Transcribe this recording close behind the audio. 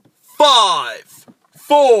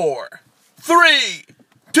4, 3,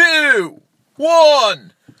 2,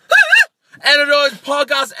 1. Energize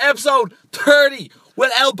Podcast episode 30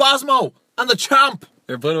 with El Basmo and the Champ.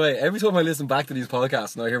 Yeah, by the way, every time I listen back to these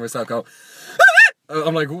podcasts and I hear myself go,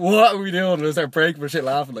 I'm like, what are we doing? And I start breaking my shit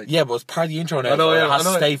laughing. Like, Yeah, but it's part of the intro now. I know, So yeah, it has I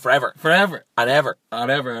know to stay forever. forever. And ever.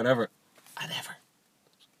 And ever, and ever. And ever.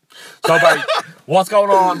 So, Barry, what's going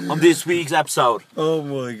on this week's episode? Oh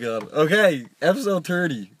my god. Okay, episode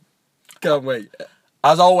 30. Can't wait.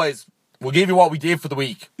 As always, we'll give you what we did for the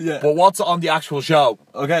week. Yeah. But what's on the actual show?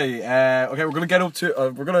 Okay, we're gonna get up to,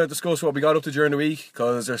 we're gonna discuss what we got up to during the week,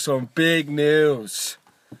 because there's some big news.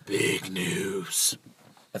 Big news.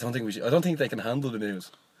 I don't think they can handle the news.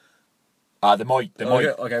 They might.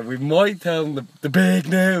 Okay, we might tell them the big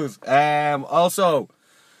news. Also,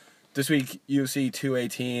 this week UFC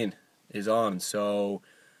 218 is on, so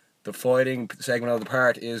the fighting segment of the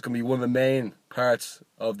part is going to be one of the main parts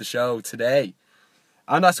of the show today.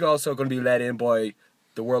 And that's also going to be led in by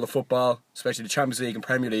the world of football, especially the Champions League and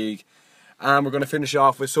Premier League. And we're going to finish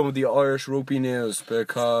off with some of the Irish rugby news,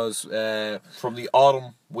 because From the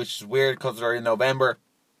autumn, which is weird because they're in November.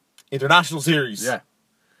 International series. yeah.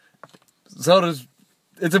 So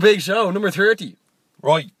it's a big show, number 30.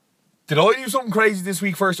 Right. Did I do something crazy this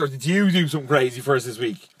week first, or did you do something crazy first this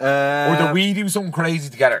week? Or did we do something crazy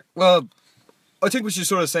together? Well, I think we should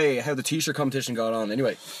sort of say how the t-shirt competition got on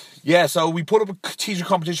anyway. Yeah, so we put up a t-shirt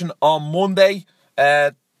competition on Monday.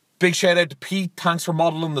 Big shout out to Pete. Thanks for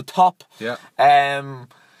modelling the top. Yeah.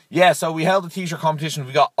 Yeah, so we held a t-shirt competition.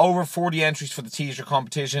 We got over 40 entries for the t-shirt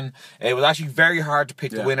competition. It was actually very hard to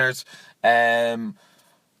pick the winners. There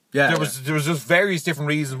was just various different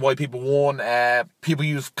reasons why people won. People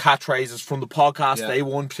used catchphrases from the podcast. Yeah. They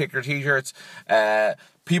won particular t-shirts.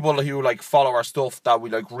 People who like follow our stuff that we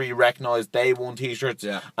like re-recognise, they won t-shirts.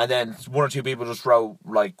 Yeah. And then one or two people just wrote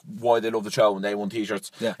like why they love the show and they won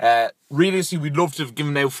t-shirts. Yeah. Realistically, we'd love to have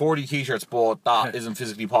given out 40 t-shirts, but that isn't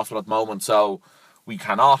physically possible at the moment, so we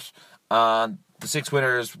cannot. And the 6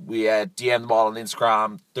 winners, we DM'd them all on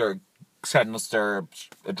Instagram. They're sending us their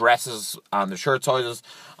addresses and their shirt sizes,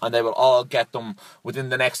 and they will all get them within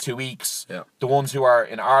the next 2 weeks. Yeah. The ones who are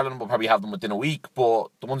in Ireland will probably have them within a week, but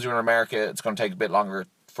the ones who are in America, it's going to take a bit longer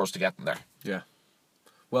for us to get them there. Yeah.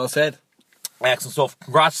 Well said. Excellent stuff.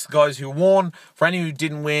 Congrats to the guys who won. For any who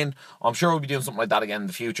didn't win, I'm sure we'll be doing something like that again in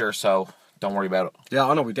the future, so don't worry about it. Yeah,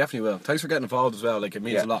 I know, we definitely will. Thanks for getting involved as well. Like, it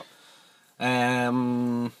means a lot.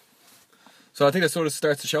 So I think that sort of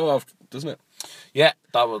starts the show off, doesn't it? Yeah,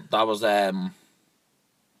 that was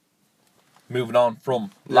moving on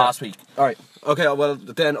from last week. Alright. Okay, well,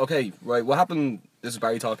 then, right. What happened, this is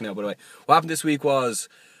Barry talking now, by the way. What happened this week was,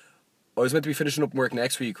 I was meant to be finishing up work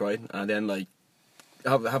next week, right? And then, like,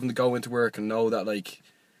 having to go into work and know that, like,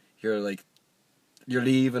 you're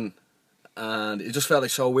leaving. And it just felt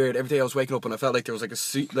like so weird. Every day I was waking up and I felt like there was like a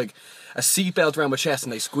seatbelt around my chest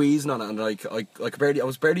and they squeezing on it, and I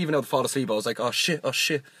was barely even able to fall asleep. I was like, oh shit.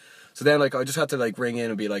 So then like I just had to like ring in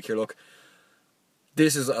and be like, here, look,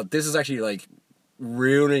 this is actually like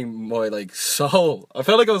ruining my like soul. I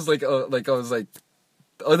felt like I was I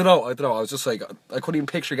don't know. I was just like, I couldn't even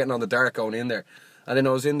picture getting on the dark going in there, and then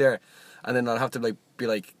I was in there, and then I'd have to like be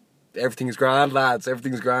like, everything's grand, lads,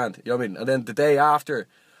 everything's grand. You know what I mean? And then the day after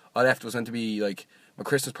I left, was meant to be like my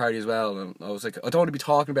Christmas party as well, and I was like, I don't want to be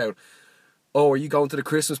talking about, oh, are you going to the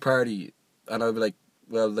Christmas party? And I'd be like,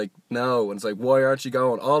 well, like, no. And it's like, why aren't you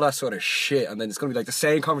going? All that sort of shit. And then it's going to be like the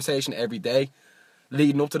same conversation every day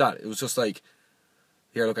leading up to that. It was just like,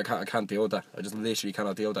 here, look, I can't deal with that. I just literally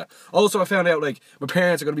cannot deal with that. Also, I found out like my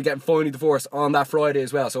parents are going to be getting finally divorced on that Friday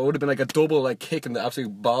as well, so it would have been like a double like kick in the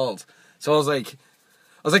absolute balls. So I was like,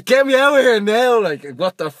 get me out of here now, like,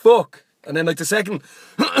 what the fuck? And then like the second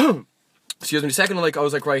excuse me, the second like I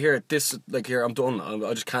was like, right, here, this, like, here, I'm done.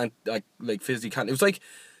 I just can't, like physically can't. It was like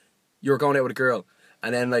you were going out with a girl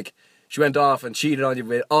and then like she went off and cheated on you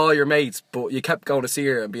with all your mates, but you kept going to see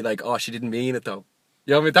her and be like, oh, she didn't mean it though.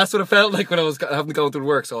 You know what I mean? That's what it felt like when I was having to go through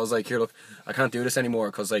work. So I was like, here, look, I can't do this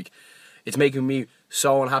anymore, because like it's making me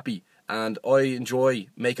so unhappy, and I enjoy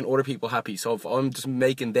making other people happy. So if I'm just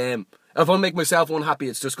making them, if I make myself unhappy,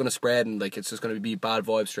 it's just going to spread, and like it's just going to be bad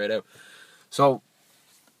vibes straight out. So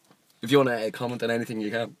if you want to comment on anything, you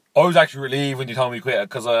can. I was actually relieved when you told me to quit,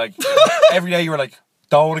 because like every day you were like,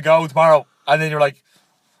 don't want to go tomorrow, and then you're like,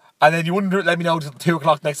 and then you wouldn't let me know until 2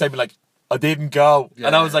 o'clock next day, be like, I didn't go,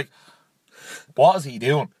 and I was like, what is he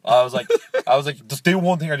doing? I was like, just do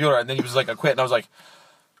one thing or the other, and then he was like, I quit, and I was like,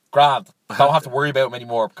 grand, don't have to worry about him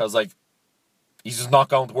anymore, because like he's just not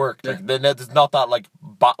going to work. Yeah. Like, there's not that like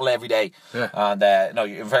battle every day. Yeah. And no,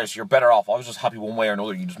 in fairness, you're better off. I was just happy one way or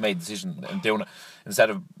another. You just made a decision and doing it instead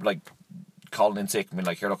of like calling in sick and being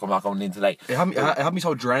like, here, look, I'm not going in today. It had me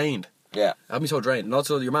so drained. Yeah. It had me so drained. And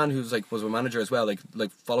also your man who's like was a manager as well,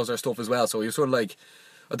 like follows our stuff as well. So he was sort of like,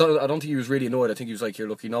 I don't think he was really annoyed. I think he was like, here,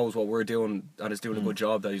 look, he knows what we're doing and is doing a good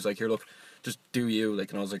job. That he's like, here, look, just do you.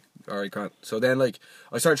 Like, and I was like, all right, can't. So then like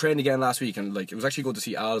I started training again last week, and like it was actually good to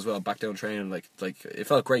see Al as well back down training. Like it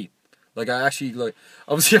felt great. Like I actually like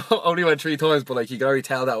obviously I only went 3 times, but like you could already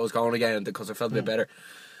tell that I was going again because I felt a bit better.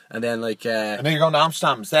 And then like and then you're going to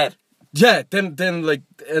Amsterdam instead. Yeah, then like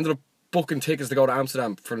ended up booking tickets to go to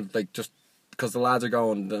Amsterdam for like just because the lads are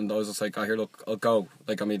going, and I was just like, oh, here, look, I'll go.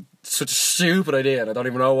 Like, I mean, such a stupid idea, and I don't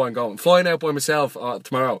even know why I'm going. Flying out by myself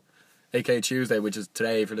tomorrow, aka Tuesday, which is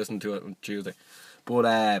today if you're listening to it on Tuesday. But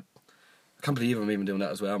I can't believe I'm even doing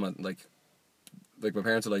that as well, man. Like my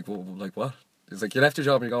parents are like, well, like what? It's like, you left your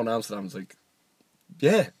job and you're going to Amsterdam. It's like,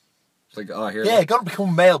 yeah. It's like, oh, here. Yeah, you're going to become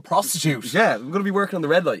a male prostitute. Yeah, I'm going to be working on the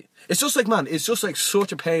red light. It's just like, man, it's just like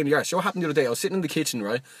such a pain in the arse. So what happened the other day, I was sitting in the kitchen,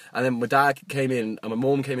 right? And then my dad came in and my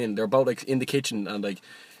mum came in. They were both like in the kitchen, and like,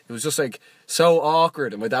 it was just like so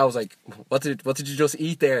awkward. And my dad was like, what did you just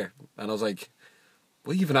eat there? And I was like,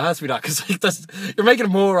 well, you even asked me that? Because like, you're making it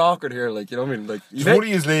more awkward here. Like, you know what I mean? Like, Just one of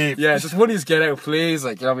yous leave. yeah, just one of yous get out, please.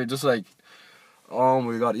 Like, you know what I mean? Just like, oh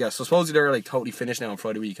my God. Yeah, so supposedly they're like totally finished now on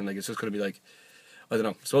Friday week, and like, it's just going to be like, I don't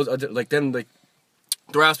know. So like then like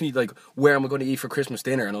they asked me like where am I going to eat for Christmas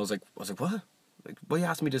dinner, and I was like what? Like, why are you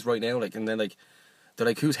asking me this right now? Like, and then like they're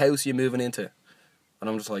like, whose house are you moving into? And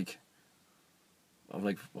I'm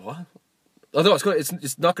like what? Although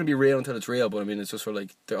it's not going to be real until it's real, but I mean it's just for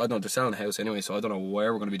like I don't know, they're selling a house anyway, so I don't know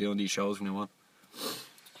where we're going to be doing these shows from now on.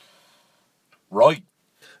 Right.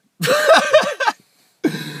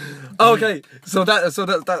 Okay, so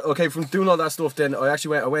that okay. From doing all that stuff, then I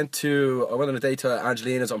went on a date to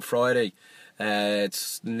Angelina's on Friday.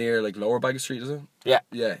 It's near like Lower Baggot Street, is it? Yeah.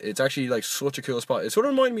 Yeah, it's actually like such a cool spot. It sort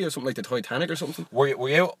of reminded me of something like the Titanic or something. Were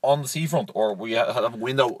you out on the seafront, or were you had a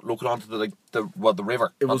window looking onto the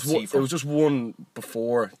river? It was just one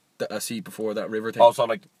before a seat before that river thing. Also,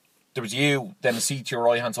 like there was you, then a seat to your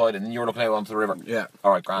right hand side, and then you were looking out onto the river. Yeah.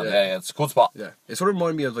 All right, grand. Yeah, it's a good spot. Yeah, it sort of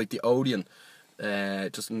reminded me of like the Odeon,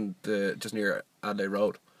 just near Adelaide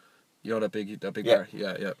Road. You know that big bar?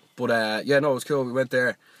 Yeah. But yeah, no, it was cool. We went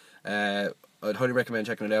there. I'd highly recommend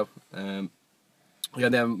checking it out. And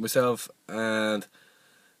then myself and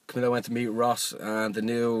Camilla went to meet Ross and the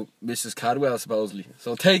new Mrs. Cadwell, supposedly.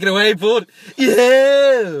 So take it away, bud.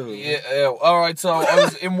 Yeah. Yeah. All right. So I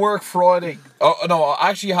was in work Friday. Oh no,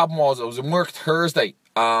 actually, what happened was I was in work Thursday,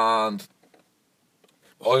 and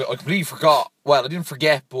I completely forgot. Well, I didn't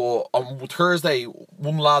forget, but on Thursday,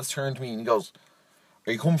 one of the lads turned to me and he goes,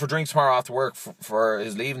 "Are you coming for drinks tomorrow after work for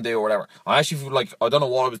his leaving day or whatever?" I actually feel like, I don't know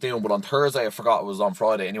what I was doing, but on Thursday I forgot it was on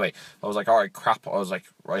Friday. Anyway, I was like, alright, crap. I was like,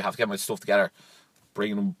 right, I have to get my stuff together,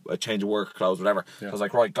 bring them a change of work clothes, whatever. Yeah. I was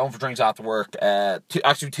like, right, going for drinks after work.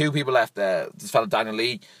 Two people left. This fella Daniel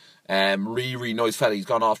Lee, really nice fella. He's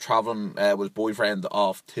gone off travelling with his boyfriend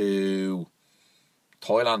off to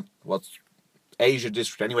Thailand. What's Asia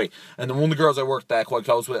district anyway, and then one of the girls I worked quite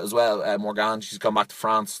close with as well, Morgane, she's gone back to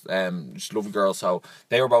France. She's a lovely girl, so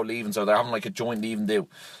they were about leaving, so they're having like a joint leaving do.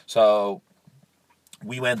 So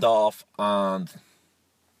we went off and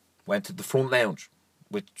went to the Front Lounge,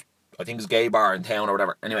 which I think is a gay bar in town or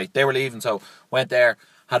whatever. Anyway, they were leaving, so went there,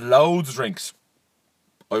 had loads of drinks.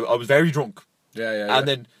 I was very drunk. Yeah. And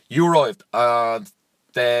then you arrived, and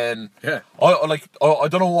then I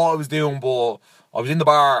don't know what I was doing, but I was in the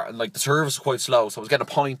bar and like the service was quite slow, so I was getting a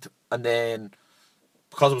pint, and then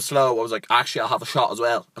because it was slow, I was like, actually I'll have a shot as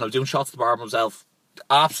well, and I was doing shots at the bar myself,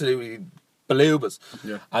 absolutely balubas.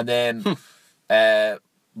 Yeah. And then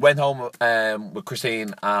went home with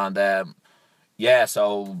Christine, and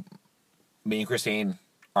so me and Christine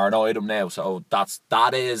are an item now, so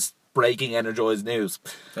that is breaking Energized news.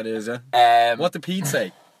 That is, yeah. What did Pete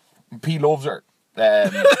say? Pete loves her.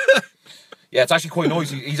 Yeah, it's actually quite nice.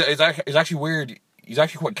 He's actually weird. He's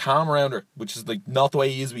actually quite calm around her, which is like not the way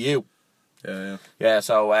he is with you. Yeah. Yeah,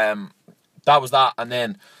 so that was that. And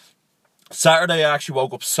then Saturday I actually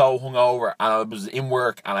woke up so hungover, and I was in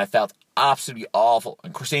work and I felt absolutely awful.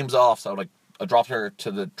 And Christine was off, so like I dropped her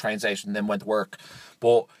to the train station and then went to work.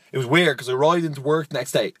 But it was weird because I arrived into work the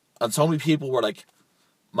next day and so many people were like,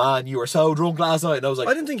 "Man, you were so drunk last night." And I was like,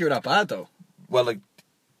 I didn't think you were that bad though. Well, like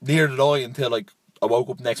neither did I until like I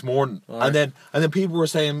woke up next morning. Right. And then people were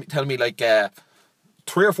telling me like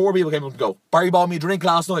 3 or 4 people came up and go, "Barry bought me a drink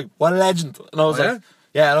last night. What a legend." And I was like,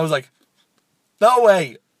 yeah, and I was like, no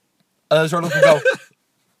way. And I was trying to look and go,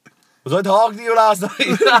 Was I talking to you last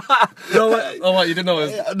night? No, what? Oh, what? You didn't know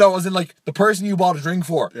it was... No, it was in like the person you bought a drink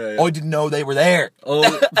for. Yeah, yeah. I didn't know they were there. Oh.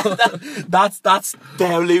 That's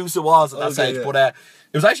how loose it was at that Okay, stage. yeah. But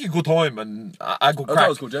it was actually a good time and a good I crack. thought it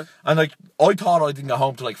was good, yeah. And like I thought I didn't get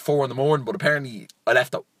home till like 4 a.m, but apparently I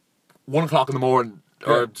left at 1 o'clock in the morning.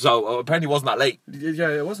 Or Yeah. so apparently it wasn't that late. Yeah,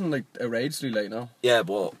 it wasn't like outrageously late, no. Yeah,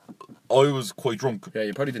 but I was quite drunk. Yeah,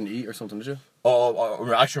 you probably didn't eat or something, did you? Oh,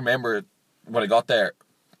 I actually remember when I got there,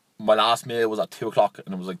 my last meal was at 2 o'clock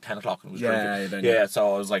and it was like 10 o'clock and it was Yeah, drinking. yeah. Yeah,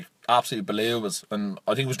 so I was like absolutely belugas and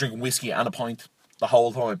I think I was drinking whiskey and a pint the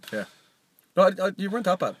whole time. Yeah. No, you weren't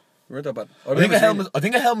that bad. You weren't that bad. I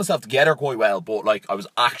think I held myself together quite well, but like I was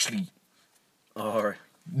actually Oh, alright.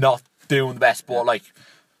 not doing the best. But like,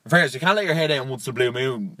 in fairness, you can't let your head down once the blue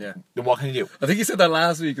moon. Yeah. Then what can you do? I think you said that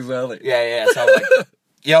last week as well. Like. Yeah. So like,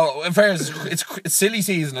 in fairness, it's silly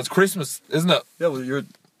season. It's Christmas, isn't it? Yeah, well, you're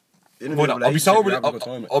in a Well, new I'll be sober. relationship, you're having a good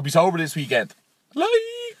time, like. I'll be sober this weekend.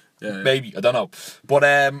 Yeah. Maybe, I don't know. But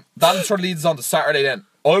that sort of leads us on to Saturday then.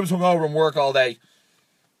 I was hungover and work all day.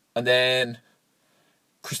 And then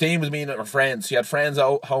Christine was meeting her friends. She had friends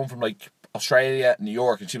out home from like Australia, New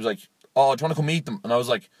York, and she was like, "Oh, do you want to come meet them?" And I was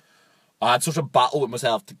like, I had such a battle with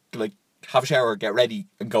myself to like have a shower, get ready,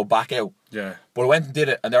 and go back out. Yeah. But I went and did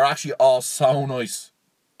it, and they're actually all so nice.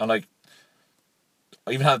 And like,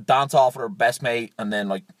 I even had a dance off with her best mate, and then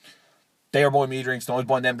like, they were buying me drinks, and I was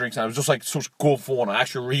buying them drinks, and it was just like such good fun. I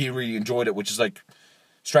actually really, really enjoyed it, which is like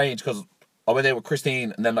strange because I went there with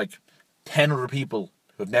Christine, and then like 10 other people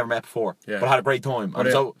who I've never met before, Yeah. but had a great time. Were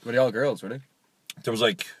And so they all girls, were they? there was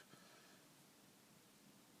like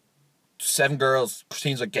 7 girls.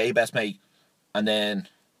 Christine's like gay best mate, and then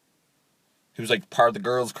he was like part of the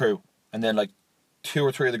girls' crew, and then like 2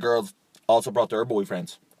 or 3 of the girls also brought their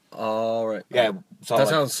boyfriends. Oh, right. Yeah, so That like,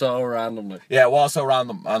 sounds so random. Like. yeah, it was so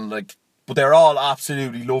random, and like, but they're all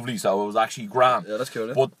absolutely lovely, so it was actually grand. Yeah, that's cool.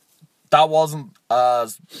 Yeah? But that wasn't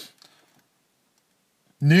as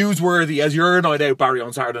newsworthy as your night out, Barry,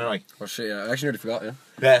 on Saturday night. Oh shit! Yeah, I actually nearly forgot. Yeah.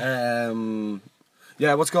 Yeah.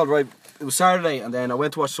 Yeah. What's it called, right? It was Saturday, and then I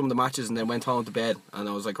went to watch some of the matches, and then went home to bed, and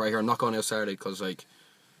I was like, right here, I'm not going out Saturday because like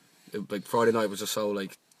Friday night was just so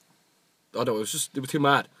like, I don't know, it was too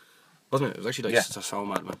mad, wasn't it? It was actually like so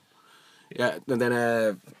mad, man. Yeah, and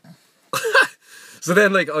then so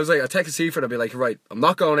then like I was like, I texted Seaford, I'd be like, right, I'm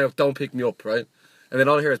not going out, don't pick me up, right? And then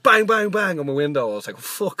all I hear is bang, bang, bang on my window. I was like, oh,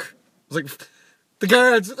 fuck. I was like, the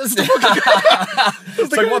guards. It's the fucking guards.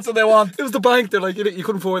 It's like, what do they want? It was the bank. They're like, you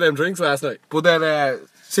couldn't afford them drinks last night. But then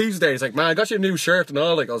Steve's there. He's like, man, I got you a new shirt and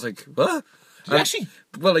all. Like, I was like, what? Did you actually?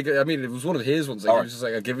 Well, like, I mean, it was one of his ones. Like, All he was just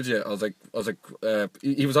like, I'll give it to you. I was like,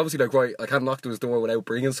 he was obviously like, right, I can't knock to his door without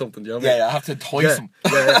bringing something. Do you know what I mean? Yeah, I have to entice him.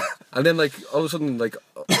 Yeah. And then like all of a sudden like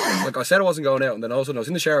I said I wasn't going out, and then all of a sudden I was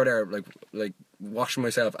in the shower there like washing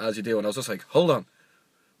myself as you do, and I was just like, hold on,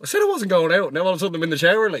 I said I wasn't going out. Now all of a sudden I'm in the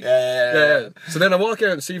shower, like Yeah. So then I walk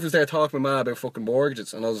out and Steve was there talking to my man about fucking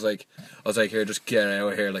mortgages, and I was like, here, just get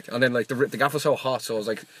out of here, like. And then like the gaff was so hot, so I was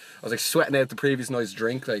like sweating out the previous night's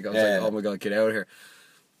drink, like I was like, oh my god, get out of here.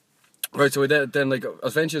 Right, so then like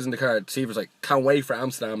as Ventures in the car, Steve was like, can't wait for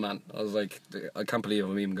Amsterdam, man. I was like, I can't believe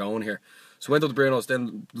I'm even going here. So we went up to Bruno's,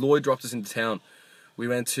 then Lloyd dropped us into town. We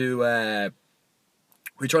went to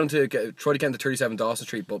we tried to get into 37 Dawson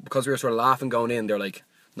Street, but because we were sort of laughing going in, they're like,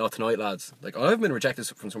 not tonight, lads. Like, I've been rejected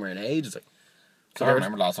from somewhere in ages, like. So I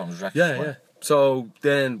remember last time I was rejected. Yeah. So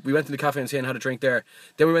then we went to the cafe and had a drink there.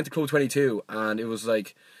 Then we went to Club 22, and it was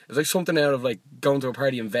like something out of like going to a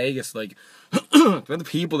party in Vegas. Like when the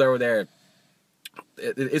people that were there,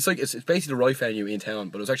 it's basically the right venue in town,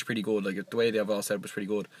 but it was actually pretty good. Like the way they have all set up was pretty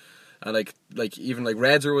good, and like even like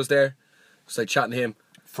Redzer was there, just like chatting to him.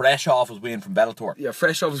 Fresh off was winning from Bellator. Yeah,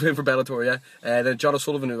 fresh off was winning for Bellator. Yeah, then John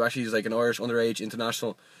O'Sullivan, who actually is like an Irish underage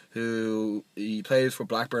international, who he plays for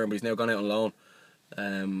Blackburn, but he's now gone out on loan.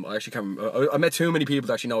 I actually can't remember. I met too many people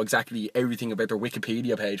to actually know exactly everything about their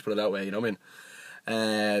Wikipedia page, put it that way, you know what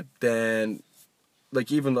I mean? Then, like,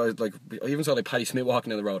 I even saw like Paddy Smith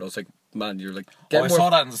walking down the road. I was like, man, you're like, I saw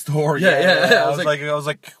that in the story. Yeah. I was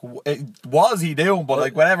like, what was he doing? But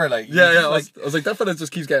like, whatever. Like, I was like, that fella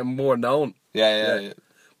just keeps getting more known. Yeah.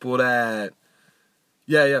 But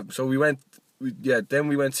So then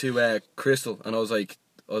we went to Crystal, and I was like,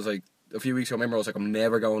 a few weeks ago, I remember I was like, I'm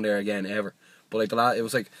never going there again ever. But like it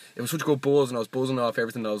was such a good buzz, and I was buzzing off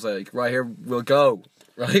everything. And I was like, right here, we'll go.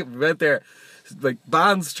 Right, we went there, like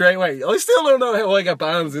bands straight away. I still don't know how I get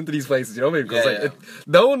bands into these places. You know what I mean? Because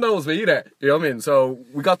no one knows me there. You know what I mean? So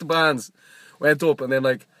we got the bands, went up, and then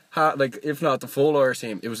like if not the full Irish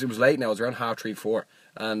team, it was late now. It was around 3:30, 4,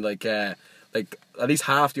 and like at least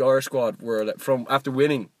half the Irish squad were from after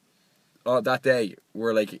winning that day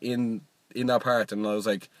were like in that part, and I was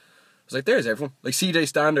like, there's everyone. Like CJ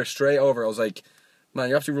Stander straight over. I was like, man,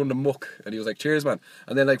 you're absolutely running amok. And he was like, cheers, man.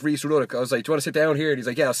 And then like Reece Ruddock, I was like, do you want to sit down here? And he's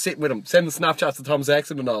like, yeah, I was sitting with him, sending Snapchats to Tom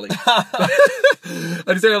Sexton and all. Like. And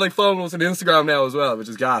he's there like following us on Instagram now as well, which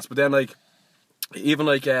is gas. But then like, even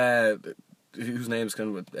like, whose name's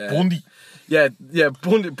kind of Bundy. Yeah,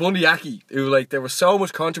 Bundy Aki, who like there was so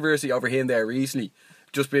much controversy over him there recently,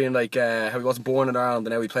 just being like how he wasn't born in Ireland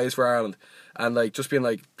and how he plays for Ireland, and like just being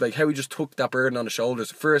like how he just took that burden on his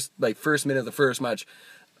shoulders. First minute of the first match,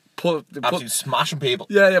 Absolutely smashing people.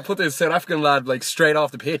 Put the South African lad like straight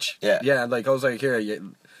off the pitch. Yeah, and like I was like, here,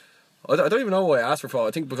 I don't even know why I asked for photos.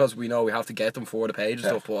 I think because we know we have to get them for the page and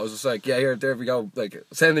stuff. But I was just like, yeah, there we go. Like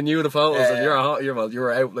sending you the photos, and you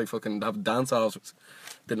were out like fucking having dance offs.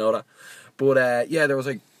 Didn't know that. But there was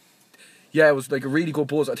like, it was like a really good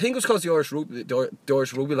buzz. I think it was because the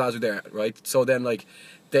Irish rugby lads were there, right? So then like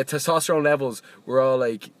the testosterone levels were all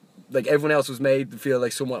like everyone else was made to feel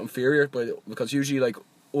like somewhat inferior, but because usually like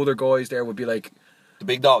other guys there would be like the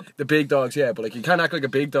big dog. The big dogs, yeah, but like you can't act like a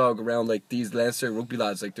big dog around like these Leinster rugby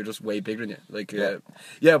lads. Like they're just way bigger than you. Like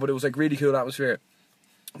but it was like really cool atmosphere.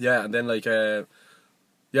 Yeah, and then like that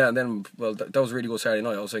was a really good Saturday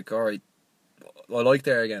night. I was like, all right, I like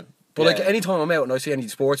there again. But like anytime I'm out and I see any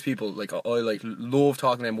sports people, like I like love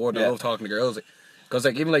talking to them more than I love talking to girls. Because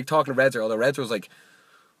like even like talking to Redzer, although Redzer was like,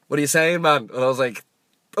 "What are you saying, man?" And I was like,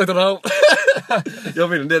 "I don't know." You know what I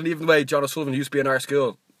mean? And then even the way John O'Sullivan used to be in our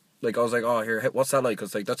school, like I was like, "Oh, here, what's that like?"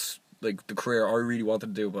 Because like that's like the career I really wanted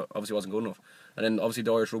to do, but obviously wasn't good enough. And then obviously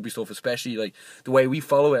the Irish rugby stuff, especially like the way we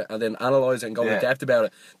follow it and then analyse it and go in depth about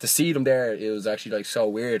it. To see them there, it was actually like so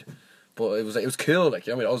weird, but it was cool. Like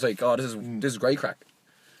you know what I mean, I was like, "Oh, this is great crack."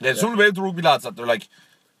 Yeah, something about the rugby lads that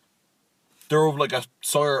they're of like a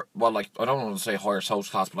higher, well, like I don't want to say higher social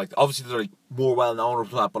class, but like obviously they're like more well known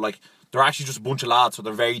for that, but like they're actually just a bunch of lads, so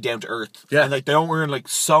they're very down to earth. Yeah, and like they don't earn like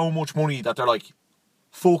so much money that they're like,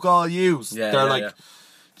 fuck all yous. Yeah,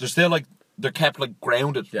 they're still like they're kept like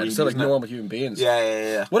grounded. Yeah, really, they're still like normal human beings.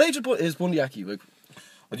 Yeah. What age is Bundy Aki? Like,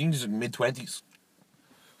 I think he's in mid-20s.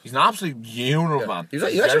 He's an absolute unit, man. He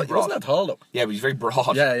wasn't that tall though. Yeah, but he's very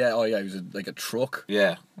broad. Yeah. Oh yeah, he was like a truck.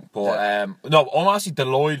 Yeah, but no, I'm actually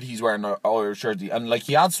delighted he's wearing an Irish jersey, and like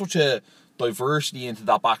he had such a diversity into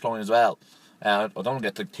that back line as well. I don't want to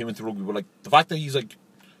get like too into rugby, but like the fact that he's like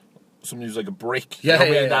somebody who's like a brick. You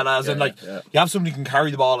have somebody who can carry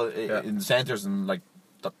the ball in the centres, and like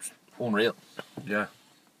that's unreal. Yeah.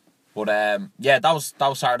 But that was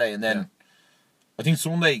Saturday, and then I think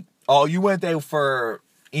Sunday. Oh, you went out for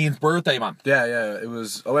Ian's birthday, man. Yeah. It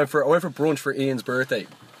was. I went for brunch for Ian's birthday.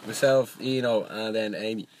 Myself, Eno, and then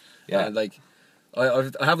Amy. Yeah. And like, I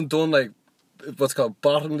haven't done like what's called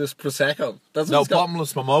bottomless prosecco. That's what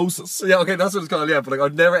bottomless mimosas. Yeah, okay, that's what it's called. Yeah, but like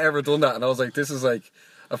I've never ever done that, and I was like, this is like,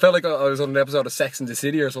 I felt like I was on an episode of Sex and the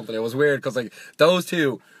City or something. It was weird because like those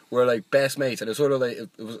two were like best mates, and it was sort of like it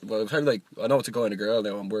was kind of like, I know it's a guy and a girl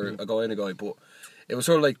now, and we're a guy and a guy, but it was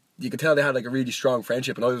sort of like you could tell they had like a really strong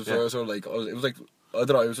friendship, and I was sort of like it was like. I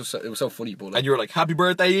don't know. It was so funny, but like, and you were like, "Happy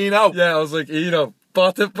birthday, Eno!" Yeah, I was like, Eno,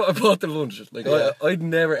 bought the lunch. Like, I'd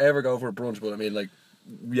never ever go for a brunch, but I mean, like,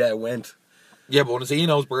 I went. Yeah, but when it's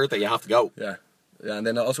Eno's birthday, you have to go. Yeah, and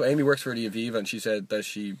then also Amy works for the Aviva, and she said that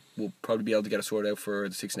she will probably be able to get a sort out for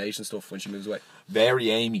the Six Nations stuff when she moves away.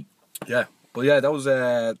 Very Amy. Yeah, but yeah, that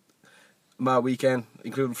was my weekend,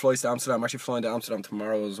 including flights to Amsterdam. I'm actually flying to Amsterdam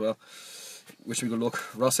tomorrow as well. Wish me good luck.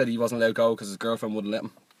 Ross said he wasn't allowed to go because his girlfriend wouldn't let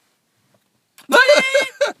him.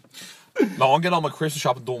 No, I'm getting all my Christmas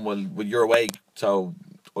shopping done while you're away, so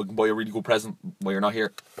I can buy a really good present while you're not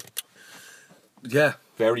here. Yeah.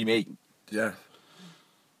 Very me. Yeah.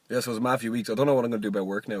 Yeah, so it's a mad few weeks. I don't know what I'm going to do about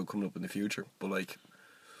work now coming up in the future, but like,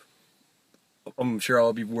 I'm sure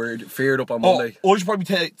I'll be feared up on Monday. I should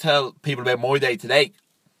probably tell people about my day today.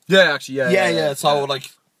 Yeah, actually, yeah. So,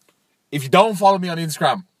 like, if you don't follow me on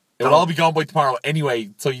Instagram, it'll all be gone by tomorrow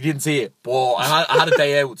anyway, so you didn't see it. But I had a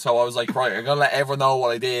day out, so I was like, right, I'm going to let everyone know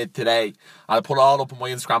what I did today. And I put it all up on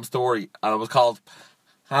my Instagram story, and it was called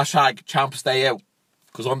 #ChampStayOut,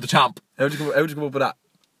 because I'm the champ. How'd you come up with that?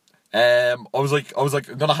 I was like, I'm going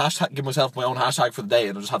to give myself my own hashtag for the day,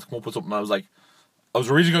 and I just had to come up with something. I was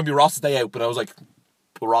originally going to be Ross's day out, but I was like,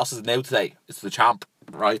 but Ross isn't out today. It's the champ,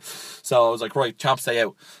 right? So I was like, right, champ stay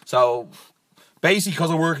out. So basically,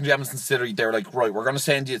 because I work in Jemison City, they're like, right, we're going to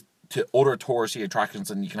send you to other touristy attractions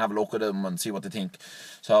and you can have a look at them and see what they think.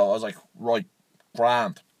 So I was like, right,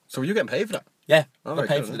 grand. So were you getting paid for that? Yeah, I got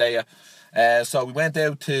paid for the day, yeah. So we went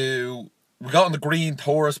out to we got on the green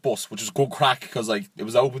tourist bus, which was a good crack because like it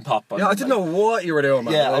was open top. Yeah, I didn't know what you were doing,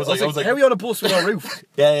 man. Yeah, I was like, how are you on a bus with a roof?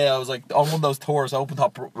 Yeah, I was like on one of those tours, open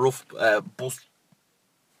top roof bus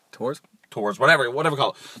Tours? whatever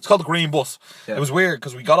called. It's called the green bus. Yeah. It was weird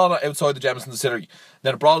because we got on it outside the Jameson Distillery,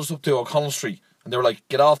 then it brought us up to O'Connell Street, and they were like,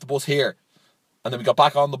 "Get off the bus here," and then we got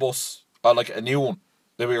back on the bus, like a new one.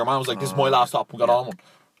 Then your man was like, "This is my last stop." We got on one,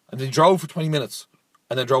 and then he drove for 20 minutes,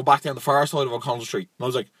 and then drove back down the far side of O'Connell Street, and I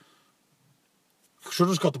was like, "Should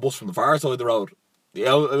have just got the bus from the far side of the road."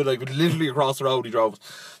 Yeah, like literally across the road he drove.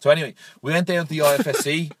 So anyway, we went down to the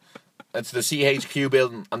IFSC, to the CHQ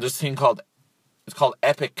building, and there's a thing called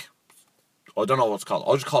Epic. I don't know what it's called.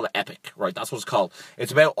 I'll just call it Epic, right? That's what it's called.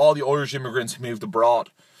 It's about all the Irish immigrants who moved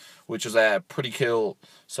abroad, which is pretty cool.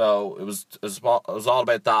 So it was all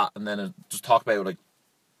about that, and then it just talked about like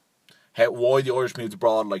why the Irish moved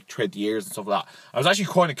abroad like throughout the years and stuff like that. It was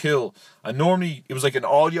actually kind of cool. And normally it was like an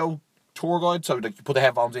audio tour guide, so like you put the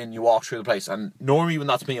headphones in, you walk through the place, and normally when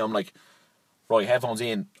that's me, I'm like, right, headphones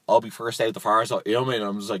in, I'll be first out the far side. You know what I mean?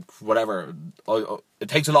 I'm just like, whatever. It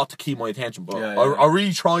takes a lot to keep my attention, but I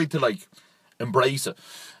really tried to like embrace it.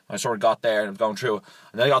 I sort of got there and was going through it,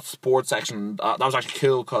 and then I got the sports section. That was actually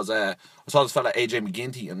cool because I saw this fella AJ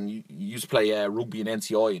McGinty, and he used to play rugby in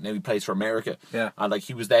NCI, and now he plays for America. Yeah, and like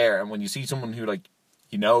he was there, and when you see someone who like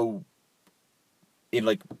in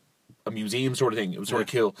like a museum sort of thing, it was sort of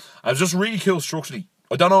cool. And it was just really cool structurally.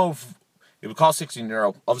 I don't know if it would cost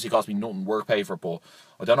 €16. Obviously, it cost me nothing. Work pay for it, but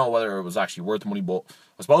I don't know whether it was actually worth the money. But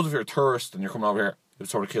I suppose if you're a tourist and you're coming over here, it was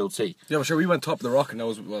sort of cool to see. Yeah, well, sure. We went top of the rock, and that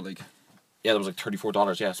was well, like. Yeah, that was like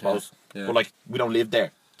 $34. Yeah, I suppose. Yeah. But like, we don't live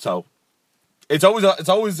there, so it's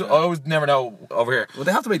always I always never know over here. Well,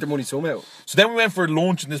 they have to make their money somehow. So then we went for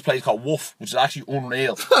lunch in this place called Woof, which is actually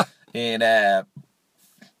unreal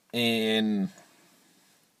in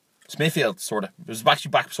Smithfield, sort of. It was actually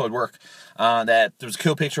back beside work, and there was a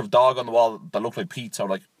cool picture of a dog on the wall that looked like Pete. So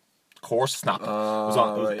like, of course, snap. It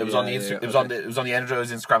was on the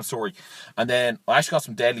Energize Instagram story, and then I actually got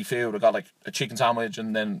some deadly food. I got like a chicken sandwich,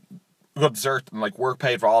 and then we got dessert, and like work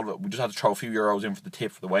paid for all of it. We just had to throw a few euros in for the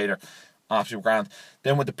tip for the waiter. Absolutely grand.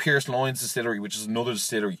 Then went to Pierce Lyons Distillery, which is another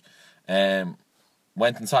distillery. Went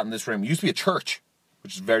and sat in this room. It used to be a church,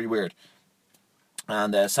 which is very weird.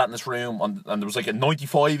 And sat in this room, and there was like a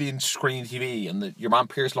 95-inch screen TV, and your man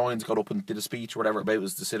Pierce Lyons got up and did a speech or whatever about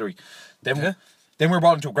his distillery. Then we were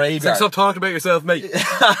brought into a graveyard. Stop talking about yourself, mate.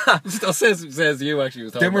 Still says you actually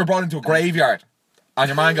was talking. Then we were brought into a graveyard, and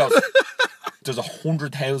your man goes, "There's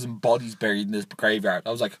 100,000 bodies buried in this graveyard."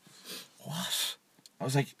 I was like, "What?"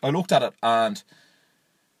 I looked at it, and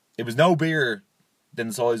it was no bigger than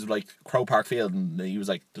the size of like Crow Park Field, and he was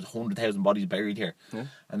like, "There's 100,000 bodies buried here,"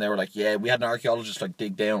 and they were like, "Yeah, we had an archaeologist like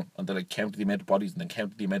dig down, and they like counted the amount of bodies, and then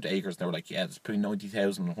counted the amount of acres, and they were like, yeah, there's between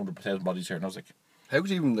 90,000 and 100,000 bodies here," and I was like, how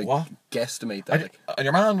could you even like guesstimate that? And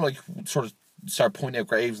your man like sort of started pointing out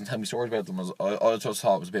graves and telling me stories about them. I just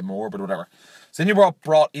thought it was a bit morbid or whatever. So then you were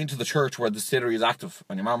brought into the church where the distillery is active,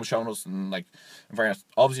 and your man was showing us, and like, in fairness,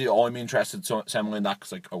 obviously I'm interested similar in that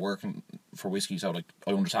because like I work for whiskey, so like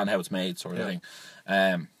I understand how it's made, sort of thing.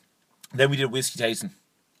 Then we did whiskey tasting,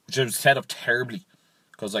 which was set up terribly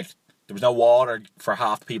because like there was no water for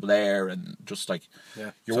half the people there, and just like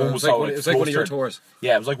your one was so it's like one of your tours.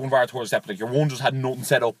 Yeah, it was like one of our tours. Except like your one just had nothing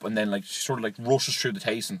set up, and then like she sort of like rushes through the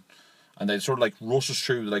tasting, and they sort of like rushes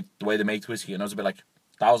through like the way they make the whiskey, and I was a bit like,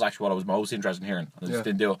 that was actually what I was most interested in hearing, and I just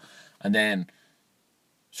didn't do it. And then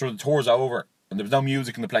sort of the tour's over, and there was no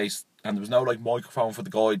music in the place, and there was no like microphone for the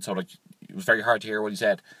guide, so like it was very hard to hear what he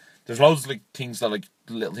said. There's loads of like things that like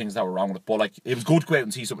little things that were wrong with it, but like it was good to go out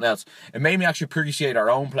and see something else. It made me actually appreciate our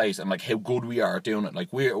own place and like how good we are at doing it.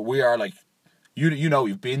 Like we are like, you know,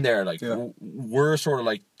 you've been there. Like we're sort of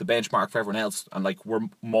like the benchmark for everyone else, and like we're a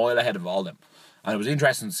mile ahead of all them. And it was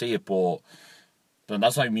interesting to see it, but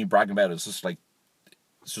that's not me bragging about it. It's just like,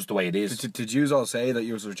 it's just the way it is. Did you all say that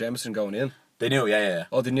you was with Jameson going in? They knew, yeah.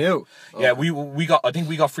 Oh, they knew. Yeah, we got. I think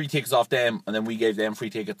we got free tickets off them, and then we gave them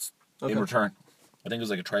free tickets in return. I think it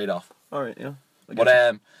was like a trade-off. All right, yeah.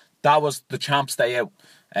 But that was the Champs Day out.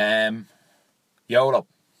 YOLO.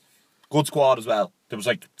 Good squad as well. There was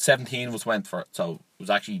like 17 of us went for it, so it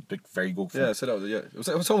was actually like very good. Yeah, so it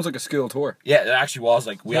was almost like a school tour. Yeah, it actually was.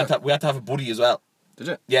 Like we had to have a buddy as well. Did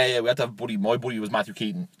you? Yeah, we had to have a buddy. My buddy was Matthew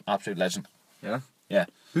Keaton, absolute legend. Yeah. Yeah.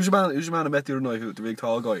 Who's your man I met the other night? The big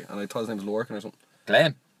tall guy, and I thought his name was Lorcan or something.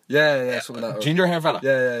 Glenn. Yeah, something like that. Ginger hair fella.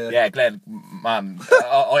 Yeah. Yeah, Glenn, man,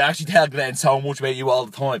 I actually tell Glenn so much about you all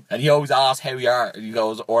the time, and he always asks how you are, and he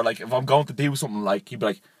goes, or like if I'm going to do something, like he'd be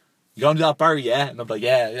like, "You gonna do that, Barry?" Yeah, and I'm like,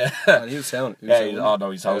 "Yeah." And he was sound.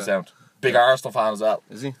 He's so sound. Big Arsenal fan as well.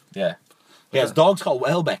 Is he? Yeah. Yeah, his dog's called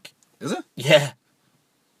Welbeck. Is it? Yeah.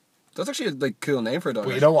 That's actually a like cool name for a dog.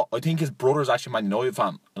 But you know what? I think his brother's actually Man United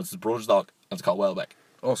fan. And it's his brother's dog. And it's called Welbeck.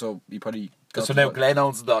 Also, he probably. got So the now dog. Glenn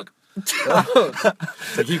owns the dog.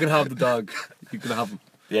 It's like you can have the dog. You can have him.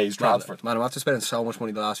 Yeah, he's transferred. Man, I'm after spending so much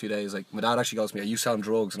money the last few days. Like my dad actually goes to me, "Are you selling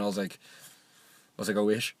drugs?" And I was like, I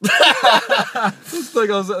wish. It's like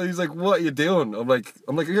he's like, "What are you doing?" I'm like,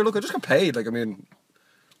 here, look, I just got paid. Like, I mean,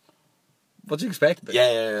 what do you expect? Like,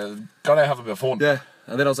 Yeah. Gotta have a bit of fun. yeah.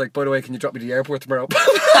 And then I was like, by the way, can you drop me to the airport tomorrow?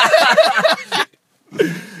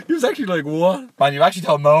 He was actually like, what? Man, you actually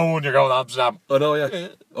told no one you're going to Amsterdam. Oh no, yeah.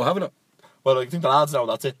 Oh, haven't I? Well, I think the lads know,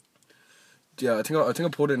 that's it. Yeah, I think I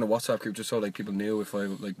put it in a WhatsApp group just so like people knew if I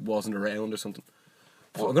like wasn't around or something.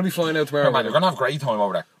 I'm gonna be flying out tomorrow. Oh, man, you're going to have a great time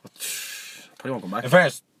over there. Probably won't come back. In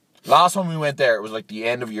fairness, last time we went there, it was like the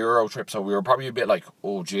end of Euro trip, so we were probably a bit like,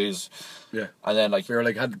 oh, jeez. Yeah. And then, like, We were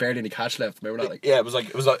like had barely any cash left. Remember that? Like, yeah, it was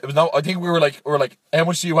no, I think we were like, how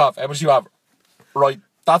much do you have? How much do you have? Right,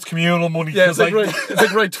 that's communal money. yeah, it's like right,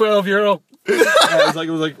 €12. Yeah, it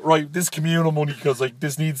was like, right, this communal money, because, like,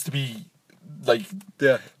 this needs to be, like,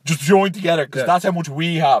 Yeah. just joined together, because Yeah. that's how much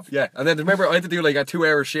we have. Yeah, and then remember I had to do like a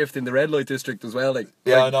 2-hour shift in the red light district as well. Like,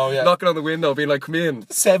 Yeah, like, I know, yeah. knocking on the window, being like, "Come in."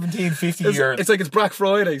 17.50 euros. It's like it's Black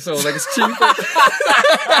Friday, so like it's cheaper.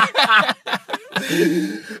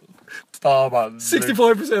 Oh, man.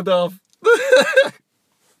 65% off.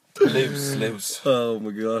 Loose. Oh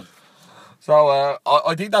my god. So,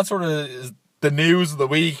 I think that sort of is the news of the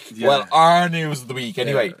week. Yeah. Well, our news of the week,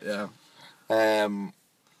 anyway. Yeah.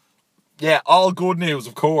 Yeah, all good news,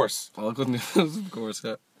 of course. All good news, of course.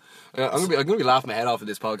 Yeah. I'm gonna be laughing my head off at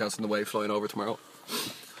this podcast on the way flying over tomorrow.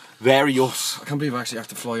 Very us. I can't believe I actually have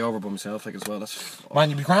to fly over by myself like as well. That's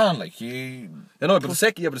Man, you'd be grand, like, you... I know, but the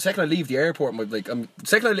second I leave the airport, the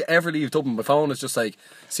second I ever leave Dublin, my phone is just like,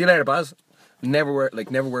 "See you later, Baz." Never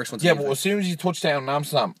works once. Yeah, I leave but it. as soon as you touch down in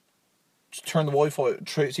Amsterdam, just turn the Wi-Fi,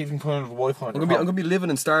 see if you can turn the Wi-Fi on I'm your gonna phone. be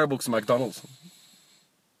living in Starbucks and McDonald's.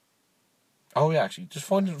 Oh yeah, actually, just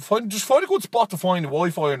find a good spot to find the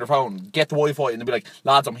Wi-Fi on your phone. Get the Wi-Fi and then be like,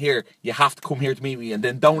 lads, I'm here. You have to come here to meet me, and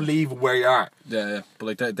then don't leave where you are. Yeah. But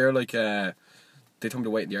like they're like they told me to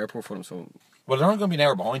wait in the airport for them, so Well, they're not going to be an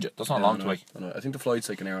hour behind you. That's not long to wait. I know. I think the flight's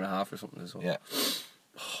like an hour and a half or something. So. Yeah.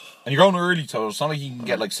 And you're going early, so it's not like you can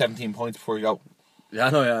get like 17 points before you go. Yeah, I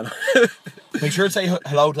know. Make sure to say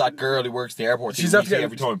hello to that girl who works in the airport. She's who after you see getting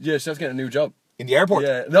every time. Yeah, she's after getting a new job. In the airport?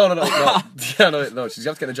 Yeah, no. Yeah, no. She's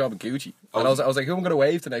got to get a job in Gucci. And I was like, who am I going to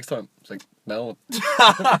wave to next time? It's like, no one.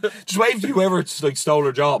 Just wave to whoever like stole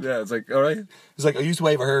her job. Yeah, it's like, all right. It's like, I used to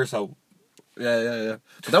wave at her, so... Yeah.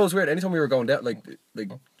 But that was weird. Anytime we were going down, like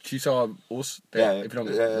she saw us there. Yeah, If you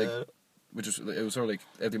don't, yeah. like, which was it was sort of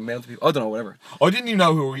like the amount of people. I don't know, whatever. I didn't even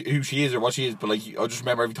know who she is or what she is, but like I just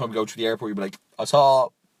remember every time we go to the airport, you'd be like, I saw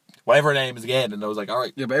whatever her name is again, and I was like, all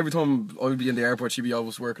right. Yeah, but every time I would be in the airport, she'd be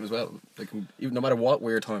always working as well. Like even no matter what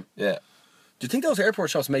weird time. Yeah. Do you think those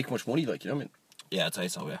airport shops make much money? Like, you know what I mean? Yeah, I'd say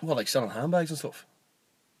so, yeah. Well, like selling handbags and stuff.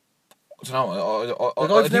 I don't know. Like, I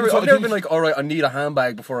I've think never been like, all right, I need a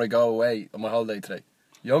handbag before I go away on my holiday today.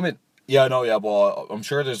 You know what I mean? Yeah, I know, yeah, but I'm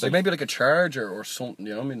sure there's Like maybe like a charger or something.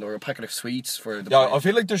 You know what I mean? Or a packet of sweets for the. Yeah, plane. I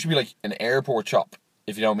feel like there should be like an airport shop,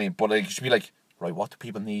 if you know what I mean. But like, it should be like, right, what do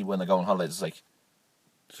people need when they go on holidays? It's like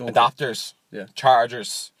Something. adapters, Yeah.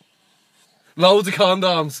 chargers, Loads of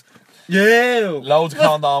condoms. Yeah. loads of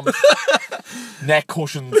condoms, neck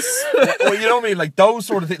cushions. Well, you know what I mean? Like those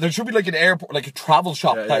sort of things. There should be like an airport, like a travel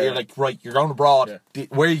shop Yeah, that yeah, you're yeah. like, right, you're going abroad. Yeah.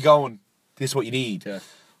 Where are you going? This is what you need. Yeah.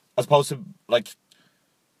 As opposed to like,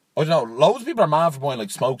 I don't know. Loads of people are mad for buying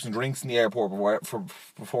like smokes and drinks in the airport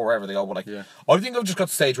before wherever they go. But like, Yeah. I think I've just got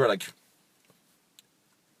to the stage where like,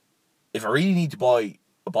 if I really need to buy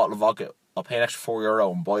a bottle of vodka, I'll pay an extra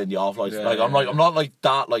 €4 and buy in the off license. Yeah, like yeah, I'm not like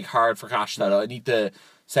that like hard for cash that I need to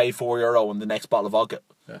save €4 on the next bottle of vodka.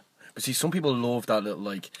 Yeah. But see, some people love that little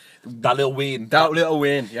like That little win. that little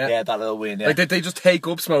win. Yeah. Yeah, that little win. Yeah. Like they just take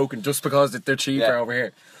up smoking just because they're cheaper Yeah. over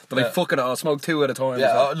here. They're like, Yeah. fuck it, I'll smoke 2 at a time.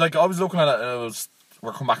 Yeah, So- like I was looking at it, and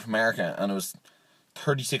we're coming back from America, and it was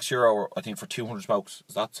 €36, I think, for 200 smokes.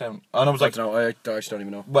 Does that sound? And I was I like, don't know. I actually don't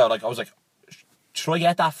even know. well, like I was like, should I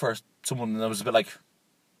get that for someone? And I was a bit like,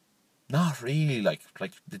 not really. Like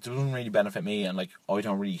it doesn't really benefit me, and like I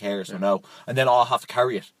don't really care, so no. And then I'll have to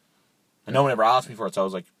carry it, and no one ever asked me for it, so I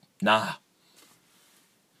was like, nah.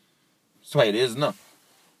 It's the way it is, isn't it?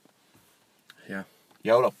 Yeah.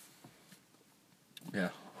 YOLO. Yeah.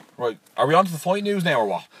 Right, are we on to the fight news now or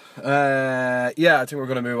what? Yeah, I think we're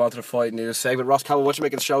going to move on to the fight news segment. Ross Campbell, what you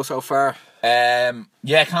making of the show so far?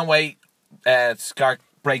 Yeah, can't wait to start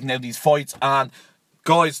breaking down these fights. And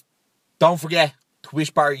guys, don't forget to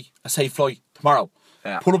wish Barry a safe flight tomorrow.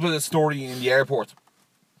 Yeah. Put up a story in the airport.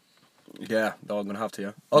 Yeah, no, I'm gonna have to.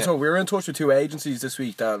 Yeah. Also, we were in touch with 2 agencies this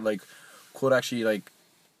week that like could actually like,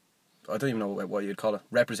 I don't even know what you'd call it,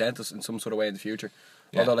 represent us in some sort of way in the future.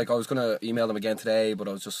 Yeah. Although, like, I was gonna email them again today, but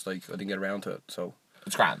I was just like, I didn't get around to it. So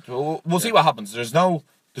It's grand. We'll see what happens. There's no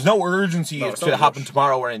urgency No, it's to not happen rush.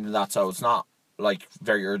 tomorrow or anything like that. So it's not like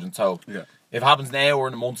very urgent. So Yeah. if it happens now or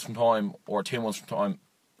in a month from time or 2 months from time,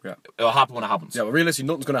 yeah, it'll happen when it happens. yeah. But realistically,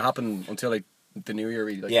 nothing's gonna happen until like the new year.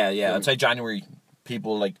 Really. Like, Yeah. you know, I'd say January.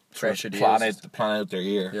 People like Fresh sort of ideas. plan out their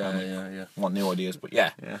year. Yeah, and yeah. Want new ideas, but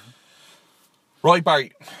yeah. Yeah. Right,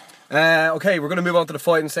 Barry. Okay, we're going to move on to the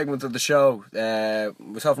fighting segment of the show.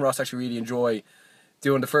 Myself and Ross actually really enjoy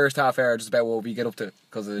doing the first half hour, just about what we get up to,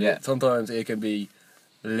 because sometimes it can be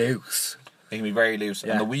loose. It can be very loose,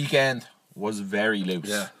 Yeah. and the weekend was very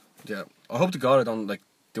loose. Yeah. I hope to God I don't like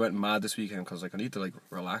do anything mad this weekend, because like I need to like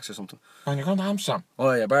relax or something. And you're going to Amsterdam.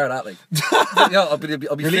 Oh yeah, bar that like. Yeah, I'll be You're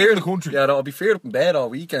leaving feared the country. Yeah, no, I'll be feared up in bed all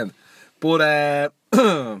weekend. But right,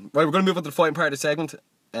 we're going to move on to the fighting part of the segment.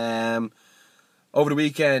 Over the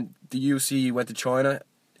weekend, the UFC went to China,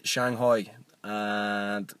 Shanghai,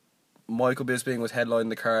 and Michael Bisping was headlining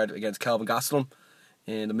the card against Kelvin Gastelum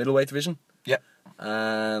in the middleweight division. Yeah.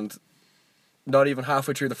 And not even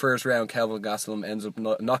halfway through the first round, Kelvin Gastelum ends up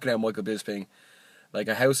knocking out Michael Bisping like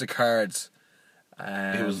a house of cards.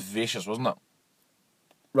 It was vicious, wasn't it?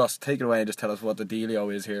 Ross, take it away and just tell us what the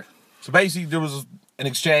dealio is here. So basically, there was an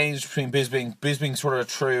exchange between Bisping. Bisping sort of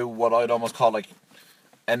threw what I'd almost call like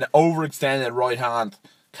an overextended right hand.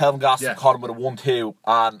 Kelvin Gastelum caught him with a 1-2,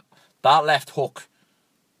 and that left hook,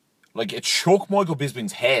 like, it shook Michael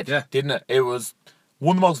Bisping's head, didn't it? It was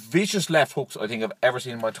one of the most vicious left hooks I think I've ever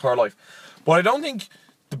seen in my entire life. But I don't think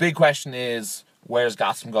the big question is, where does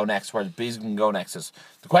Gastelum go next? Where does Bisping go next?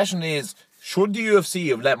 The question is, should the UFC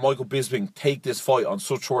have let Michael Bisping take this fight on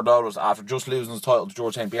such short notice after just losing his title to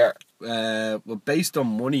George St. Pierre? Well, based on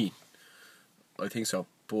money, I think so.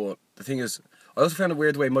 But the thing is, I also found it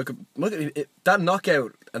weird the way that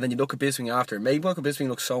knockout, and then you look at Bisping after, made Michael Bisping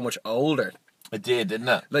look so much older. It did, didn't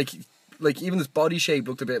it? Like even his body shape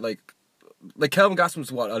looked a bit like Kelvin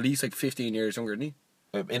Gastelum's what, at least like 15 years younger than he?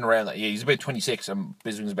 In around that, yeah, he's about 26 and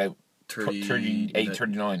Bisping's about 38, 30,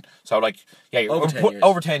 39. So, like, yeah,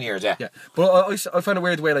 over 10 years, yeah. Yeah, but I found it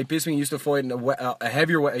weird the way like Bisping used to fight in a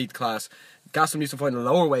heavier weight class, Gastelum used to fight in a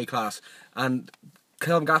lower weight class, and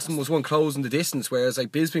Kelvin Gastelum was one closing the distance, whereas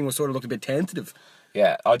like Bisping was sort of looking a bit tentative.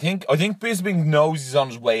 Yeah, I think Bisping knows he's on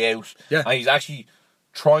his way out. Yeah, and he's actually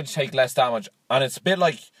trying to take less damage, and it's a bit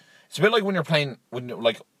like when you're playing in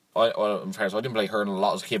fairness, I didn't play hurling a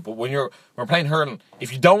lot as a kid, but when we're playing hurling,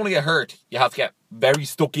 if you don't want to get hurt, you have to get very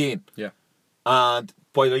stuck in. Yeah, and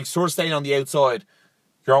by like sort of staying on the outside,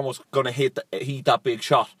 you're almost gonna hit that big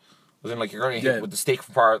shot. As in, like, you're going to hit with the stick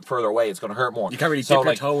from further away, it's going to hurt more. You can't really dip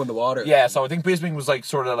your toe in the water. Yeah, so I think Bisping was like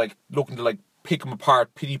sort of like looking to like pick him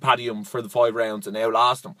apart, pity-patty him for the 5 rounds and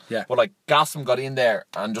outlast him. Yeah. But like Gastelum got in there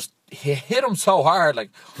and just hit him so hard. Like,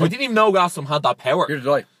 I didn't even know Gastelum had that power. Neither did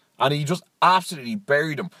I. And he just absolutely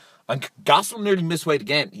buried him. And Gastelum nearly missed weight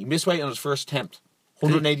again. He missed weight on his first attempt.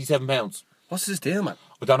 187 pounds. What's his deal, man?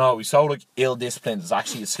 I don't know. He's so like ill-disciplined.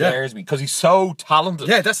 It scares me because he's so talented.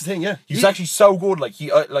 Yeah, that's the thing. Yeah, he's actually so good. Like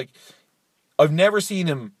I've never seen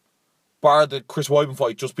him, bar the Chris Weidman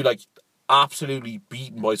fight, just be like absolutely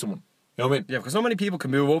beaten by someone. You know what I mean? Yeah, because not many people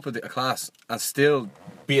can move up a class and still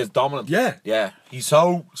be as dominant. Yeah, yeah. He's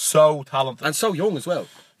so talented and so young as well.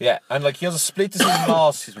 Yeah, and like he has a split decision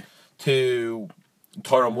loss to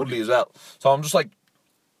Tyron Woodley as well. So I'm just like,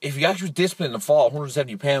 if he actually was disciplined and fought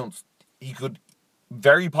 170 pounds, he could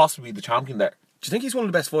very possibly be the champion there. Do you think he's one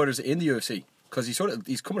of the best fighters in the UFC? Because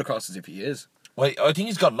he's coming across as if he is. Well, I think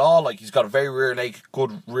he's got law. Like, he's got a very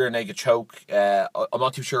good rear naked choke. I'm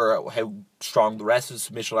not too sure how strong the rest of his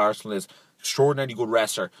submission arsenal is. Extraordinarily good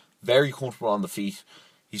wrestler. Very comfortable on the feet.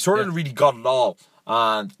 He's sort of really got law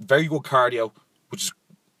and very good cardio, which is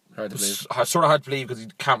hard to believe. Sort of hard to believe because he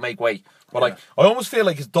can't make weight. But like, I almost feel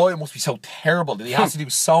like his diet must be so terrible that he has to do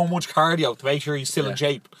so much cardio to make sure he's still in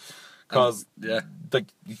shape. Because like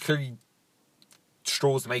he clearly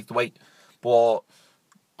struggles to make the weight. But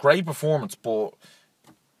great performance, but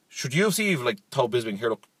should UFC have like told Bisping, here,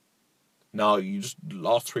 look, no, you just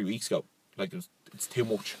lost 3 weeks ago. Like, it's too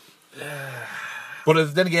much.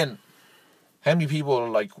 But then again, how many people,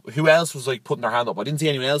 like, who else was like putting their hand up? I didn't see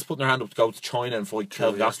anyone else putting their hand up to go to China and fight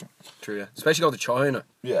Kelvin Gastelum. True, yeah. Especially go to China.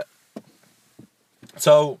 Yeah.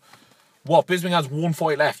 So, what? Bisping has 1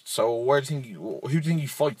 fight left. So, who do you think he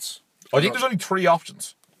fights? I think there's only 3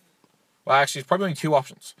 options. Well, actually, it's probably only 2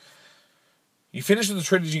 options. You finish with the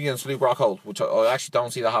trilogy against Luke Rockhold, which I actually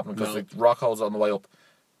don't see that happening because Rockhold's on the way up.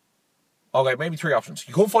 Okay, maybe 3 options.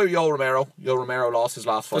 You could fight with Yoel Romero. Yoel Romero lost his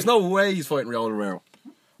last fight. There's no way he's fighting Yoel Romero.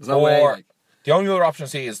 There's no way. Or Like, the only other option I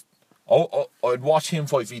see is I'd watch him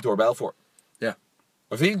fight Vitor Belfort. yeah.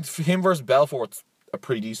 I think him versus Belfort's a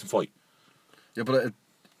pretty decent fight. Yeah, but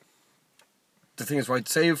the thing is, right,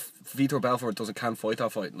 say if Vitor Belfort can't fight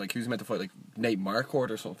that fight, like, who's meant to fight, like, Nate Marquardt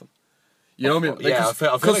or something? You know what I mean? Like, Yeah,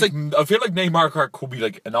 I feel like Nate Marquardt could be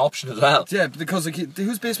like an option as well. yeah, because, like,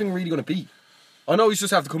 who's Bisping really going to be? I know he's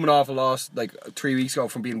just after coming off a loss, like, 3 weeks ago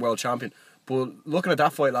from being world champion, but looking at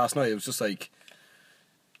that fight last night, it was just like...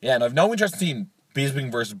 Yeah, and I've no interest in seeing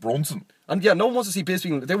Bisping versus Brunson. And yeah, no one wants to see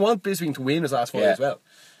Bisping. They want Bisping to win his last fight Yeah. as well.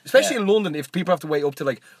 Especially Yeah. in London, if people have to wait up to,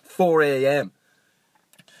 like, 4 a.m.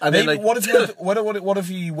 And Maybe, then, like... what if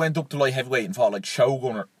he went up to light heavyweight and fought like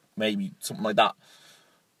Shogun or maybe something like that?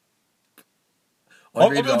 I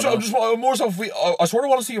really don't know. I'm more so. I sort of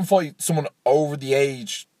want to see him fight someone over the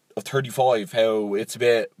age of 35. How it's a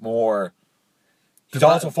bit more. He's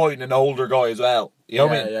also fighting an older guy as well. You know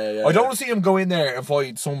what I mean? Yeah, I don't want to see him go in there and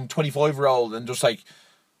fight some 25-year-old and just like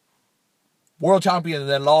world champion and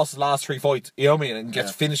then lost his last 3 fights. You know what I mean? And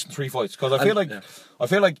gets finished in 3 fights. Because I feel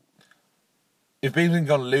like if Bisping's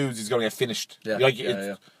going to lose, he's going to get finished. Yeah, Like,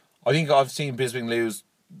 yeah. I think I've seen Bisping lose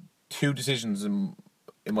 2 decisions in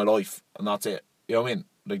my life, and that's it. You know what I mean?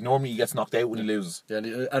 Like, normally he gets knocked out when he loses. Yeah,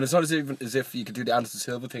 and it's not as if you could do the Anderson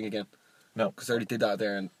Silva thing again. No. Because they already did that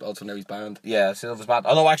there, and also now he's banned. Yeah, Silva's bad.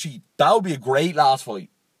 Although, actually, that would be a great last fight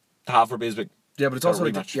to have for Bisping. Yeah, but it's For a also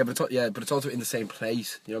like, rematch. but it's also in the same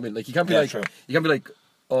place. You know what I mean? Like, you can't be Yeah, like, true.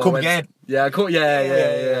 oh, Come I went- again. Yeah,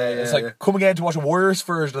 yeah. It's like, come again to watch a worse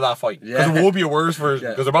version of that fight. Because Yeah. it will be a worse version.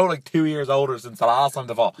 Yeah. Because they're about like 2 years older since the last time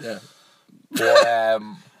they fought. Yeah. But,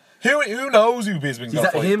 who knows who Bisping's going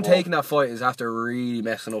to fight? Him but- taking that fight is after really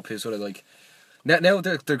messing up his sort of like. Now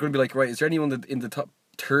they're going to be like, right, is there anyone in the top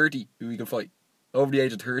 30 who we can fight over the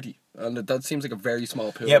age of 30? And that seems like a very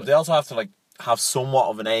small pool. Yeah, but they also have to like have somewhat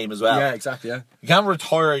of a name as well. yeah, exactly. Yeah, You can't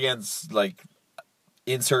retire against like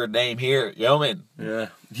insert name here. You know what I mean?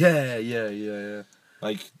 yeah.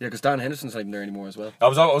 Like Yeah, because Dan Henderson's not even there anymore as well. I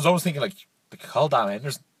was always thinking like they could call Dan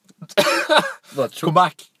Henderson. Well, Come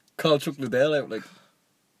back. call Chuck Liddell out like.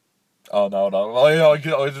 Oh no.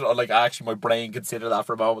 I like actually my brain considered that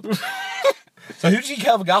for a moment. So who did you see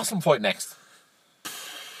Kelvin Gastelum fight next?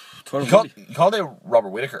 He called out Robert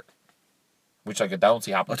Whittaker, which like I don't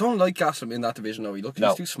see I happen. don't like Gastelum in that division though. He's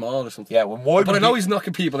No. too small or something. Yeah, when Moyman But I know he's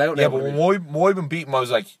knocking people out now. Yeah, but when Weidman beat him, I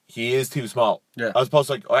was like, he is too small. Yeah. As opposed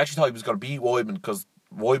to like, I actually thought he was going to beat Weidman because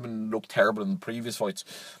Weidman looked terrible in the previous fights.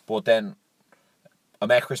 But then, I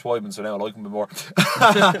met Chris Weidman, so now I like him a bit more.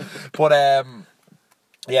 But,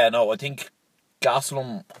 yeah, no, I think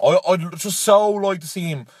Gastelum, I'd just so like to see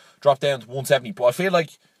him drop down to 170, but I feel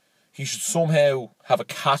like he should somehow have a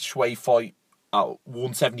catchweight fight at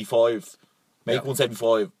 175. Make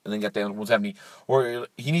 175 and then get down to 170. Or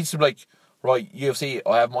he needs to be like, right, UFC,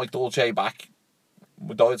 I have Mike Dolce back.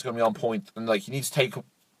 My diet's going to be on point. And like, he needs to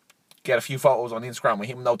get a few photos on Instagram with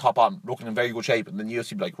him no top on, looking in very good shape. And then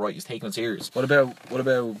UFC be like, right, he's taking it serious. What about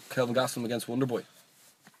Kelvin Gastelum against Wonderboy?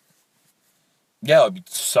 Yeah, I'd be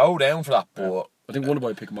so down for that. But I think Wonderboy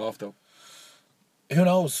would pick him off though. who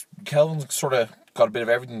knows? Kelvin's sort of got a bit of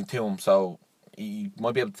everything to him, so he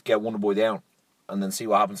might be able to get Wonderboy down and then see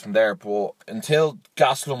what happens from there. But until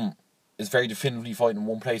Gastelum is very definitively fighting in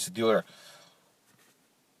one place or the other,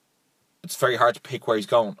 it's very hard to pick where he's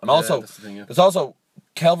going. And also, that's the thing, yeah. it's also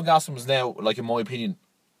Kelvin Gastelum is now, like in my opinion,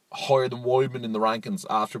 higher than Weidman in the rankings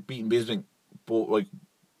after beating Bisping. But like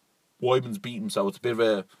Weidman's beat him, so it's a bit of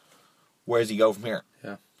a where does he go from here?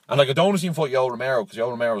 Yeah. And like I don't want to see him fight Yoel Romero because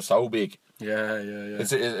Yoel Romero is so big. Yeah.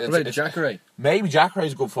 It's What about Jacare? Maybe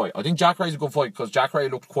Jacare's a good fight. I think Jacare's a good fight because Jacare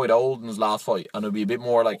looked quite old in his last fight, and it'll be a bit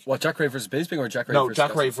more like What, Jacare versus Bisping or Jacare no versus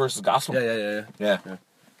Jacare Gastelum? versus Gastelum. Yeah. Yeah.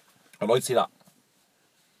 I'd like to see that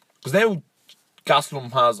because now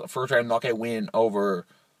Gastelum has a first round knockout win over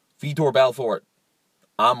Vitor Belfort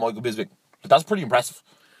and Michael Bisping. But that's pretty impressive.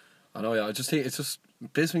 I know, yeah. I just think it's just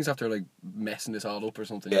Bisping's after like messing this all up or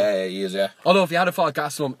something. Yeah, he is. Yeah. Although if he had fought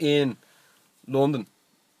Gastelum in London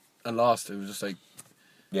and lost, it was just like.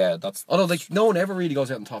 Yeah, that's. Although like no one ever really goes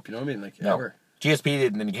out on top, you know what I mean? Like No. ever. GSP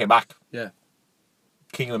did, and then he came back, Yeah.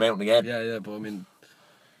 king of the mountain again. Yeah. But I mean,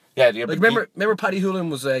 Yeah. like remember Paddy Hoolan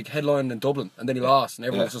was like headlining in Dublin and then he lost and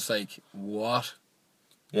everyone was just like, what?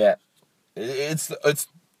 Yeah. It's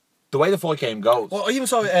the way the fight game goes. Well, I even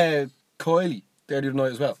saw Coyley there the other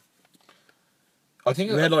night as well. I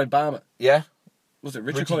think Who headlined Bama. yeah. Was it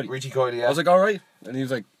Richie Coyley? Richie Coyley, yeah. I was like, alright. And he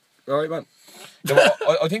was like, alright, man. Yeah,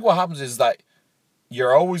 well, I think what happens is that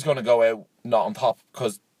you're always going to go out not on top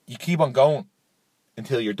because you keep on going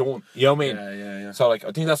until you're done. You know what I mean? Yeah. So like,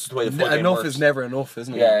 I think that's just the way the fight game Enough works. is never enough,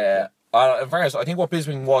 isn't it? Yeah. In fairness, I think what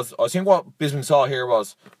Bisping saw here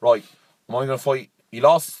was, right, am I going to fight? He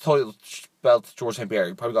lost his title belt to George St. Pierre.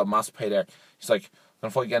 He probably got a massive pay there. He's like, I'm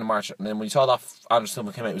going to fight again in March. And then when he saw that Anderson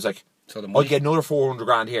Silva came out, he was like, So I'll get another 400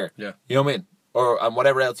 grand here. Yeah. You know what I mean? And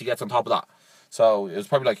whatever else he gets on top of that. So it was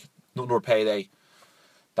probably like another payday.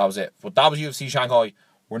 That was it. But that was UFC Shanghai.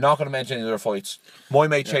 We're not going to mention any other fights. My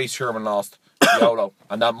mate Chase Sherman lost. YOLO.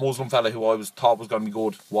 And that Muslim fella who I thought was going to be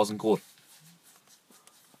good wasn't good.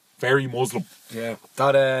 Very Muslim. Yeah.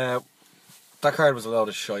 That card was a load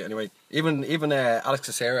of shite anyway. Even Alex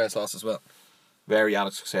Caceres has lost as well. Very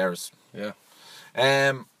Alex Caceres. Yeah.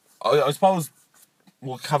 I suppose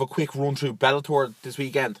we'll have a quick run through Bellator this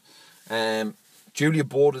weekend. Julia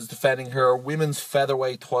Budd is defending her women's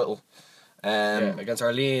featherweight title. Against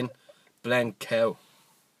Arlene Blencow.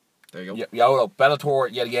 There you go. YOLO.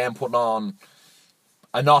 Bellator yet again putting on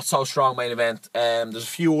a not so strong main event. There's a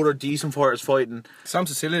few other decent fighters fighting. Sam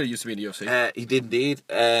Cecilia used to be in the UFC. He did indeed.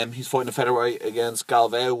 He's fighting a featherweight against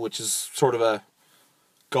Galvao, which is sort of a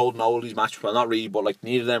golden oldies match. Well, not really, but like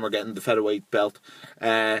neither of them are getting the featherweight belt.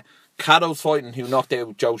 Cado's fighting, who knocked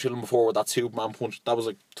out Joe Chilton before with that Superman punch. That was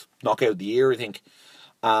like knockout of the year, I think.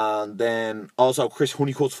 And then also Chris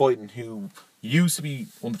Honeycutt's fighting, who used to be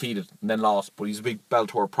undefeated and then lost, but he's a big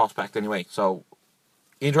Bellator prospect anyway. So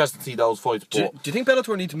interesting to see those fights. Do you think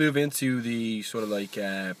Bellator need to move into the sort of like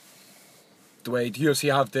the way the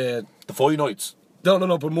UFC have the fight nights? No,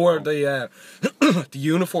 but more the the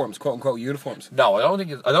uniforms, quote unquote uniforms. No, I don't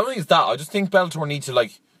think it's that. I just think Bellator need to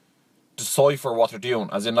like decipher what they're doing,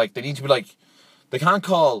 as in like they need to be like, they can't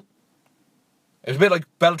call. It's a bit like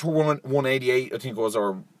Bellator 188, I think it was,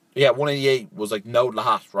 188 was like no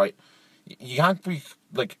Lahat, right? You can't be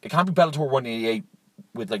like, it can't be Bellator 188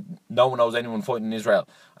 with like no one knows anyone fighting in Israel,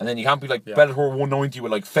 and then you can't be like Bellator 190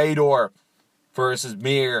 with like Fedor versus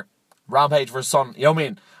Mir, Rampage versus Son. You know what I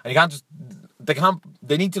mean? And you can't just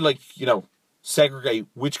they need to like, you know, segregate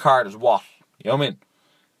which card is what. You know what I mean?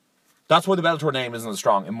 That's why the Bellator name isn't as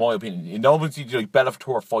strong, in my opinion. You know, you do like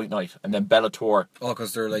Bellator Fight Night and then Bellator. Oh,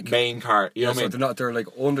 because they're like main card. You know what I mean? They're like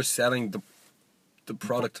underselling the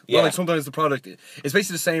product. Yeah. Well, like sometimes the product, it's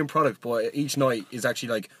basically the same product, but each night is actually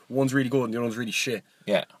like one's really good and the other one's really shit.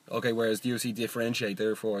 Yeah. Okay, whereas the UFC differentiate,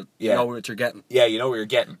 therefore Yeah. you know what you're getting. Yeah, you know what you're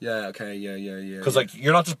getting. Yeah. Okay. Yeah. Because like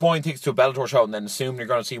you're not just buying tickets to a Bellator show and then assuming you're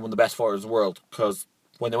going to see one of the best fighters in the world. Because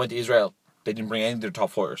when they went to Israel, they didn't bring any of their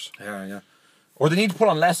top fighters. Yeah. Or they need to put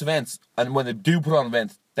on less events, and when they do put on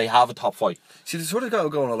events, they have a top fight. See, there's sort of got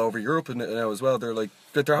going all over Europe now as well. They're like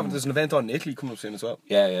they're having there's an event on in Italy coming up soon as well.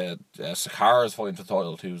 Yeah. Sakara's fighting for the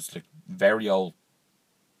title too. It's like very old.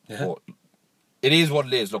 Yeah. But it is what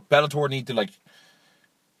it is. Look, Bellator need to like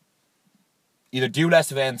either do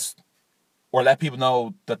less events or let people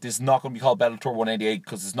know that this is not going to be called Bellator 188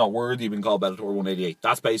 because it's not worthy of being called Bellator 188.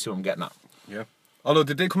 That's basically what I'm getting at. Yeah. Although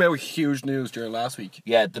they did come out with huge news during last week.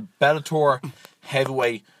 Yeah, the Bellator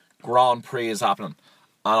Heavyweight Grand Prix is happening.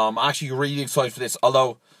 And I'm actually really excited for this.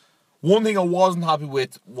 Although, one thing I wasn't happy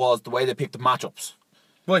with was the way they picked the matchups.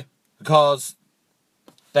 Why? Because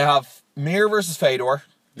they have Mir versus Fedor.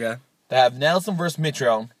 Yeah. They have Nelson versus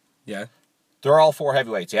Mitrione. Yeah. They're all 4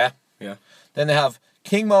 heavyweights, yeah? Yeah. Then they have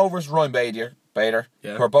King Mo versus Ryan Bader,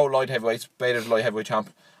 yeah. who are both light heavyweights. Bader's light heavyweight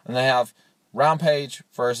champ. And they have Rampage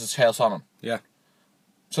versus Chael Sonnen. Yeah.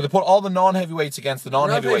 So they put all the non-heavyweights against the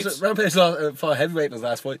non-heavyweights. Rampage fought heavyweight in his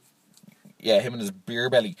last fight. Yeah, him and his beer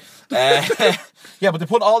belly. Yeah, but they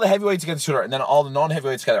put all the heavyweights against each other and then all the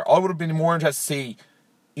non-heavyweights together. I would have been more interested to see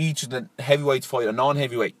each of the heavyweights fight a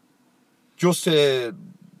non-heavyweight. Just to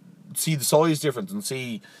see the size difference and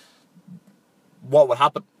see what would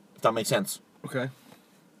happen, if that makes sense. Okay.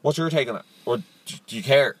 What's your take on it? Or do you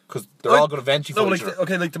care? Because they're all going to eventually fight each other.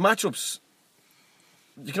 Okay, the matchups,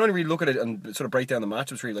 you can only really look at it and sort of break down the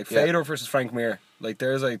matchups really. Like Fedor versus Frank Mir. Like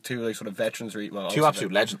there's like two like sort of veterans really. Well, two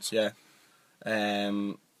absolute legends. Yeah.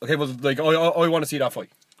 Okay, well, like I want to see that fight.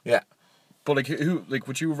 Yeah. But like who like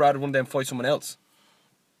would you rather one of them fight someone else?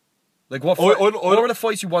 Like what are the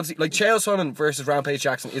fights you want to see? Like Chael Sonnen versus Rampage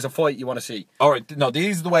Jackson is a fight you want to see. Alright, no,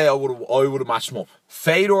 these are the way I would have matched them up.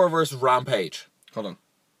 Fedor versus Rampage. Hold on.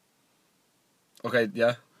 Okay,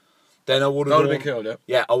 yeah. Then I would have been cool, yeah.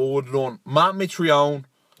 Yeah, I would have done Matt Mitrione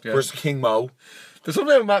versus King Mo. There's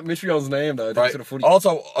something about Matt Mitrione's name though. I think it's sort of funny.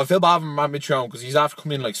 Also, I feel bad for Matt Mitrione because he's after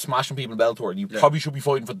coming in like smashing people in Bellator, and you probably should be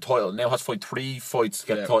fighting for the title. Now has to fight 3 fights to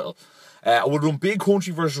get the title. I would have done Big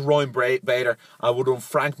Country versus Ryan Bader. I would have done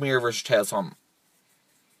Frank Mir versus Chael Sonnen.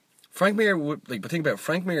 Frank Mir would but think about it,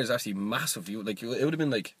 Frank Mir is actually massive. It would have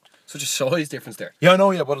been like such a size difference there. Yeah, I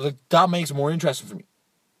know, but like, that makes it more interesting for me.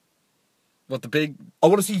 What the big? I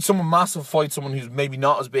want to see someone massive fight someone who's maybe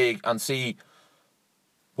not as big and see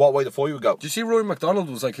what way the fight would go. Do you see Rory McDonald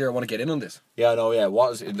was like, here, I want to get in on this. Yeah, no, yeah.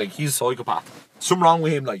 What is it? Like, he's a psychopath. Something wrong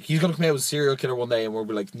with him. Like, he's gonna come out as a serial killer one day, and we'll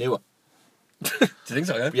be like, knew it. Do you think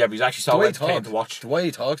so? Yeah. Yeah, but he's actually so entertaining to watch. The way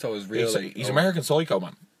he talks though is real. He's American Psycho,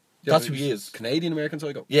 man. Yeah, That's but who he is. Canadian American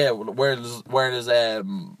Psycho. Yeah, whereas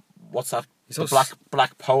what's that? He's The so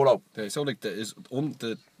black polo. Yeah, so like his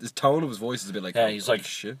tone of his voice is a bit like. Yeah, he's like,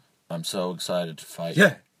 shit. I'm so excited to fight.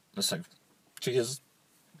 Yeah. It's like, Jesus,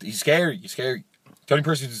 he's scary. He's scary. The only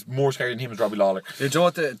person who's more scary than him is Robbie Lawler. Yeah, do you know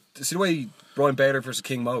what see the way Ryan Bader versus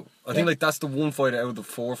King Mo? I think Yeah. like that's the one fight out of the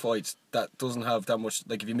 4 fights that doesn't have that much.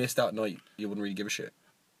 Like if you missed that night, you wouldn't really give a shit.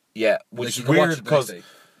 Yeah, Like, which you is can watch weird it the next because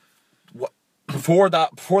day.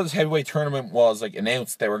 before this heavyweight tournament was like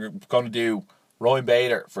announced, they were going to do Ryan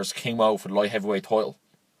Bader versus King Mo for the light heavyweight title,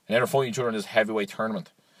 and then they're fighting each other in this heavyweight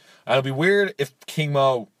tournament. And it'd be weird if King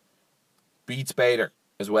Mo beats Bader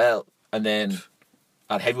as well, and then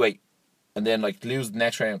at heavyweight, and then like lose the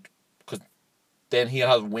next round, because then he'll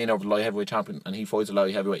have a win over the light heavyweight champion, and he fights a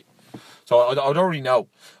light heavyweight. So I don't really know.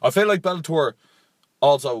 I feel like Bellator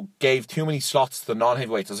also gave too many slots to the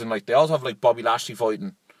non-heavyweights, as in like they also have like Bobby Lashley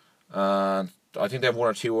fighting, and I think they have one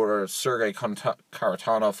or two other Sergey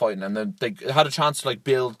Karatano fighting, and then they had a chance to like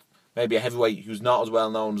build maybe a heavyweight who's not as well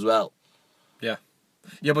known as well. Yeah.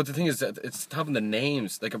 Yeah, but the thing is that it's having the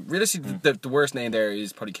names. Like realistically, the worst name there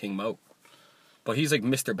is probably King Mo, but he's like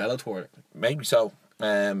Mr. Bellator. Maybe so.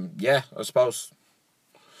 Yeah, I suppose.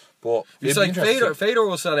 But It's like Fedor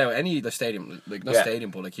will sell out any the stadium, like not Yeah. stadium,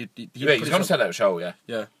 but like he Yeah, he's going to sell out a show. Yeah,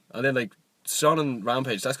 Yeah, and then like Son and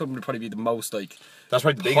Rampage, that's going to probably be the most like that's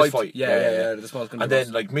probably the biggest hyped- fight. Yeah. That's what's going to And be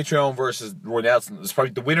then like Mitrione versus Roy Nelson is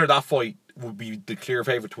probably the winner of that fight would be the clear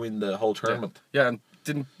favourite to win the whole tournament. Yeah, and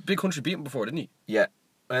didn't Big Country beat him before, didn't he? Yeah.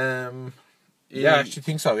 Yeah, I actually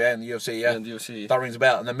think so. Yeah, in the UFC. Yeah, in the UFC. that rings a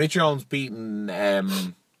bell. And then Mitrione's beaten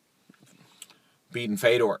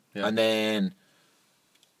Fedor, Yeah. and then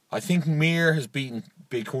I think Mir has beaten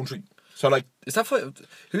Big Country. So like, Is that fight? Who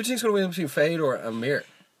do you think's going to win between Fedor and Mir?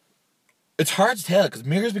 it's hard to tell because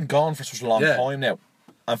Mir's been gone for such a long Yeah. time now,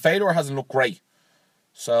 and Fedor hasn't looked great.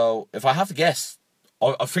 So if I have to guess,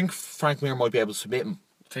 I think Frank Mir might be able to submit him.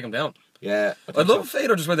 Take him down. Yeah, I I'd think love so. if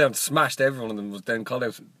Fedor just went down and smashed everyone and then was then called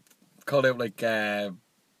out like Stipe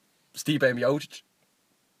Miocic.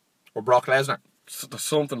 Or Brock Lesnar.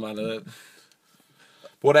 Something, man.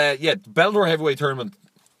 But yeah, the Bellator heavyweight tournament.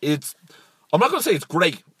 I'm not going to say it's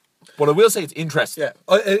great, but I will say it's interesting. Yeah,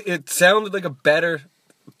 it sounded like a better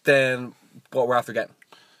than what we're after getting.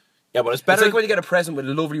 Yeah, but it's It's better. like when you get a present with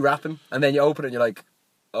lovely wrapping and then you open it and you're like,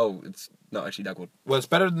 oh, it's not actually that good. Well, it's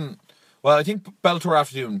better than. Well, I think Bellator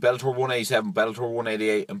after doing Bellator 187, Bellator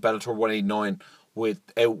 188, and Bellator 189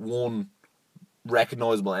 without one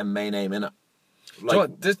recognisable MMA name in it. Do you know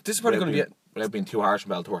what? This is probably going to be. Without being too harsh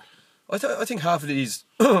on Bellator. I think half of these.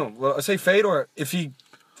 Well, I say Fedor if he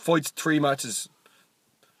fights 3 matches.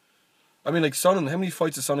 I mean, like Sonnen. How many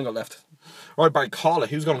fights has Sonnen got left? Right, Barry, call it.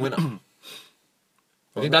 Who's going to win it?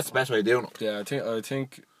 I think that's the best way of doing it. Yeah, I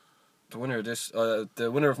think the winner of this,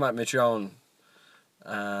 the winner of Matt Mitrione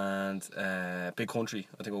and Big Country,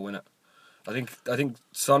 I think will win it. I think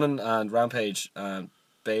Sonnen and Rampage and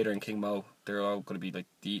Bader and King Mo, they're all going to be like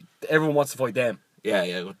everyone wants to fight them. Yeah,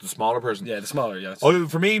 the smaller person. Yeah, the smaller. Yeah. Oh,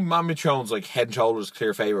 for me, Matt Mitrione's like head and shoulders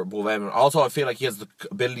clear favourite above everyone. Also, I feel like he has the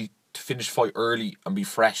ability to finish the fight early and be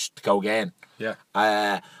fresh to go again. Yeah.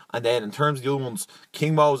 And then in terms of the other ones,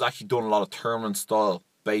 King Mo's actually done a lot of tournament style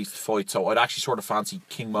based fights, so I'd actually sort of fancy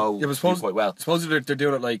King Mo Yeah, but to do quite well. Supposedly they're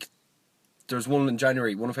doing it like there's one in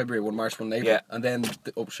January, one in February, one in March, one in April, Yeah. and then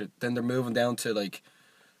then they're moving down to like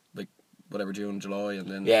whatever June, July, and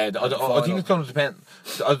then Yeah, I think it's going to depend.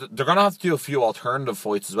 They're going to have to do a few alternative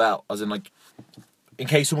fights as well, as in like, in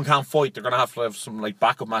case someone can't fight, they're going to have some like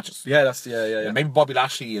backup matches. Yeah, that's yeah. Maybe Bobby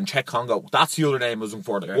Lashley and Czech Congo. That's the other name I was looking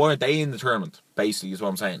for. Like, why aren't they in the tournament? Basically, is what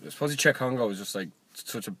I'm saying. I suppose Czech Congo is just like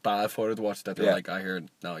such a bad fighter to watch that they're Yeah. like, I hear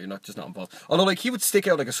no, you're not involved. Although like he would stick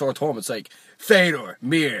out like a sore thumb. It's like Fedor,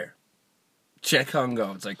 Mir, Czech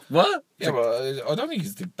Congo. It's like what? It's Yeah, like, but I don't think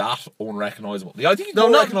he's that unrecognisable. I think he's No,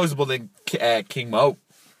 more not- recognisable than King Mo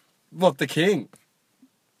what the king?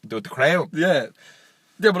 with the crown. Yeah,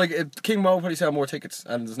 but like King Mo probably sell more tickets,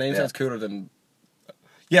 and his name Yeah. sounds cooler than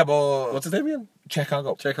Yeah, but what's his name again? Czech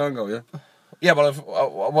Congo. Czech Congo. Yeah. Yeah, but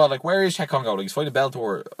well, like, where is Czech Congo? Like, he's fighting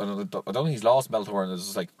Bellator, and I don't think he's lost Bellator, and it's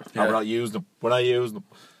just like, Yeah. we're not using him. We're not using him.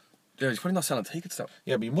 Yeah, he's probably not selling tickets though.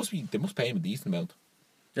 Yeah, but they must pay him a decent amount.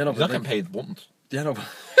 Yeah, no, He's but not like, getting paid once. yeah, no. But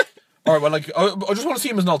All right, well, like, I just want to see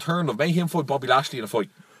him as an alternative. Make him fight Bobby Lashley in a fight,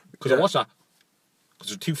 because I Yeah. watch that. Because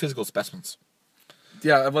they're two physical specimens.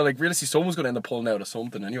 Yeah, well, like realistically, someone's going to end up pulling out of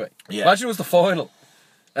something anyway. Yeah. Imagine it was the final,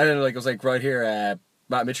 and then like it was like right here,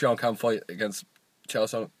 Matt Mitrione can't fight against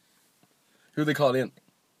Chelsea. Who they call in?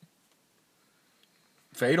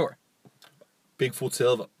 Fedor. Bigfoot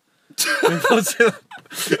Silva.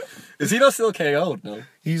 Is he not still KO'd? No.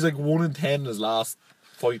 He's like 1-10 in his last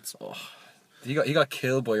fights. Oh, He got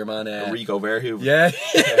killed by your man. Rico Verhoeven. Yeah.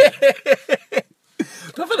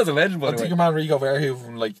 That fella's a legend, by I the think way. your man Rico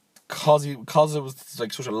Verhoeven, like, cause it was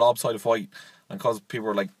like such a lopsided fight, and cause people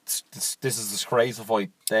were like, this is a disgraceful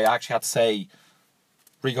fight. They actually had to say,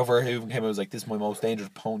 Rico Verhoeven came out and was like, this is my most dangerous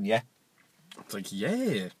opponent yet. It's like,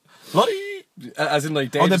 yeah. Like, As in,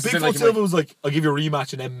 like, and then dangerous. as in, Bigfoot like, Silva was like, I'll give you a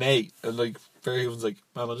rematch in MMA, and like Verhoeven's like,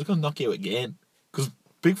 man, I'm just gonna knock you out again, because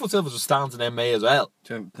Bigfoot Silva just stands in MMA as well.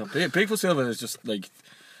 no, Bigfoot Silva is just like,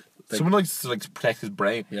 Someone likes to like to protect his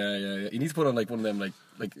brain. yeah. He needs to put on like one of them, like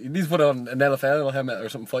he needs to put on an NFL helmet or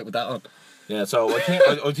something, fight with that on. Yeah, so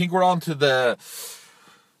I think we're on to the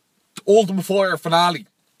Ultimate Fighter finale.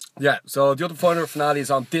 Yeah, so the Ultimate Fighter finale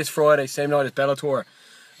is on this Friday, same night as Bellator.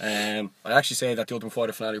 I actually say that the Ultimate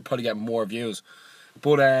Fighter finale will probably get more views,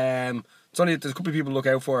 but it's only there's a couple of people to look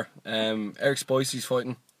out for. Eric Spicey's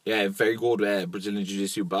fighting. Yeah, very good Brazilian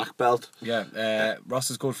Jiu-Jitsu black belt. Yeah,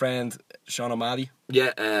 Ross's good friend Sean O'Malley.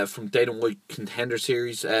 Yeah, from Dana White Contender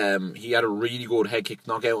Series. He had a really good head kick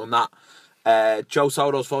knockout on that. Joe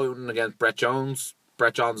Soto's fighting against Brett Jones.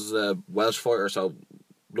 Brett Jones is a Welsh fighter, so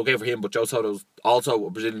look out for him. But Joe Soto's also a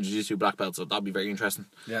Brazilian Jiu-Jitsu black belt, so that'll be very interesting.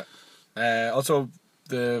 Yeah. Also,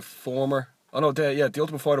 the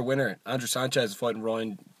Ultimate Fighter winner Andrew Sanchez is fighting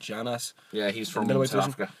Ryan Janas. Yeah, he's from Middleweight South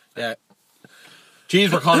division. Africa. Yeah.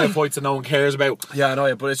 Jeez, we're calling out fights that no one cares about. Yeah, I know,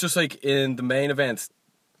 yeah, but it's just like in the main event,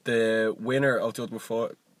 the winner of the Ultimate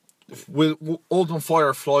Fighter. Ultimate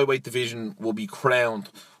Fighter flyweight division will be crowned,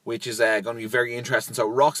 which is going to be very interesting. So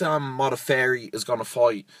Roxanne Modafferi is going to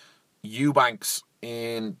fight Eubanks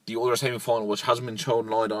in the other semi-final, which hasn't been shown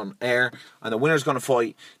live on air, and the winner's going to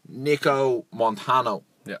fight Nico Montano.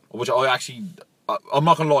 Yeah. Which I'm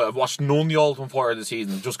not going to lie, I've watched none of the Ultimate Fighter this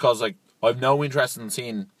season just because like I've no interest in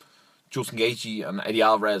seeing Justin Gaethje and Eddie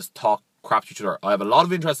Alvarez talk crap to each other. I have a lot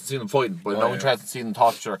of interest in seeing them fighting, but no interest in seeing them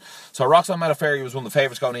talk to each other. So Roxanne Modafferi was one of the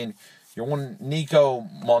favourites going in. Your one Nico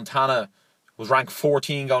Montana was ranked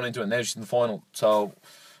 14 going into it, now she's in the final. So,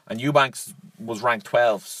 and Eubanks was ranked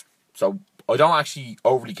 12. So I don't actually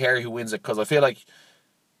overly care who wins it, because I feel like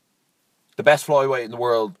the best flyweight in the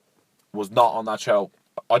world was not on that show.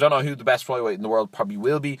 I don't know who the best flyweight in the world probably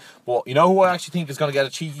will be, but you know who I actually think is going to get a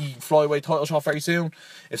cheeky flyweight title shot very soon?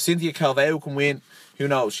 If Cynthia Calvillo can win, who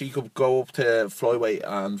knows? She could go up to flyweight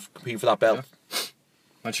and compete for that belt. Yeah.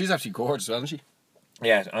 And she's actually gorgeous, isn't she?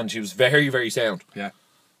 Yeah, and she was very, very sound. Yeah.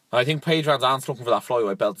 And I think Paige Van Zandt's looking for that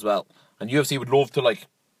flyweight belt as well. And UFC would love to like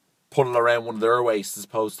put it around one of their waists as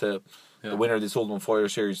opposed to the winner of this Ultimate Fighter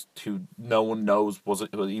series, who no one knows was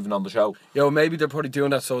even on the show. Yeah, well, maybe they're probably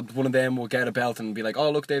doing that so one of them will get a belt and be like,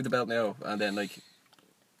 oh, look, they have the belt now. And then, like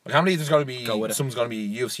how many there's going to be, someone's going to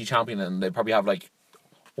be UFC champion, and they probably have like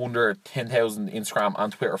under 10,000 Instagram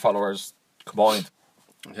and Twitter followers combined.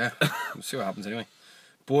 Yeah, we'll see what happens anyway.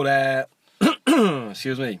 But,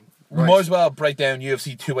 excuse me. Right. Might as well break down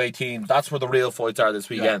UFC 218. That's where the real fights are this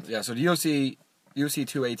weekend. Yeah, so the UFC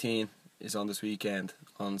 218 is on this weekend,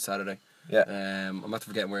 on Saturday. Yeah. I'm not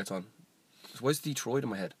forgetting where it's on. So where's Detroit in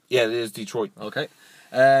my head? Yeah, it is Detroit. Okay.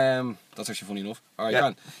 That's actually funny enough. Alright, Yeah.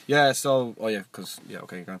 gone. Yeah, so... Oh, yeah, because... Yeah,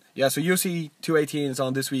 okay, gone. Yeah, so UFC 218 is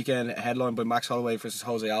on this weekend, headlined by Max Holloway versus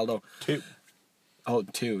Jose Aldo. 2. Oh,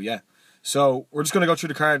 2, yeah. So, we're just going to go through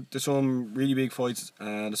the card. There's some really big fights,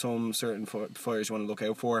 and there's some certain fighters you want to look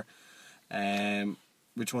out for.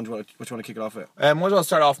 Which one do you want to kick it off with? Might as well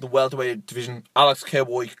start off in the welterweight division. Alex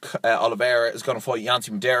Cowboy Oliveira is going to fight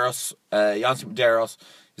Yancy Medeiros. Yancy Medeiros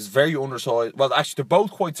is very undersized. Well, actually, they're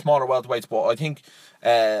both quite smaller welterweights, but I think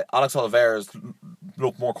Alex Oliveira's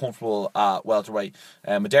look more comfortable at welterweight.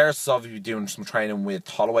 Medeiros is obviously doing some training with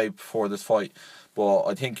Holloway before this fight, but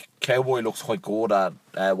I think Cowboy looks quite good at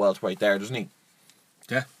welterweight there, doesn't he?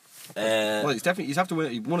 Yeah. Well, he's have to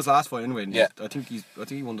win. He won his last fight anyway. Yeah. I think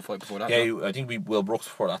he won the fight before that. Yeah, I think we Will Brooks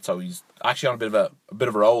before that, so he's actually on a bit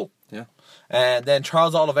of a roll. Yeah. And then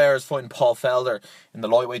Charles Oliveira is fighting Paul Felder in the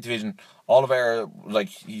lightweight division. Oliveira, like,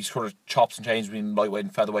 he sort of chops and changes between lightweight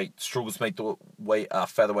and featherweight, struggles to make the weight at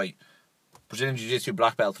featherweight. Brazilian Jiu-Jitsu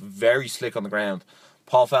black belt, very slick on the ground.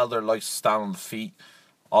 Paul Felder likes to stand on the feet.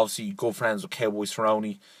 Obviously, good friends with Cowboy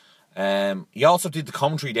Cerrone. He also did the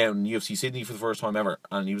commentary down in UFC Sydney for the first time ever,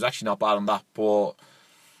 and he was actually not bad on that. But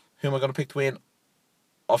who am I going to pick to win?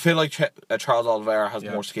 I feel like Charles Oliveira has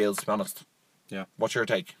more skills, to be honest. Yeah. What's your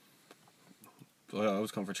take? I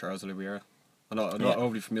was coming for Charles Oliveira. I'm not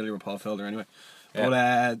overly familiar with Paul Felder anyway. Yeah.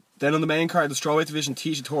 But then on the main card, the strawweight division,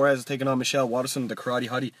 Tisha Torres is taking on Michelle Watterson, the karate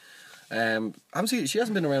hottie. She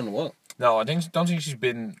hasn't been around in a while. No, I don't think she's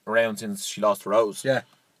been around since she lost to Rose. Yeah.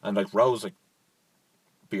 And like Rose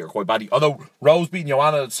beat her quite badly. Although Rose beating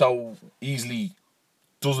Joanna so easily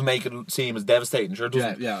doesn't make it seem as devastating. Sure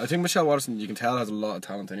doesn't. Yeah. I think Michelle Watterson, you can tell, has a lot of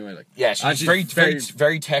talent anyway. Like, Yeah, she's very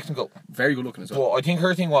technical. very good looking as well. But I think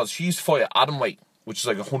her thing was she's fight at atom weight, which is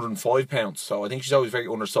like 105 pounds. So I think she's always very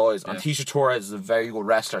undersized. And Tisha Torres is a very good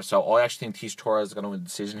wrestler. So I actually think Tisha Torres is going to win the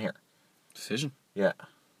decision here. Decision? Yeah.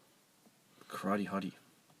 Karate hottie.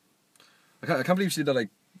 I can't believe she did that like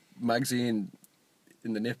magazine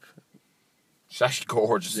in the nip. She's actually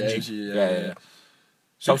gorgeous, isn't she? Yeah.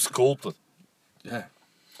 So sculpted. Yeah.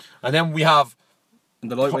 And then we have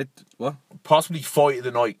And the lightweight, what? possibly fight of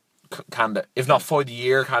the night candidate, if not fight of the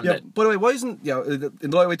year Yeah, candidate. by the way, why isn't, in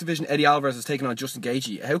the lightweight division, Eddie Alvarez is taking on Justin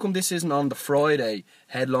Gaethje? How come this isn't on the Friday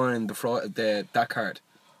headline, that card?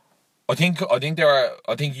 I think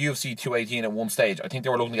UFC 218 at one stage, I think they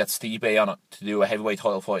were looking to get Stipe on it to do a heavyweight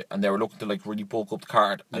title fight, and they were looking to like really bulk up the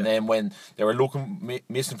card. And then when they were looking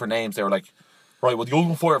missing for names, they were like, right, well the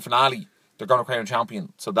Ultimate Fighter finale, they're going to crown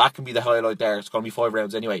champion, so that can be the highlight there. It's going to be 5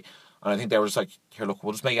 rounds anyway. And I think they were just like, here, look,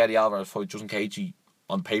 we'll just make Eddie Alvarez fight Justin Gaethje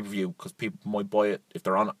on pay per view because people might buy it if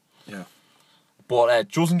they're on it. Yeah. But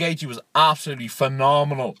Justin Gaethje was absolutely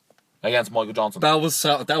phenomenal against Michael Johnson. That was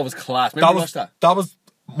class. Remember you watched that? That was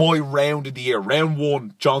my round of the year. Round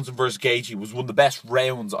 1, Johnson versus Gaethje, was one of the best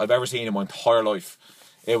rounds I've ever seen in my entire life.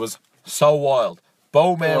 It was so wild.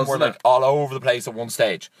 Both men were like all over the place at one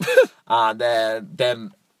stage. And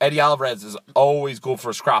then Eddie Alvarez is always good for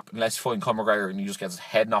a scrap unless you find Conor McGregor and he just gets his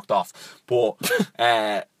head knocked off. But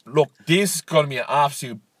look, this is going to be an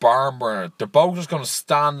absolute barn burner. They're both just going to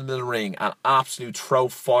stand in the middle of the ring and absolutely throw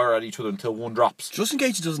fire at each other until one drops. Justin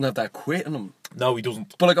Gaethje doesn't have that quit in him. No, he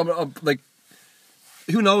doesn't. But I'm like,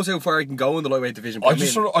 who knows how far he can go in the lightweight division? I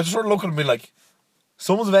just sort of look at him and be like,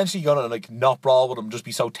 someone's eventually gonna like not brawl with him, just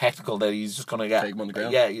be so technical that he's just gonna get take him on the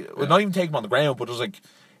ground. Not even take him on the ground, but just like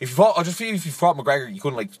if you fought McGregor, you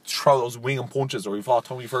couldn't like throw those winging punches, or you fought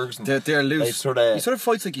Tony Ferguson. They're loose. He sort of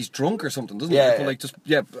fights like he's drunk or something, doesn't Yeah, he? Like just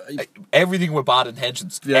everything with bad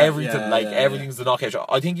intentions. Everything's the knockout shot.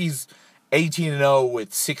 I think he's 18-0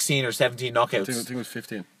 with 16 or 17 knockouts. I think it was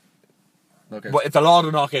 15. Okay. But it's a lot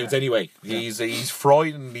of knockouts anyway. He's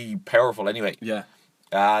frighteningly powerful anyway. Yeah.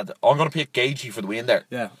 And I'm gonna pick Gaethje for the win there.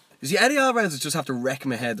 Yeah. You see, Eddie Alvarez just have to wreck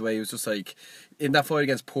him ahead the way he was just like in that fight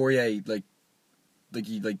against Poirier, like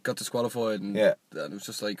he like got disqualified and it was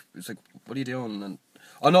just like what are you doing? And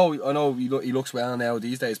I know he looks well now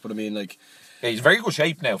these days, but I mean like he's in very good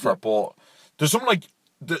shape now for it. But there's something like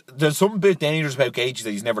there's something a bit dangerous about Gaethje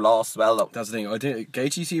that he's never lost as well though. That's the thing. I think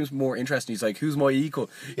Gaethje seems more interesting. He's like, who's my equal?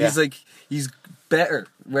 Yeah. He's like, he's better.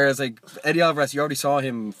 Whereas like Eddie Alvarez, you already saw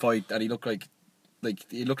him fight and he looked like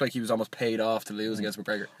he was almost paid off to lose against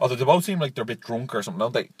McGregor. Although they both seem like they're a bit drunk or something,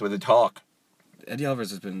 don't they? The way they talk. Eddie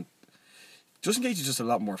Alvarez has been. Justin Gaethje is just a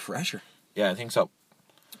lot more fresher. Yeah, I think so.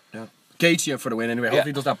 Yeah. Gaethje for the win anyway.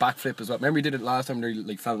 Hopefully he does that backflip as well. Remember he did it last time and he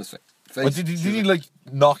like fell in his face. But did he like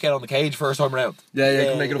knock out on the cage first time around? Yeah,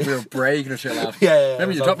 couldn't make it up with a break and shit like that. Yeah.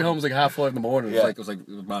 Remember you dropped me home, it was like 5:30 in the morning. Yeah. It was like,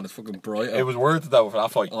 man, it's fucking bright. It was worth it though for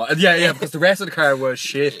that fight. Oh, yeah, because the rest of the card was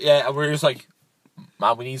shit. Yeah, and we were just like,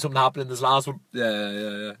 man, we need something to happen in this last one.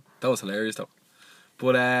 Yeah. That was hilarious though.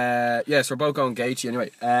 But so we're both going Gaethje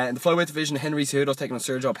anyway. In the flyweight division, Henry Cejudo's taking on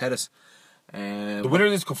Sergio Pettis. The winner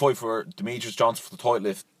of this could fight for Demetrius Johnson for the title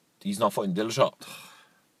if he's not fighting Dillashaw.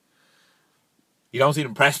 You don't seem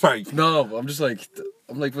impressed, Barry. No, I'm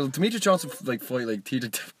like, well, Demetrius Johnson like fight like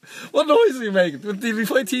TJ. What noise did he make? Did he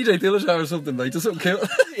fight TJ Dillashaw or something? Like just something kill.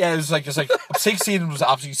 Yeah, it was like 16 was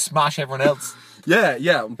absolutely smash everyone else. Yeah.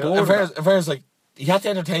 I'm bored. At first, like he had to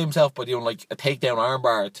entertain himself by doing like a takedown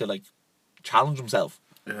armbar to like challenge himself.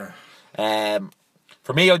 Yeah.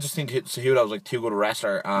 For me, I just think Cejudo was like too good a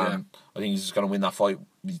wrestler, and I think he's just gonna win that fight.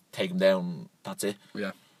 Take him down. That's it.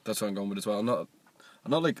 Yeah, that's what I'm going with as well. I'm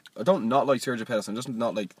not like I don't not like Sergio Pettis. I'm just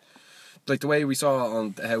not like the way we saw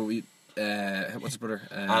on how we what's his brother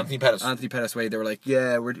Anthony Pettis way they were like,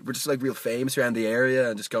 yeah, we're just like real famous around the area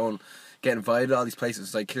and just getting invited to all these places.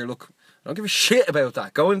 It's like, here, look, I don't give a shit about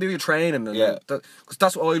that. Go and do your training, and because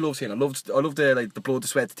that's what I love seeing. I love the like the blood, the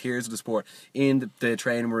sweat, the tears of the sport in the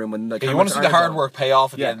training room. And like you want to see the hard work pay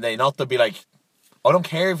off at the end of the day, not to be like, I don't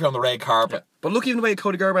care if you're on the red carpet. Yeah. But look, even the way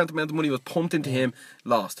Cody Garbrandt, the amount of money was pumped into him,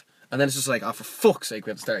 lost. And then it's just like, oh, for fuck's sake,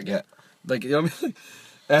 we have to start again. Yeah. Like, you know what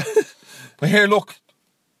I mean? But here, look,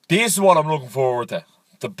 this is what I'm looking forward to.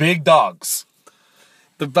 The big dogs.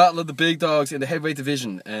 The battle of the big dogs in the heavyweight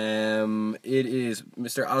division. It is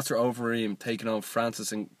Mr. Alistair Overeem taking on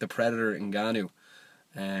Francis and the Predator Ngannou.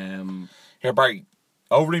 Here, Barry,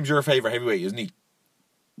 Overeem's your favourite heavyweight, isn't he?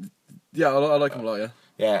 Yeah, I like him a lot, yeah.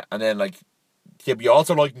 Yeah, and then like, yeah, but you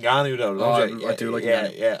also like Ngannou though, don't you? I do like yeah,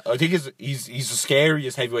 Ngannou. Yeah, I think he's the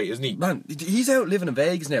scariest heavyweight, isn't he? Man, he's out living in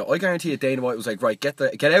Vegas now. I guarantee you Dana White was like, right, get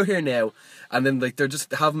out here now, and then like they're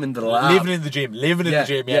just have him in the lab. Living in the gym,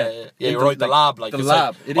 yeah. You're right, the lab, like the it's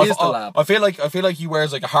lab. Like, It is the lab. I feel like he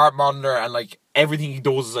wears like a heart monitor and like everything he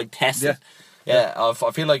does is like tested. Yeah.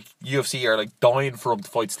 I feel like UFC are like dying for him to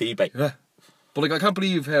fight Stipe. Yeah, but like I can't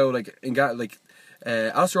believe how like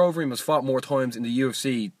Alistair Overeem has fought more times in the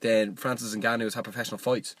UFC than Francis Ngannou has had professional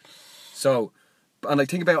fights. So, and like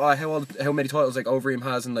think about how many titles like Overeem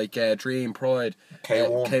has in like Dream, Pride,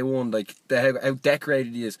 K1, like how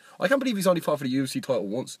decorated he is. I can't believe he's only fought for the UFC title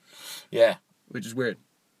once. Yeah, which is weird.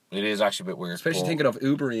 It is actually a bit weird, especially thinking of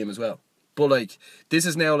Ubereem as well. But like this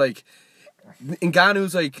is now like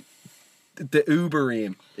Ngannou's like the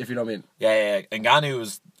Ubereem, if you know what I mean. Yeah. Ngannou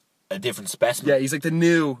is a different specimen. Yeah, he's like the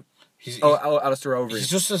new. Alistair Overeem. He's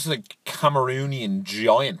just this like Cameroonian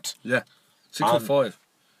giant. Yeah, 6'5".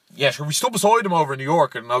 Yeah, sure. We stood beside him over in New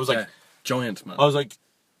York, and I was like, giant man. I was like,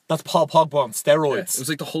 that's Paul Pogba on steroids. Yeah, it was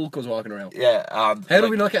like the Hulk was walking around. Yeah. How did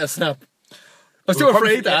we not get a snap? I was too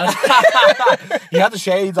afraid that. He had the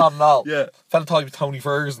shades on and all. Yeah. Felt like with Tony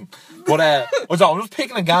Ferguson. But I'm just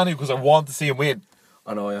picking Ngannou because I want to see him win.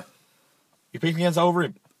 I know, yeah. You picking against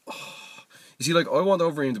Overeem? You see, like, I want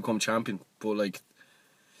Overeem to become champion, but like,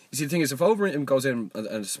 you see, the thing is, if Overeem goes in and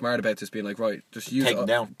is smart about this, being like, right, just use take him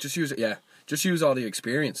down. Just use it, yeah. Just use all the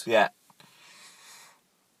experience. Yeah.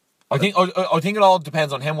 I think it all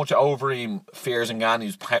depends on how much Overeem fears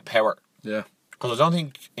Ngannou's power. Yeah. Because I don't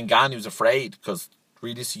think Ngannou's afraid, because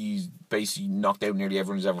really he's basically knocked out nearly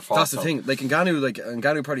everyone who's ever fought. That's the thing. Like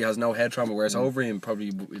Ngannou probably has no head trauma, whereas Overeem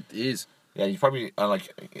probably is. Yeah, you probably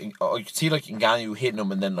you could see like Ngannou hitting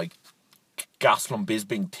him and then like Gastelum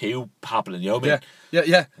Bisping too happening. You know what I mean?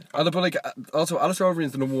 Yeah. But like also Alistair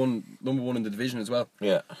Overeem's the number one in the division as well.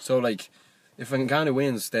 Yeah. So like, if Ngannou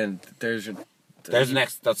wins, then there's the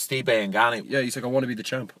next. That's Stipe and Ngannou. Yeah, he's like, I want to be the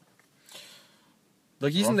champ.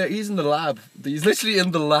 Like he's in the lab. He's literally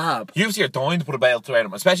in the lab. UFC are dying to put a belt around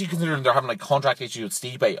him, especially considering they're having like contract issues with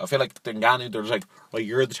Stipe. I feel like the Ngannou, they're just like, well,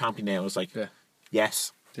 you're the champion now. It's like,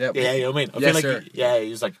 yes. Yeah, you know what I mean? I feel like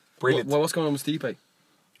he's like brilliant. Well, what's going on with Stipe?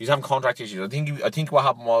 He's having contract issues. I think what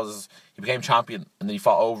happened was he became champion and then he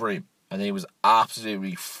fought Overeem, and then he was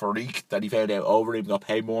absolutely freaked that he found out Overeem got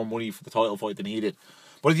paid more money for the title fight than he did.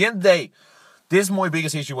 But at the end of the day, this is my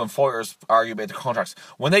biggest issue when fighters argue about the contracts.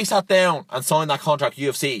 When they sat down and signed that contract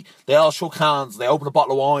UFC, they all shook hands, they opened a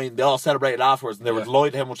bottle of wine, they all celebrated afterwards, and they were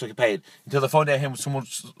delighted how much they get paid until they find out how much someone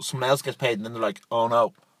else gets paid, and then they're like, oh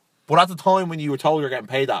no. But at the time when you were told you were getting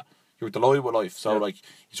paid that, you were delighted with life. So like,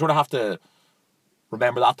 you sort of have to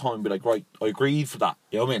remember that time and be like, right, I agreed for that.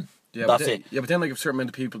 You know what I mean? Yeah, that's it. Yeah, but then like if a certain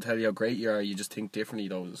amount of people tell you how great you are, you just think differently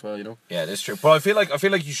though as well, you know? Yeah, that's true. But I feel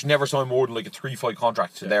like you should never sign more than like a 3-fight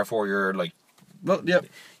contract, so therefore you're like, well, yeah.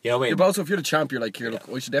 You know what I mean? Yeah, but also if you're the champ, you're like,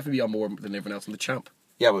 I should definitely be on more than everyone else. I'm the champ.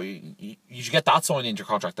 Yeah, but you should get that signed into your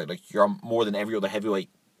contract, that like you're on more than every other heavyweight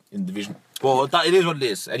in the division. Well, it is what it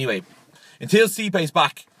is. Anyway, until Stipe's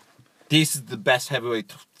back, this is the best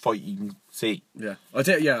heavyweight fight you can see. Yeah, I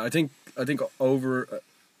think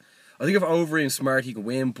if Overeem's smart, he can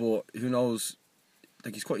win. But who knows?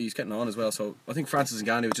 Like he's getting on as well. So I think Francis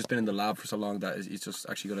Ngannou has just been in the lab for so long that he's just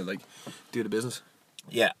actually going to like do the business.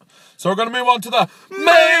 Yeah. So we're going to move on to the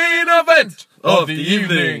main event of the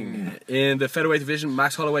evening. In the featherweight division,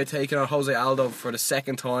 Max Holloway taking on Jose Aldo for the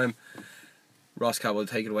second time. Ross Cat will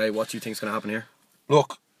take it away. What do you think is going to happen here?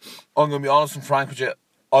 Look, I'm going to be honest and frank with you.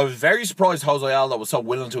 I was very surprised Jose Aldo was so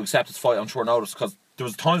willing to accept his fight on short notice, because there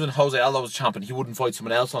was times when Jose Aldo was champion, he wouldn't fight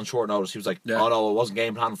someone else on short notice. He was like, oh no, I wasn't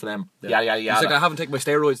game planning for them. Yeah. He's like, I haven't taken my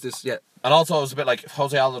steroids this yet. And also it was a bit like, if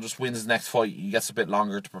Jose Aldo just wins his next fight, he gets a bit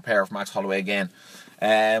longer to prepare for Max Holloway again.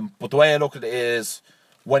 But the way I look at it is,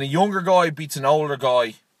 when a younger guy beats an older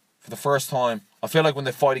guy for the first time, I feel like when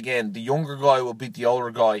they fight again, the younger guy will beat the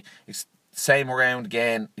older guy. It's same around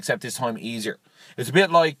again, except this time easier. It's a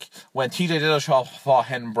bit like when TJ Dillashaw fought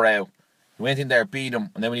Henry Brow. He went in there, beat him,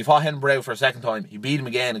 and then when he fought Henry Brow for a second time, he beat him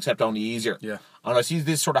again, except only easier. Yeah. And I see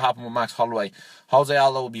this sort of happen with Max Holloway. Jose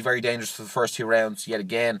Aldo will be very dangerous for the first 2 rounds yet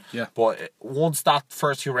again. Yeah. But once that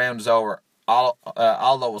first 2 rounds is over,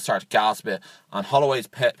 Aldo will start to gasp a bit, and Holloway's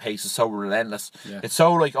pace is so relentless. Yeah. It's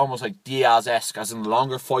so like almost like Diaz-esque, as in the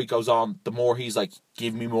longer fight goes on, the more he's like,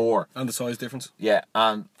 give me more. And the size difference. Yeah,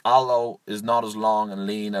 and Aldo is not as long and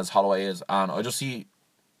lean as Holloway is, and I just see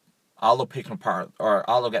Aldo getting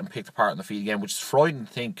picked apart in the feet again, which is frightening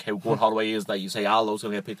to think how good Holloway is that you say Aldo's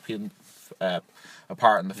going to get picked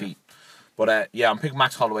apart in the feet. But I'm picking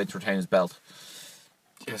Max Holloway to retain his belt.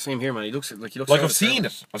 Yeah, same here, man. He looks like I've seen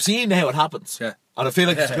it. I've seen how it happens. Yeah. And I feel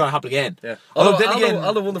like it's going to happen again. Yeah.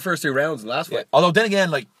 Aldo won the first 2 rounds in the last fight. Although then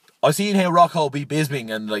again, like, I've seen how Rocco beat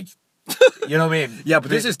Bisping and, like, you know what I mean? Yeah, but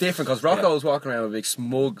this is different because Rocco was walking around with a big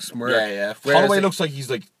smug smirk. Yeah. Holloway looks like he's,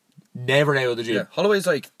 like, never out of the gym. Yeah. Holloway's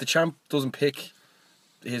like, the champ doesn't pick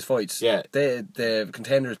his fights. Yeah. The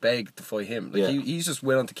contenders beg to fight him. Like, Yeah. he's just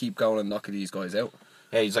willing to keep going and knocking these guys out.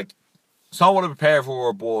 Yeah, he's like, it's not what I prepare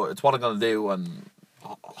for, but it's what I'm going to do. And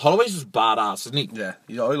Holloway's just badass, isn't he?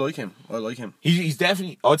 Yeah, I like him. He's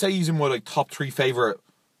definitely, I would say he's in my, like, top 3 favourite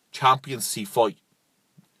champions to see fight.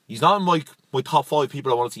 He's not in, like, my top 5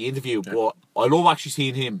 people I want to see interview, but I love actually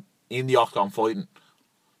seeing him in the octagon fighting.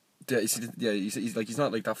 Yeah, he's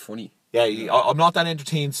not like that funny. Yeah, I'm not that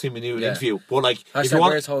entertained to see him in an interview, but like, if you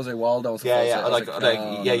want, where's Jose Waldo?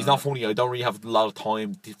 He's not funny. I don't really have a lot of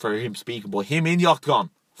time for him speaking, but him in the octagon,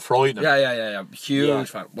 frightening. Yeah. Huge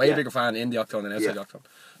fan, way bigger fan in the octagon than outside the octagon.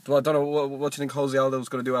 I don't know what you think Jose Aldo's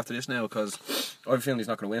going to do after this now, because I have a feeling he's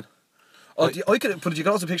not going to win. You could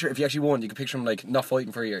also picture if he actually won, you could picture him like not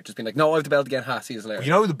fighting for a year, just being like, no, I have the belt again. See you later. You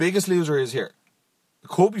know who the biggest loser is here? It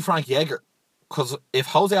could be Frankie Edgar, because if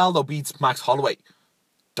Jose Aldo beats Max Holloway,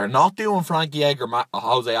 they're not doing Frankie Edgar,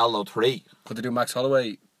 Jose Aldo 3. Could they do Max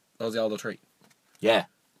Holloway, Jose Aldo 3? Yeah,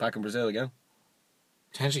 back in Brazil again.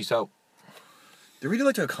 Potentially so. They really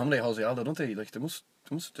like to accommodate Jose Aldo, don't they? Like there's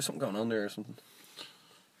something going on there or something.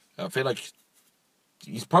 I feel like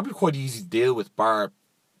he's probably quite easy to deal with, bar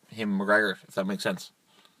him McGregor, if that makes sense.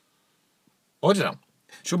 I don't know.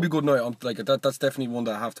 Should be a good night. That's definitely one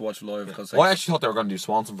that I have to watch live. Because I actually thought they were going to do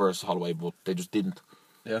Swanson versus Holloway, but they just didn't.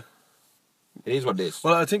 Yeah. It is what it is.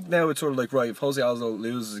 Well, I think now it's sort of like, right, if Jose Aldo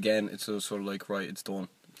loses again, it's sort of like, right, it's done.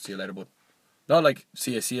 See you later, bud. Not like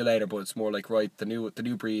see you later, but it's more like, right, the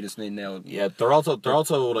new breed is in now. Yeah, they're also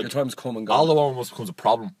like, your time's come and gone. Aldo almost becomes a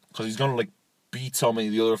problem because he's going to like beat so many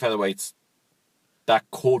of the other featherweights that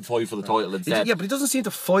could fight for the title instead. Yeah, but he doesn't seem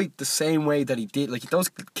to fight the same way that he did. Like those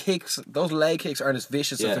leg kicks aren't as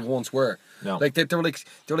vicious as they once were. No. Like they were like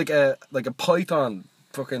a python,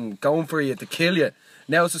 fucking going for you to kill you.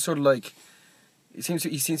 Now it's just sort of like he seems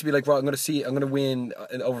to be like, right, I'm going to win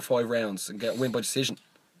in over 5 rounds and win by decision.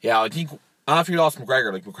 Yeah, I think after he lost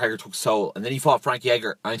McGregor, like McGregor took soul, and then he fought Frankie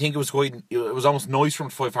Edgar, and I think it was almost nice for him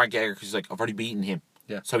to fight Frankie Edgar because he's like, I've already beaten him.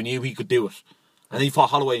 Yeah. So he knew he could do it. And then he fought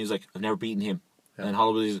Holloway, and he's like, I've never beaten him. Yeah. And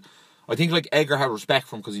Holloway, I think like Edgar had respect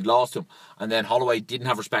for him because he lost him, and then Holloway didn't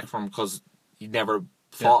have respect for him because he never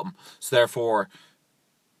fought him. So therefore,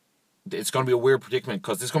 it's going to be a weird predicament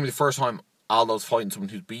because this is going to be the first time Aldo's fighting someone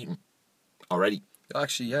who's beaten already.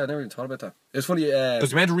 Actually, yeah, I never even thought about that. It's funny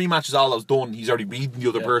because the amount of rematches Aldo's done, he's already beaten the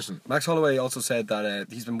other person. Max Holloway also said that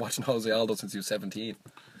he's been watching Jose Aldo since he was 17.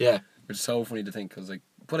 Yeah, which is so funny to think because like,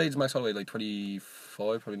 what age is Max Holloway? Like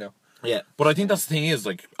 25 probably now. Yeah, but I think that's the thing is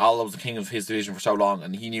like Aldo was the king of his division for so long,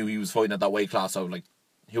 and he knew he was fighting at that weight class. So like,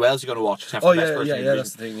 who else are you going to watch? Except for the best person in the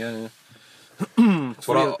that's the thing. Yeah. It's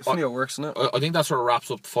funny how it works, isn't it? I think that sort of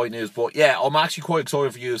wraps up the fight news. But yeah, I'm actually quite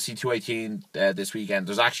excited for UFC 218 this weekend.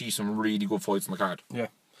 There's actually some really good fights on the card. Yeah.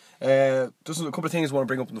 Just a couple of things I want to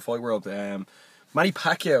bring up in the fight world. Manny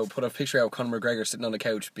Pacquiao put a picture out of Conor McGregor sitting on the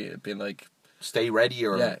couch being like, stay ready,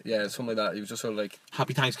 or yeah, something like that. He was just sort of like,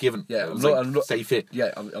 happy Thanksgiving. Yeah, stay fit.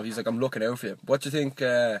 Yeah, he's like, I'm looking out for you. What do you think?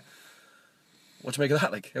 What do you make of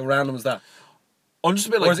that? Like, how random is that? I'm just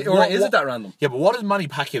a bit like, or is it that random? Yeah, but what is Manny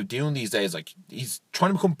Pacquiao doing these days? Like, he's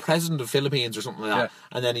trying to become president of Philippines or something like that,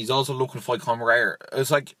 and then he's also looking to fight Conor McGregor.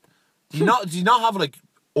 It's like, do you not have like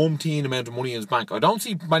umpteen amount of money in his bank? I don't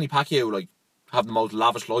see Manny Pacquiao like have the most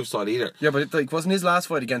lavish lifestyle either. Yeah, but like, wasn't his last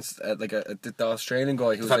fight against the Australian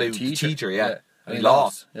guy who was like a teacher? Yeah. And he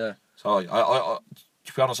lost. Yeah. So I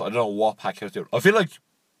to be honest, I don't know what Pacquiao's doing. I feel like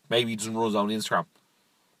maybe he doesn't run his own Instagram,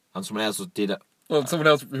 and someone else did it. Well, someone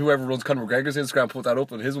else, whoever runs Conor McGregor's Instagram, put that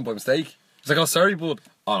up on his one by mistake. He's like, oh, sorry, bud.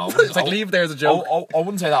 Oh, no, it's like, leave it there as a joke. I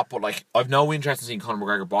wouldn't say that, but like, I've no interest in seeing Conor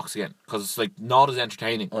McGregor box again because it's like not as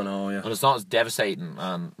entertaining. Oh no, yeah. And it's not as devastating,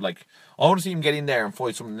 and like, I want to see him get in there and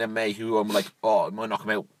fight someone in MMA who I'm like, oh, it might knock him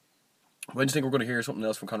out. When do you think we're going to hear something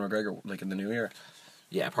else from Conor McGregor, like in the new year?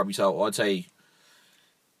 Yeah, probably so. I'd say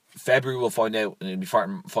February we'll find out, and it'll be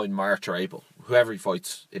fighting March or April. Whoever he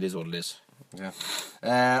fights, it is what it is.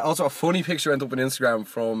 Yeah. Also, a funny picture went up on Instagram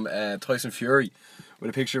from Tyson Fury, with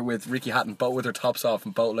a picture with Ricky Hatton, both with their tops off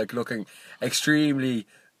and both like looking extremely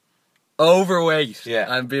overweight.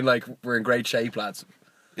 Yeah. And being like, we're in great shape, lads.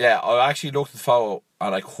 Yeah, I actually looked at the photo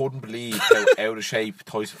and I couldn't believe how out of shape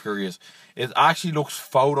Tyson Fury is. It actually looks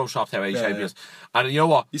photoshopped how out of shape he is. And you know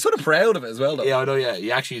what? He's sort of proud of it as well, though. Yeah, I know, yeah.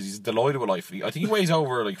 He actually is. He's delighted with life. I think he weighs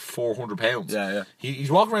over like 400 pounds. Yeah. He's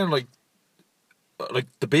walking around like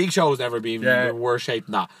the Big Show has never been in worse shape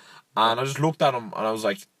than that. And I just looked at him and I was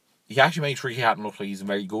like, he actually makes Ricky Hatton look like he's in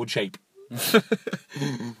very good shape.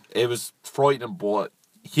 It was frightening, but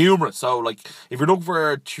humorous. So, like, if you're looking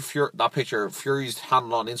for that picture, Fury's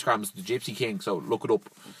handle on Instagram is the Gypsy King, so look it up.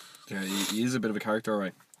 Yeah, he is a bit of a character,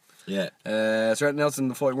 right? Yeah. Is there anything else in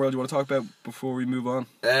the fighting world you want to talk about before we move on?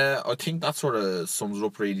 I think that sort of sums it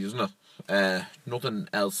up, really, doesn't it? Nothing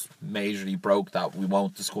else majorly broke that we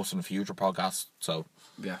won't discuss in a future podcast. So,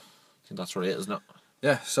 yeah, I think that's sort of it, isn't it?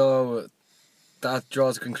 Yeah, so that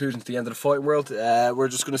draws a conclusion to the end of the fighting world. We're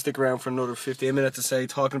just going to stick around for another 15 minutes to say,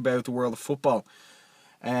 talking about the world of football.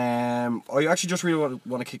 I actually just really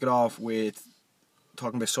want to kick it off with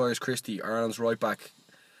talking about Cyrus Christie, Ireland's right back.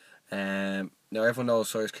 Now everyone knows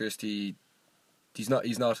Cyrus Christie. He's not.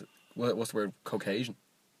 What's the word? Caucasian.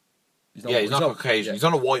 He's not Caucasian. Yeah. He's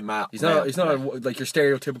not a white man. He's not like your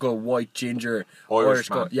stereotypical white ginger Irish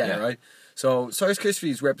guy. Yeah, right. So Cyrus Christie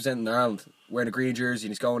is representing Ireland, wearing a green jersey,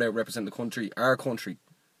 and he's going out representing the country, our country.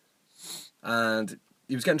 And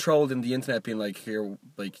he was getting trolled in the internet, being like, "Here,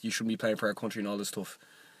 like, you shouldn't be playing for our country" and all this stuff.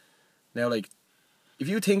 Now, like, if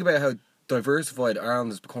you think about how diversified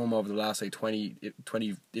Ireland has become over the last, like, 20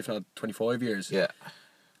 if not 25 years. Yeah.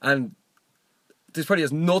 And this probably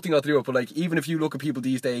has nothing to do with it, but, like, even if you look at people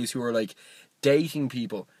these days who are, like, dating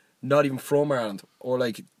people not even from Ireland, or,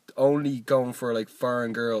 like, only going for, like,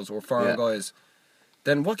 foreign girls or foreign guys,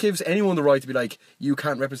 then what gives anyone the right to be like, you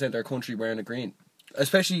can't represent our country wearing a green?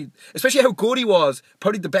 Especially how good he was,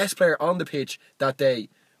 probably the best player on the pitch that day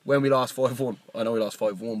when we lost 5-1. I know we lost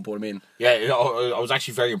 5-1, but I mean... Yeah, I was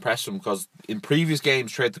actually very impressed with him, because in previous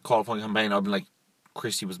games throughout the qualifying campaign, I've been like,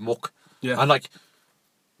 Christie was muck. Yeah. And, like,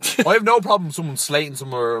 I have no problem with someone slating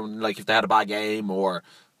someone, like, if they had a bad game or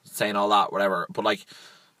saying all that, whatever. But, like,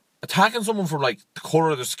 attacking someone for, like, the colour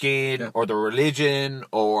of their skin or their religion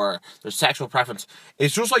or their sexual preference,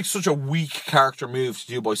 it's just, like, such a weak character move to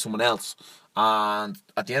do by someone else. And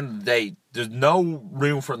at the end of the day, there's no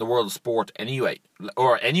room for it in the world of sport anyway,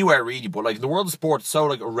 or anywhere really, but like in the world of sport, it's so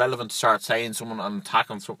like irrelevant to start saying someone and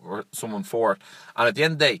attacking someone for it. And at the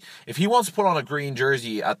end of the day, if he wants to put on a green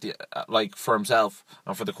jersey like for himself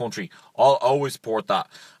and for the country, I'll always support that.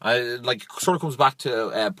 Like, sort of comes back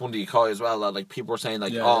to Bundy Akai as well, that like people were saying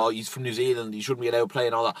like, he's from New Zealand, he shouldn't be allowed to play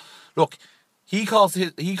and all that. Look, he calls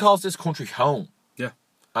this country home. Yeah.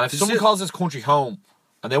 And if someone calls this country home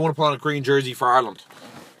and they want to put on a green jersey for Ireland,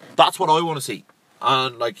 that's what I want to see.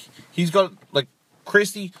 And, like, he's got, like,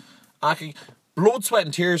 Christie, actually, blood, sweat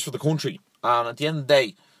and tears for the country. And at the end of the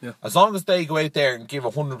day, as long as they go out there and give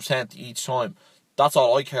 100% each time, that's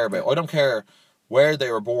all I care about. I don't care where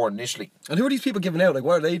they were born initially. And who are these people giving out? Like,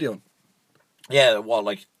 what are they doing? Yeah, well,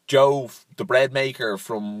 like, Joe, the bread maker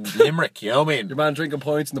from Limerick, you know what I mean? Your man drinking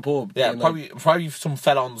pints in the pub. Yeah, probably some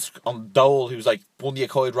fella on Dole who's like, Bundy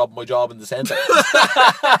Akai robbed my job in the centre.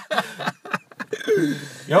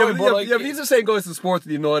 You know, but these are the same guys to the sport,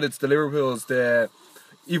 the Uniteds, the Liverpools, the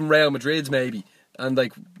even Real Madrids maybe. And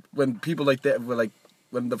like when people like that, like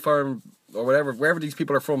when the firm or whatever, wherever these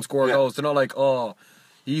people are from score goals, they're not like, oh,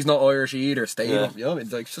 he's not Irish either, stay him. You know,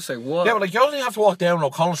 it's like, it's just like, what? Yeah, but like, you only have to walk down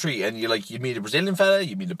O'Connell Street and you meet a Brazilian fella,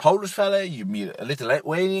 you meet a Polish fella, you meet a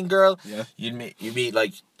Lithuanian girl, you meet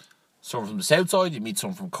like someone from the south side, you meet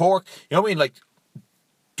someone from Cork. You know what I mean? Like,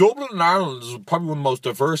 Dublin and Ireland is probably one of the most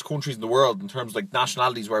diverse countries in the world in terms of like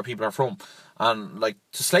nationalities where people are from, and like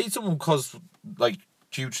to slate someone because like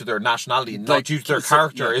due to their nationality and not due to their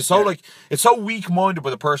character is so like, it's so weak minded by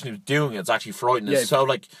the person who's doing it. It's actually frightening. It's so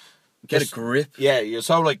like, get a grip. Yeah, you're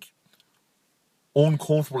so like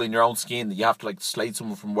uncomfortable in your own skin that you have to like slate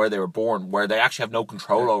someone from where they were born, where they actually have no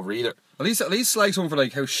control over either. At least like someone for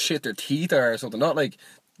like how shit their teeth are or something, not like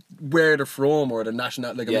where they're from or the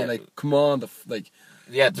national. Like, I mean, like, come on,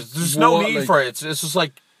 yeah, there's no need for it. It's just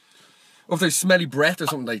like, or if they smelly breath or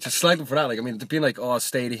something, like, just slag them for that. Like, I mean, being like, oh,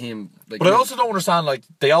 stay to him. Like, but I also don't understand, like,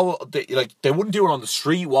 they wouldn't do it on the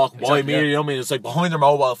street walking by me. You know what I mean? It's like behind their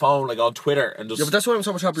mobile phone, like on Twitter, and just. Yeah, but that's why I'm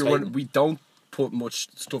so much happier when we don't put much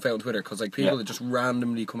stuff out on Twitter, because like people that just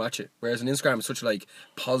randomly come at you. Whereas on Instagram, it's such a like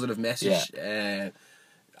positive message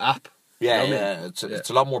app. Yeah, you know it's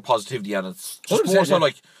a lot more positivity, and it's just more so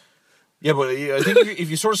like. Yeah, but I think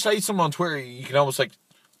if you sort of say something on Twitter, you can almost like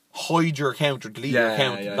hide your account or delete your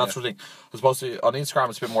account, and that sort of thing. As opposed to on Instagram,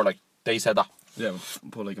 it's a bit more like they said that. Yeah,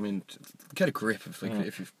 but like, I mean, get a grip if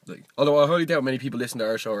you like. Although I highly doubt many people listening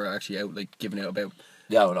to our show are actually out like giving out about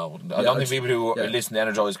Yeah, no. I don't think people who yeah. listen to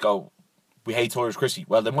Energize go, we hate Irish Christie.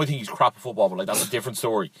 Well, they might think he's crap at football, but like that's a different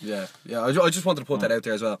story. Yeah. I just wanted to put that out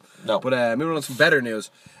there as well. No. But moving on to some better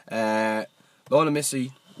news. Lionel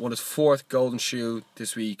Messi won his 4th Golden Shoe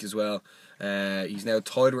this week as well. He's now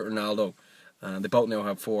tied with Ronaldo, and they both now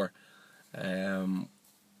have 4.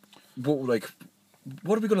 But like,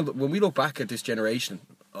 what are we gonna when we look back at this generation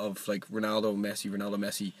of like Ronaldo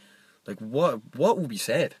Messi? Like, what will be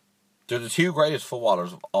said? They're the 2 greatest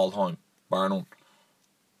footballers of all time, bar none.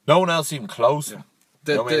 No one else even close. Yeah.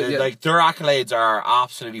 You know what I mean? Like their accolades are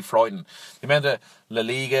absolutely frightening. The amount of La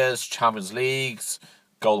Ligas, Champions Leagues,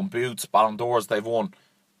 Golden Boots, Ballon d'Ors they've won.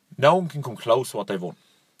 No one can come close to what they've won.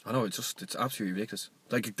 I know, it's absolutely ridiculous.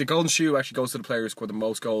 Like the Golden Shoe actually goes to the player who scored the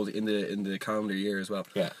most goals in the calendar year as well.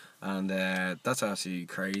 Yeah. And that's absolutely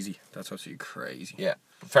crazy. Yeah.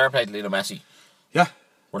 Fair play to Lionel Messi. Yeah.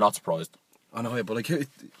 We're not surprised. I know, but like,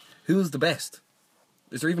 who's the best?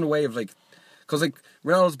 Is there even a way of like, because like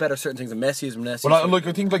Ronaldo's better at certain things than Messi is. Well,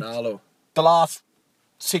 I think like Ronaldo. the last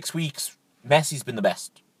 6 weeks, Messi's been the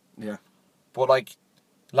best. Yeah. But like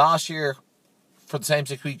last year, for the same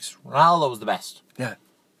 6 weeks, Ronaldo was the best. Yeah.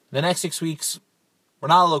 The next 6 weeks,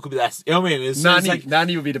 Ronaldo could be the best. You know what I mean? It's like,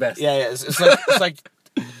 Nani would be the best. yeah.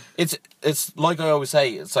 It's like I always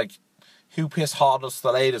say. It's like who pissed hardest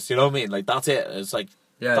the latest. You know what I mean? Like that's it. It's like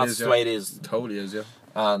that's the way it is. It totally is, yeah.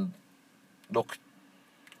 And look,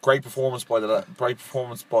 great performance by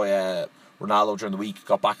Ronaldo during the week.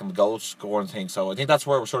 Got back in the goal scoring thing. So I think that's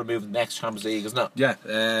where we're sort of moving next Champions League, isn't it? Yeah.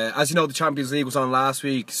 As you know, the Champions League was on last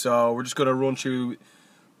week, so we're just going to run through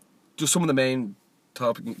just some of the main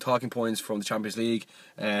talking points from the Champions League.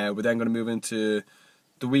 We're then going to move into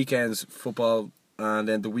the weekend's football and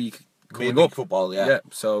then the week coming up. Football, yeah. Yeah.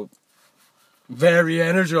 So very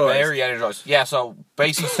energized. Yeah. So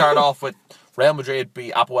basically, start off with Real Madrid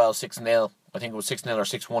beat Apoel 6-0. I think it was 6-0 or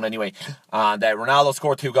 6-1 anyway. And Ronaldo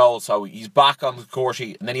scored 2 goals, so he's back on the score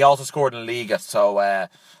sheet. And then he also scored in La Liga, so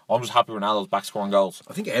I'm just happy Ronaldo's back scoring goals.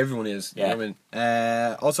 I think everyone is. Yeah. You know what I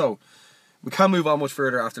mean? Also, we can't move on much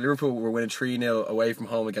further after Liverpool were winning 3-0 away from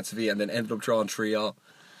home against Sevilla and then ended up drawing 3-all.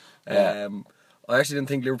 Yeah. I actually didn't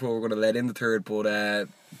think Liverpool were going to let in the third, but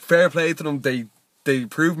fair play to them. They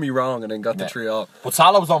proved me wrong and then got the 3-all. But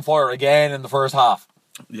Salah was on fire again in the first half.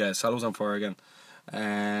 Yeah, Salah was on fire again.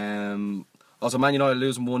 Also, Man United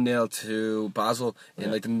losing 1-0 to Basel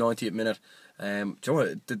in like the 90th minute. Do you know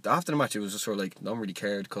what? After the match, it was just sort of like no one really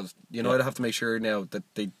cared because United have to make sure now that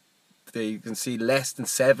they can see less than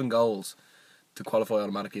 7 goals to qualify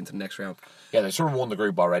automatically into the next round. Yeah, they sort of won the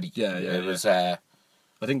group already. Yeah. It was. I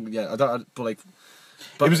think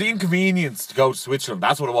but it was the inconvenience to go to Switzerland.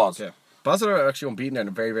 That's what it was. Yeah. Basel are actually unbeaten there in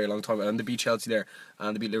a very, very long time, and they beat Chelsea there,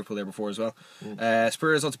 and they beat Liverpool there before as well.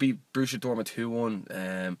 Spurs also beat Borussia Dortmund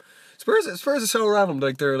 2-1. Spurs are so random,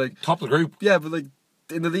 like they're like Top of the group. Yeah, but like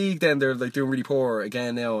in the league, then they're like doing really poor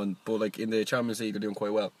again now, but like in the Champions League, they're doing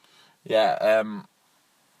quite well. Yeah.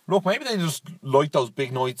 Look, maybe they just like those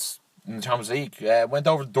big nights in the Champions League. Went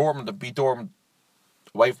over to Dortmund and beat Dortmund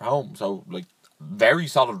away from home. So like, very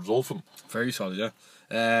solid result for them. Very solid, yeah.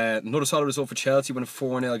 Another solid result for Chelsea, winning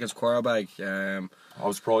 4-0 against Qarabag. I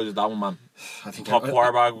was surprised at that one, man. I think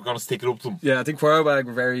Qarabag were going to stick it up to them. Yeah, I think Qarabag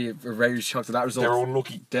were very shocked at that result. They were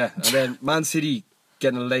unlucky. Yeah, and then Man City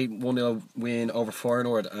getting a late 1-0 win over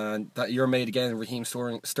Feyenoord, and that year made again. Raheem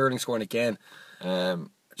Sterling scoring again.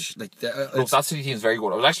 Look, that City team is very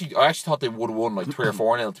good. I actually thought they would have won like 3 or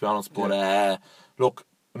 4-0 to be honest. But look,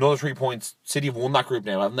 another 3 points. City have won that group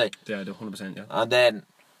now, haven't they? Yeah, 100%. Yeah. And then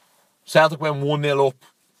Celtic went 1-0 up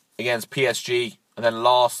against PSG and then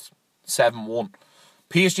lost 7-1.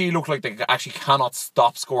 PSG look like they actually cannot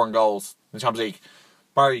stop scoring goals in the Champions League.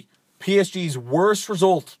 Barry, PSG's worst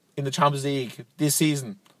result in the Champions League this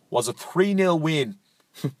season was a 3-0 win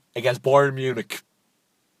against Bayern Munich.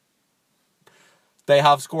 They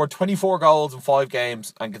have scored 24 goals in 5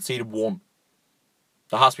 games and conceded 1.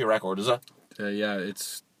 That has to be a record, is it? Yeah,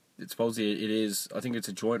 it's supposedly it is. I think it's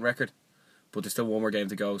a joint record, but there's still one more game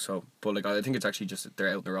to go. So, but like I think it's actually just they're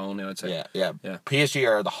out on their own now. I'd say. Yeah. PSG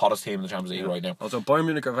are the hottest team in the Champions League right now. Also, Bayern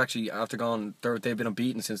Munich have actually they've been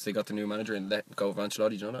unbeaten since they got the new manager and let go of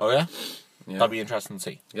Ancelotti. Do you know that? Oh yeah, that'd be interesting to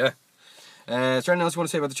see. Yeah. Is there anything else you want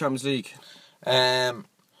to say about the Champions League?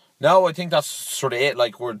 No, I think that's sort of it.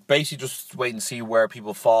 Like, we're basically just waiting to see where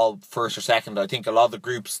people fall first or second. I think a lot of the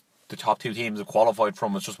groups, the top 2 teams have qualified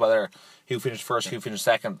from. It's just whether who finished first, who finished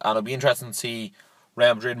second. And it'll be interesting to see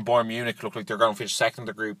Real Madrid and Bayern Munich look like they're going to finish second in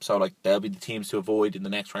the group. So, like, they'll be the teams to avoid in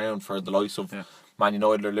the next round for the likes of Man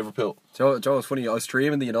United or Liverpool. Joe, it's funny. I was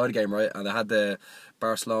streaming the United game, right? And I had the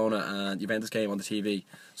Barcelona and Juventus game on the TV.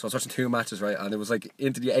 So I was watching 2 matches, right? And it was like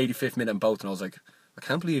into the 85th minute in both. And I was like, I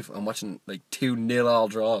can't believe I'm watching like 2-0 all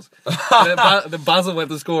draws. And then Basel went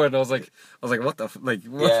to score, and I was like, what the like?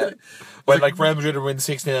 What? Yeah. When like Real Madrid are winning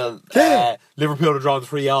 6-0, Liverpool are drawn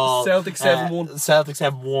 3-all, Celtic 7-1, Celtic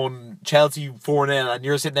 7-1, Chelsea 4-0, and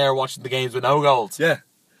you're sitting there watching the games with no goals. Yeah,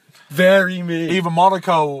 very me. Even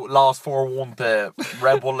Monaco lost 4-1 to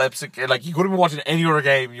Red Bull Leipzig. Like you could have been watching any other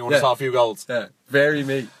game, you would have saw a few goals. Yeah, very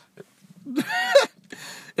me.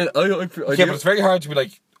 I But it's very hard to be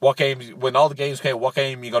like, what games, when all the games came, what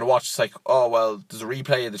game you got to watch? It's like, oh, well, there's a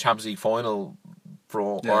replay of the Champions League final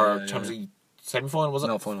Champions League semi-final, was it?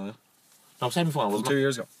 No, final, yeah. No, semi-final, wasn't it? 2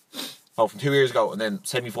 years ago. Oh, from 2 years ago, and then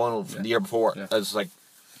semi-final from the year before. Yeah. It's like,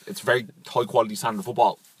 it's very high-quality standard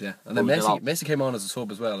football. Yeah, and then Messi came on as a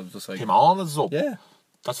sub as well. It was just like... Came on as a sub? Yeah.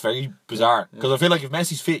 That's very bizarre. Because I feel like if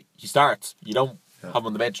Messi's fit, he starts. You don't have him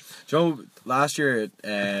on the bench. Do you know, last year,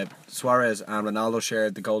 Suarez and Ronaldo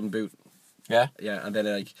shared the golden boot. Yeah? Yeah, and then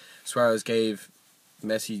like Suarez gave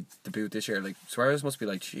Messi the boot this year. Like Suarez must be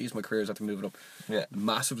like, jeez, my career's had to move it up. Yeah.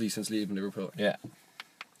 Massively since leaving Liverpool. Yeah.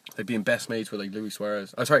 Like being best mates with like Luis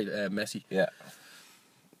Suarez. Oh, sorry, Messi. Yeah.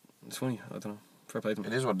 It's funny. I don't know. Fair play to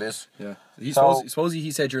him. It is what it is. Yeah. Supposedly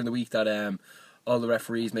he said during the week that all the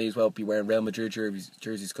referees may as well be wearing Real Madrid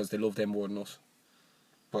jerseys because they love them more than us.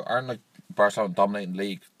 But aren't like Barcelona dominating the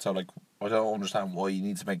league? So like, I don't understand why you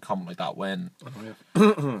need to make a comment like that when Yeah,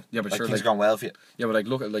 but like, sure, things like, are going well for you. yeah, but like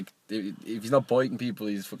look at like if he's not biting people,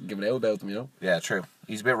 he's fucking giving out about them, you know. Yeah, true.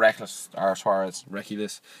 He's a bit reckless, our Suarez.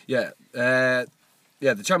 Reckless. Yeah. Yeah,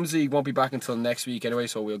 the Champions League won't be back until next week anyway,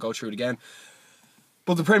 so we'll go through it again.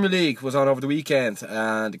 But the Premier League was on over the weekend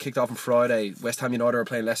and it kicked off on Friday. West Ham United are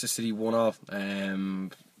playing Leicester City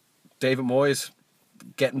 1-0. David Moyes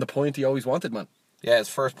getting the point he always wanted, man. Yeah, his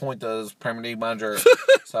first point as Premier League manager.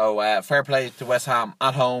 So fair play to West Ham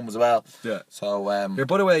at home as well. Yeah. So Here,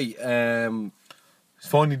 by the way, he's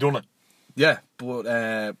finally done it. yeah, but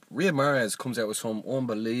Riyad Mahrez comes out with some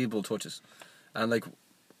unbelievable touches, and like,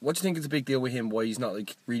 what do you think is the big deal with him? Why he's not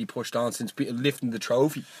like really pushed on since lifting the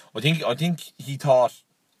trophy? I think he thought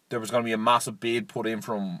there was going to be a massive bid put in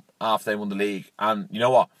for him after they won the league, and you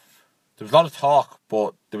know what? There was a lot of talk,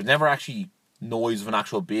 but there was never actually noise of an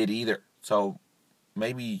actual bid either. So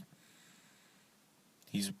maybe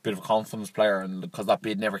he's a bit of a confidence player, and because that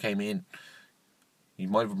bid never came in, he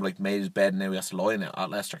might have like made his bed and now he has to lie in it at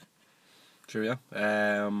Leicester. True, yeah.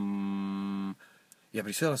 Yeah, but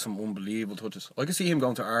he still has some unbelievable touches. I could see him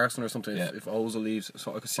going to Arsenal or something if Ozil leaves.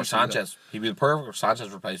 So I could see Or Sanchez. He'd be the perfect Sanchez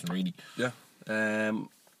replacement, really. Yeah.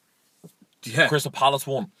 Yeah. Crystal Palace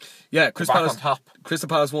won. Yeah, Crystal Palace on top. Crystal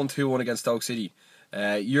Palace won 2-1 against Stoke City.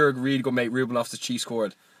 Your really good mate Ruben Loftus-Cheek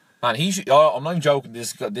scored. Man, he should. I'm not even joking.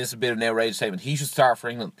 This is a bit of an outrageous statement. He should start for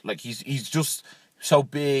England. Like he's just so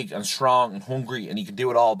big and strong and hungry, and he can do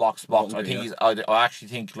it all box to box. I actually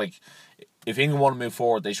think like if England want to move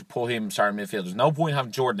forward, they should put him starting midfield. There's no point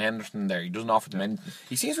having Jordan Henderson there. He doesn't offer them anything.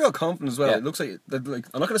 He seems real confident as well. Yeah. It looks like I'm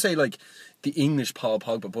not going to say like the English Paul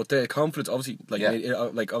Pogba, but the confidence obviously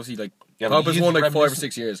Pogba's won like 5 or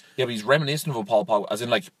 6 years. Yeah, but he's reminiscent of a Paul Pogba, as in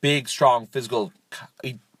like big, strong, physical.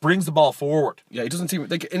 He brings the ball forward. Yeah, he doesn't seem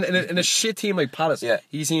like in a shit team like Palace. Yeah.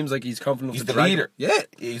 He seems like he's confident. He's enough the to drag leader. it. Yeah,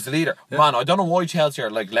 he's the leader. Yeah. Man, I don't know why Chelsea are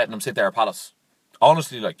like letting him sit there at Palace.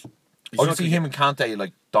 Honestly, like I can see him and Kante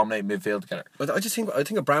like dominate midfield together. But I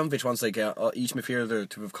think Abramovich wants like each midfielder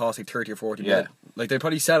to have cost like 30 or 40 million. Like they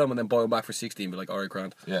probably sell him and then buy him back for 60 and be like, alright,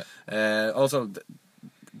 grand. Yeah. Also,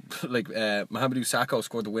 like Mohamedou Sakho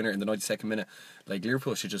scored the winner in the 92nd minute. Like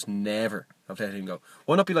Liverpool should just never have let him go.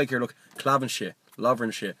 Why not be like, here, look, Klavan shit,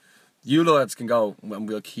 Lovren shit. You lads can go and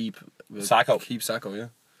we'll keep Sakho. Keep Sakho, yeah.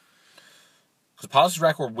 Because Palace's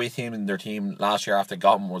record with him in their team last year after they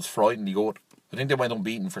got him was frighteningly good. I think they went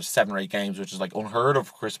unbeaten for 7 or 8 games, which is like unheard of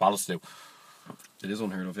for Chris Palace to do. It is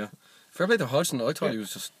unheard of, yeah. Fair play to Hodgson. I thought he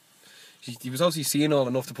was just. He was obviously seeing all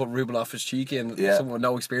enough to put Ruben Loftus-Cheek in, someone with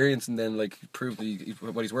no experience, and then like prove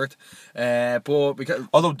what he's worth. But because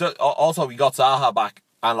also we got Zaha back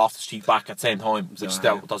and Loftus-Cheek back at the same time, which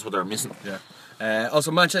that's what they're missing. Yeah.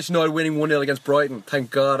 Also, Manchester United winning 1-0 against Brighton. Thank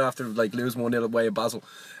God, after like losing 1-0 away at Basel.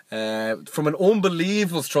 From an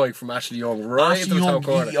unbelievable strike from Ashley Young right into the top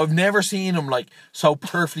corner. I've never seen him like so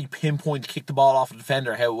perfectly pinpoint kick the ball off the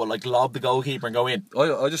defender. How will like lob the goalkeeper and go in.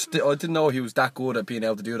 I didn't know he was that good at being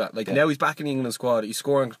able to do that. Like now he's back in the England squad. He's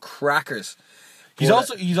scoring crackers. He's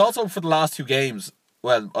also for the last 2 games.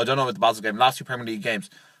 Well, I don't know about the Basel game. Last 2 Premier League games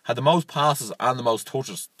had the most passes and the most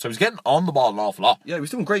touches. So he's getting on the ball an awful lot. Yeah, he was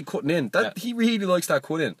doing great cutting in. He really likes that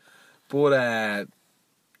cut in. But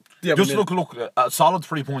yeah, just look. A solid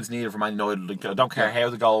 3 points needed for Man United. Like, I don't care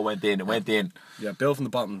how the goal went in. It went in. Yeah, Bill from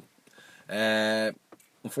the bottom.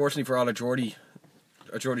 Unfortunately for Ola Jordi,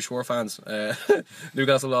 Geordie Shore fans.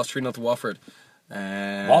 Newcastle lost 3-0 to Watford.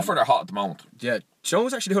 Watford are hot at the moment. Yeah,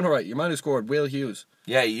 Jones actually doing alright. Your man who scored, Will Hughes.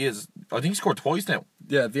 Yeah, he is. I think he scored twice now.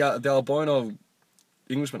 Yeah, the albino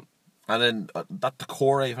Englishman. And then that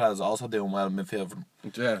Decore fella is also doing well in midfield for them.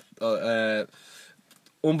 Yeah,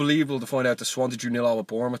 unbelievable to find out the Swansea drew 0-0 with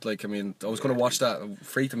Bournemouth. Like, I mean, I was going to watch that. I'm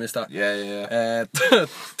free to miss that. Yeah.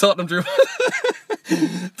 Tottenham drew.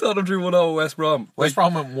 Tottenham drew 1-0 with West Brom. West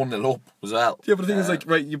Brom went 1-0 up as well. Yeah, but the thing is, like,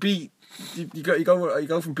 right, you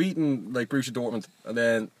go from beating like Borussia Dortmund and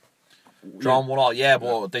then drawn 1-1. Yeah,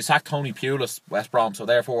 but they sacked Tony Pulis, West Brom, so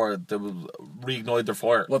therefore they will reignite their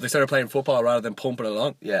fire. Well, they started playing football rather than pumping it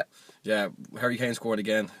along. Yeah. Yeah, Harry Kane scored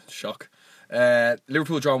again. Shock.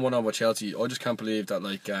 Liverpool drawn 1-1 with Chelsea. I just can't believe that.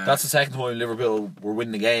 Like that's the second time Liverpool were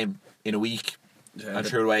winning the game in a week and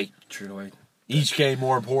threw it away. Each game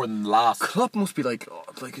more important than the last. Klopp must be like,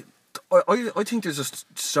 I think there's just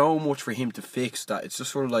so much for him to fix that it's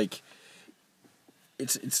just sort of like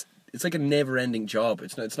it's like a never-ending job.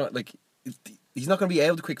 It's not like he's not going to be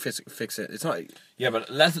able to fix it. It's not. Yeah, but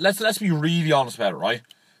let's be really honest about it, right?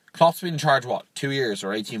 Klopp's been in charge what, 2 years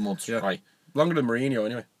or 18 months, right? Longer than Mourinho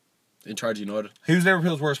anyway. In charge of United. Who's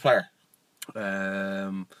Liverpool's worst player?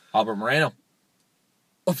 Albert Moreno.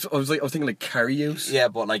 I was thinking like Karius. Yeah,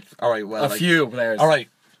 but like, all right, well, few players. All right,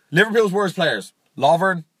 Liverpool's worst players: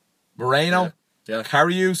 Lovren, Moreno,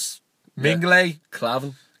 Karius, Mignolet,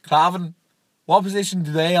 Klavan. What position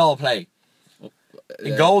do they all play?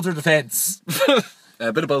 In goals or defence?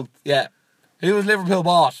 A bit of both. Yeah. Who was Liverpool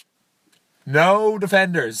bought? No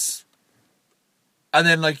defenders. And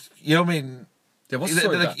then, like, you know what I mean? Yeah, what's the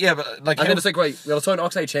story like, yeah, but like, and then it's like, right, we'll sign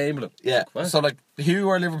Oxlade-Chamberlain. Yeah. What? So like, who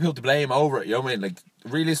are Liverpool to blame over it? You know what I mean? Like,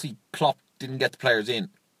 realistically, Klopp didn't get the players in,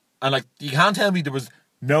 and like, you can't tell me there was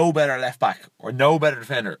no better left back or no better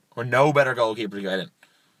defender or no better goalkeeper to get in.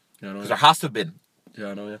 Yeah, because there has to have been. Yeah,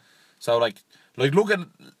 I know. Yeah. So like look at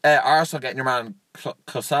Arsenal getting your man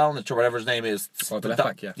Kosalnic or whatever his name is. Oh, the left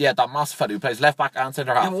back, yeah. Yeah, that massive fella who plays left back and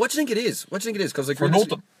centre half. Yeah, but what do you think it is? Because like for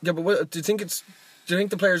nothing. Yeah, but do you think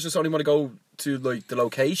the players just only want to go to like the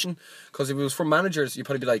location? Because if it was from managers, you'd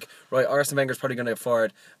probably be like, right, Arsene Wenger's probably going to get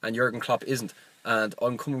fired, and Jurgen Klopp isn't. And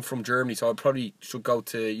I'm coming from Germany, so I probably should go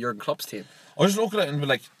to Jurgen Klopp's team. I just look at it and be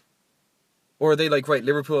like, or are they like, right,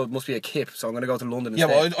 Liverpool must be a kip, so I'm going to go to London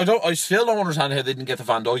instead? Yeah, but I still don't understand how they didn't get the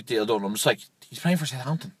Van Dijk deal done. I'm just like, he's playing for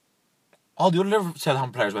Southampton. All the other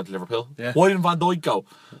Southampton players went to Liverpool. Yeah. Why didn't Van Dijk go?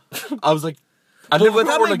 I was like, but would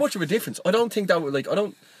that make much of a difference? I don't think that would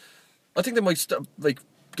I think they might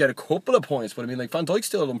get a couple of points, but I mean, like, Van Dijk's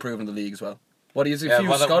still unproven in the league as well. What he is a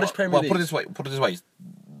few Scottish Premier League. Put it this way.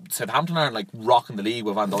 Southampton aren't like rocking the league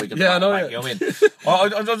with Van Dijk. Yeah, I know. You know what I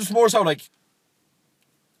mean? I'm just more so like,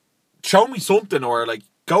 show me something, or like,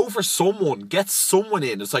 go for someone, get someone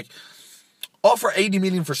in. It's like, offer 80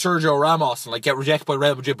 million for Sergio Ramos and like get rejected by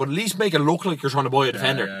Real Madrid, but at least make it look like you're trying to buy a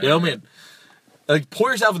defender. You know what I mean? Like,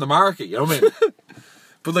 put yourself in the market. You know what I mean?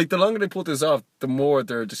 But like, the longer they put this off, the more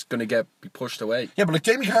they're just going to be pushed away. Yeah, but like,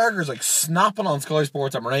 Jamie Carragher's like snapping on Sky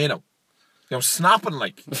Sports at Moreno. You know, snapping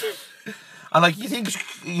like. And like, you think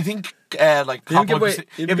like Klopp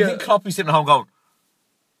Klopp be sitting at home going,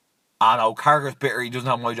 no, Carragher's bitter, he doesn't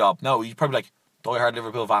have my job. No, he's probably like, die-hard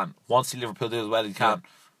Liverpool fan, wants to see Liverpool do as well as he can.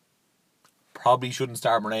 Probably shouldn't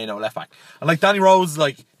start Moreno left back. And like, Danny Rose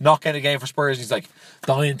like not getting a game for Spurs, he's like,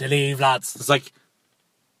 dying to leave, lads. It's like,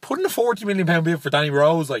 putting a £40 million bid for Danny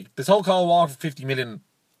Rose, like, this whole Cole Walker for 50 million,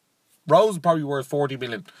 Rose is probably worth 40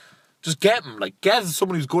 million. Just get him, like, get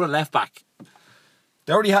someone who's good at left back.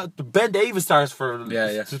 They already have Ben Davies starts for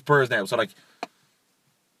Spurs now, so like,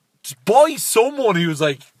 just buy someone who's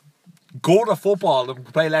like good at football and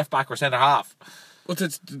can play left back or centre half. Well, do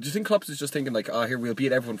you think Klopp is just thinking like, here we'll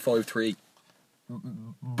beat everyone 5-3?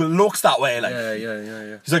 But looks that way, like.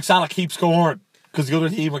 Yeah. He's like, Salah, keep scoring because the other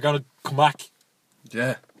team are gonna come back.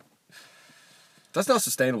 Yeah. That's not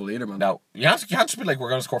sustainable either, man. No, you can't just be like, we're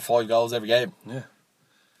gonna score 5 goals every game. Yeah.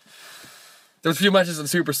 There was a few matches on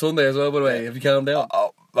Super Sunday as well, by the way. Have you calmed down?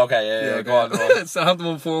 Oh, okay, yeah, go on. Southampton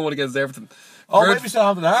won 4-1 against Everton. Maybe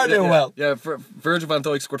Southampton are doing well. Yeah, Virgil van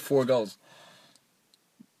Dijk scored 4 goals.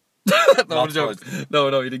 No, joke.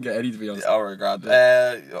 No, he didn't get any, to be honest. Oh, my God.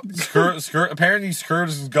 Apparently,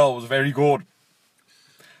 Skirtis' goal was very good.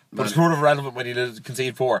 But it's sort of relevant when he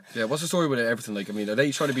conceded 4. Yeah, what's the story with Everton? Like, I mean, are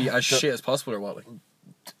they trying to be as shit as possible or what? Like?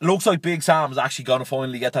 Looks like Big Sam's actually going to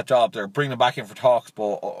finally get that job. They're bringing him back in for talks,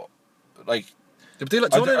 but like, are they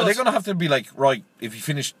going to have to be like, right, if you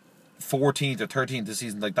finish 14th or 13th this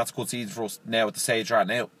season, like, that's a good season for us now at the stage right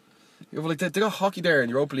now. Yeah, well, like, they got hockey there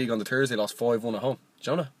in Europa League on the Thursday, lost 5-1 at home.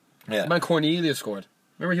 Jonah. Yeah. Man, Cornelius scored.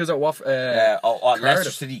 Remember he was at Leicester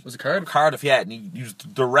Cardiff. City. Was it Cardiff? Cardiff, yeah. And he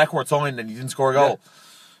used the record sign and he didn't score a goal.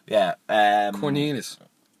 Yeah. Cornelius.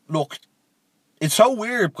 Look, it's so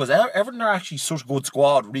weird because Everton are actually such a good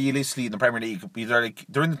squad, realistically, in the Premier League.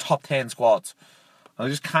 They're in the top 10 squads. And I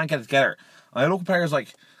just can't get it together. And I look at players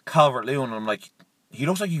like Calvert-Lewin and I'm like, he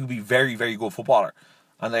looks like he could be very, very good footballer.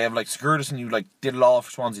 And they have like Sigurdsson, who like did it all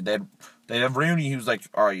for Swansea. They have Rooney, who's like,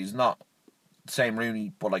 alright, he's not the same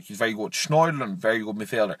Rooney, but like he's very good. Schneiderlin, very good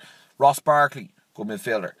midfielder. Ross Barkley, good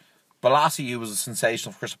midfielder. Balassi, who was a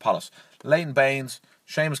sensation for Crystal Palace. Leighton Baines,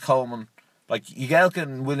 Seamus Coleman. Like, Jagielka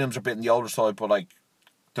and Williams are a bit in the older side, but like,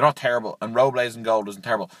 they're not terrible. And Robles in goal isn't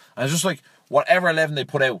terrible. And it's just like, whatever 11 they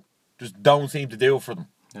put out, just don't seem to do it for them.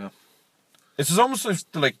 Yeah. It's just almost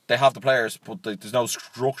like they have the players, but there's no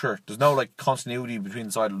structure. There's no like continuity between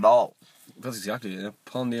the side at all. That's exactly it. Yeah.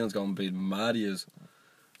 Paul Neal's going to be mad. He is.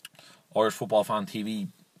 Irish Football Fan TV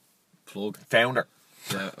Plug. founder.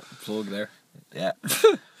 Yeah, plug there. Yeah.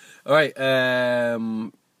 Alright,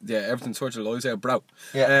 yeah, everything sorts of lies out, bro.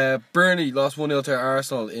 Yeah. Burnley lost 1-0 to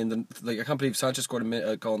Arsenal in the I can't believe Sanchez scored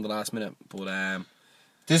a goal in the last minute, but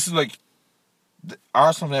This is like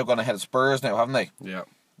Arsenal have now gone ahead of Spurs now, haven't they? yeah.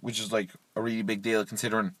 Which is like a really big deal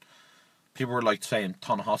considering people were like saying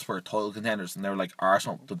Tottenham Hotspur title contenders and they were like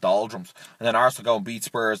Arsenal the doldrums, and then Arsenal go and beat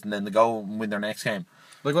Spurs and then they go and win their next game.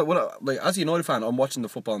 Like as a United fan, I'm watching the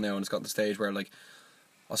football now and it's gotten to the stage where like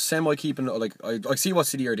I semi-keeping, like, I see what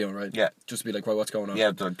City are doing, right? Yeah. Just to be like, right, what's going on?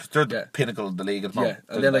 Yeah, they're the pinnacle of the league at the moment.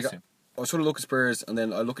 Yeah, and then, like, I sort of look at Spurs, and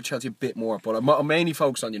then I look at Chelsea a bit more, but I'm mainly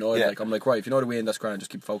focused on United. Yeah. Like, I'm like, right, if United win, that's grand, just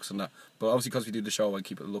keep focused on that. But obviously, because we do the show, I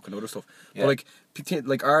keep looking at other stuff. Yeah. But,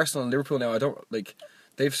 like Arsenal and Liverpool now, I don't, like,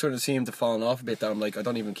 they've sort of seemed to fallen off a bit, that I'm like, I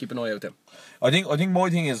don't even keep an eye out them. I think my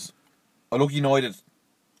thing is, I look at United,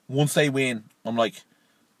 once they win, I'm like,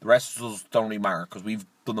 the rest of us don't really matter, because we've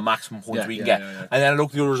done the maximum points we can get. Yeah. And then I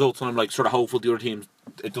look at the other results and I'm like sort of hopeful the other teams,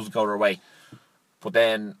 it doesn't go their way. But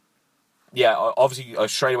then, yeah, obviously I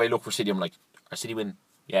straight away look for City. I'm like, are City win?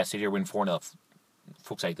 Yeah, City are win 4-0.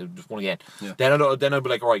 Fuck's sake, they just won again. Yeah. Then I'd be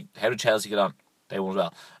like, alright, how did Chelsea get on? They won as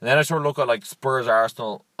well. And then I sort of look at like Spurs,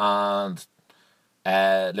 Arsenal and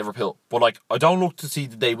Liverpool. But like, I don't look to see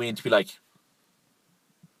that they win to be like,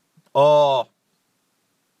 oh,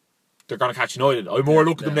 they're going to catch United. I more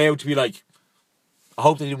look at them now to be like, I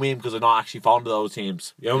hope they didn't win because I'm not actually fond of those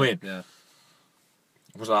teams. You know what I mean? Yeah.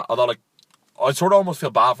 Although, like, I sort of almost feel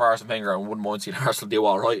bad for Arsene Wenger and wouldn't mind seeing Arsenal do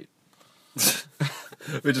alright.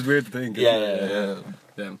 Which is weird to think. Yeah.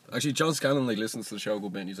 Actually, John Scanlon like listens to the show a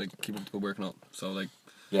good bit and he's like, keep up the good work and all. So, like,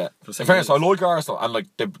 Yeah. For In the fairness, I second like Arsenal and like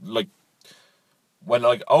they like when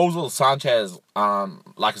like Ozil, Sanchez and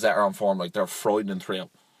Lacazette are on form, like they're frightening thrill.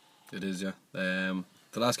 it is, yeah.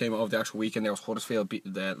 The last game of the actual weekend there was Huddersfield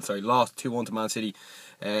lost 2-1 to Man City.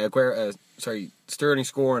 Sterling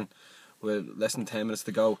scoring with less than 10 minutes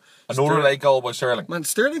to go. Another late goal by Sterling. Man,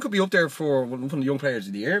 Sterling could be up there for one of the young players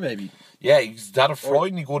of the year, maybe. Yeah, he's had a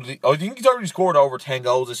frighteningly good. I think he's already scored over 10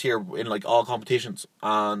 goals this year in like all competitions.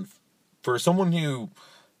 And for someone who,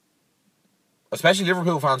 especially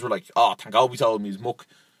Liverpool fans, were like, "Oh, thank God we told him he's muck."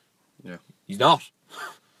 Yeah. He's not.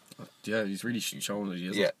 Yeah, he's really shown that he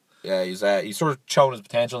is. Yeah. He's sort of shown his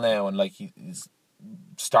potential now, and like he's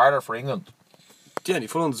starter for England. Yeah, and he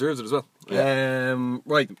full on deserves it as well. Yeah.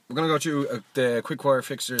 Right, we're going to go through the quick wire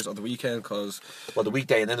fixtures of the weekend because... Well, the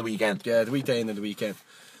weekday and then the weekend. Yeah, the weekday and then the weekend.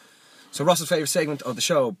 So Ross's favourite segment of the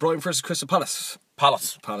show, Brighton versus Crystal Palace.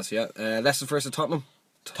 Palace. Yeah. Leicester versus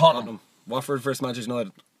Tottenham. Watford versus Manchester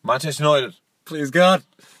United. Manchester United. Please God.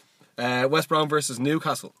 West Brom versus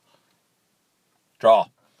Newcastle. Draw.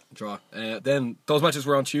 Then those matches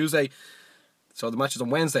were on Tuesday. So the matches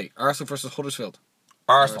on Wednesday. Arsenal versus Huddersfield.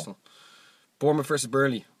 Arsenal. Bournemouth versus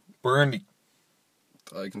Burnley. Burnley.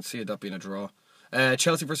 I can see that being a draw.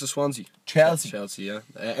 Chelsea versus Swansea. Chelsea, yeah.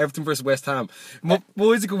 Everton versus West Ham.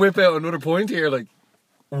 Moisey could whip out another point here, like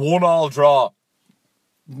 1-1 draw.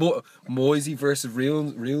 Moisey versus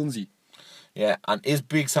Rionsey. Yeah, and is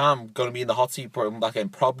Big Sam going to be in the hot seat for that game?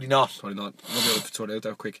 Probably not. Probably not. We'll be able to sort it out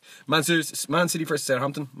that quick. Man City versus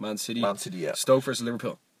Southampton. Man City, yeah. Stoke versus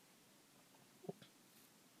Liverpool.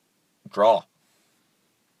 Draw.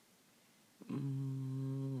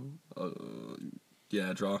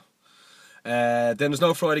 Yeah, draw. Then there's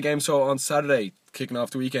no Friday game, so on Saturday, kicking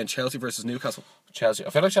off the weekend, Chelsea versus Newcastle. Chelsea. I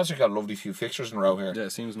feel like Chelsea got a lovely few fixtures in a row here. Yeah, it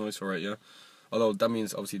seems nice for it, yeah. Although that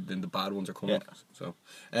means obviously then the bad ones are coming. Yeah. So,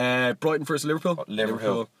 Brighton versus Liverpool.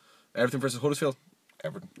 Liverpool. Everton versus Huddersfield.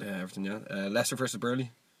 Everton. Yeah, Everton, yeah. Leicester versus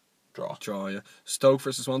Burnley. Draw. Yeah. Stoke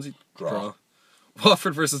versus Swansea. Draw.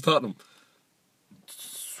 Watford versus Tottenham.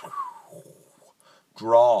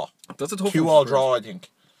 Draw. That's a tough 2-2 one. draw, I think.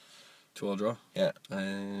 2-2 draw. Yeah.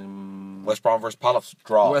 West Brom versus Palace,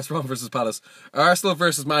 draw. Brom versus Palace. Arsenal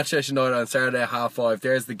versus Manchester United on Saturday at 5:30.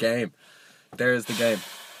 There's the game.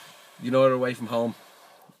 United away from home.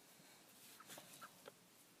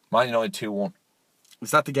 Man United 2-1.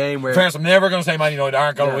 Is that the game where... First, I'm never going to say Man United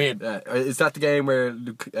aren't going to win. Yeah. Is that the game where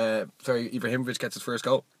Ibrahimovic gets his first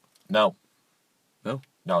goal? No. No?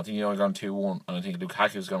 No, I think United are going 2-1, and I think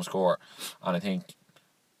Lukaku is going to score, and I think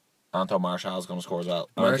Anton Martial is going to score as well.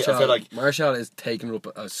 And I feel like Martial is taking it up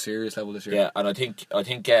a serious level this year. Yeah, and I think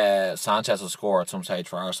Sanchez will score at some stage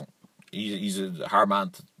for Arsenal. He's a hard man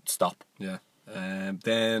to stop. Yeah.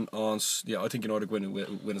 Then I think United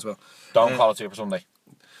win as well. Don't call it Super Sunday.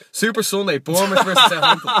 Super Sunday, Bournemouth versus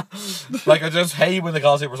Southampton. Like, I just hate when they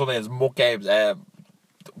call it Super Sunday. It's muck games.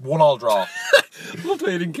 1-1 draw. Love the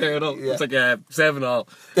way they didn't care at all. Yeah. It's like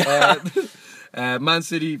 7-7. Man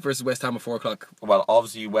City versus West Ham at 4 o'clock. Well,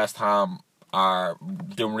 obviously West Ham are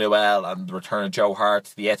doing really well, and the return of Joe Hart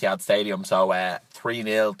to the Etihad Stadium, so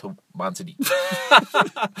 3-0 to Man City.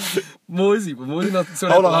 Moisey not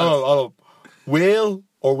sort Hold on. Will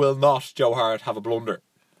or will not Joe Hart have a blunder?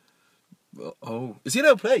 Oh, is he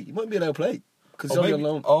allowed to play? He might be allowed to play because he's only on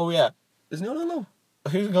loan. Oh yeah, isn't he on loan?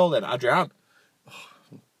 Who's in goal then? Adrian.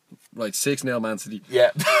 Right, 6-0 Man City.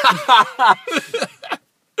 Yeah.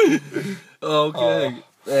 Okay.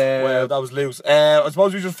 Well, that was loose. I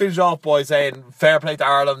suppose we just finish off by saying fair play to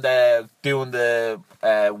Ireland doing the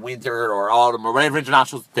winter or autumn or whatever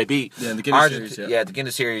internationals they beat. Yeah, the Guinness Series. Yeah, the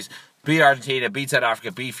Guinness Series. Beat Argentina, beat South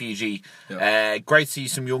Africa, beat Fiji. Yeah. Great to see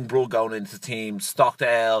some young blood going into the team.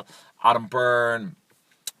 Stockdale, Adam Byrne,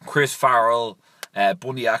 Chris Farrell,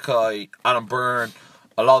 Bundy Akai, Adam Byrne.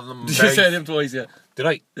 A lot of them. Did you say them twice? Yeah. Did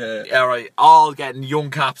I? Yeah. All right. All getting young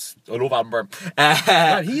caps. I love Adam Byrne.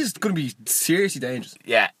 Man, he's going to be seriously dangerous.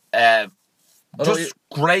 Yeah. Just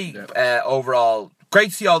great overall. Great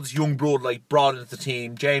to see all this young blood brought into the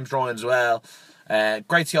team. James Ryan as well.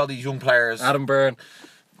 Great to see all these young players. Adam Byrne.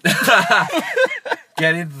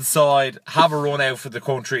 Get into the side, have a run out for the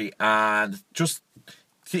country, and just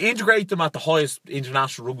to integrate them at the highest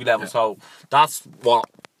international rugby level. Yeah. So that's what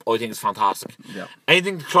I think is fantastic. Yeah.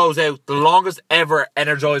 Anything to close out the longest ever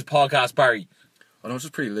Energized podcast, Barry? I know, it's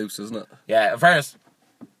just pretty loose, isn't it? Yeah, in fairness,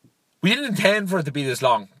 we didn't intend for it to be this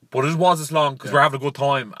long, but it was this long because we're having a good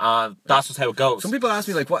time, and that's just how it goes. Some people ask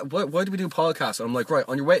me why do we do podcasts? And I'm like, right,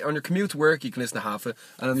 on your commute to work you can listen to half it,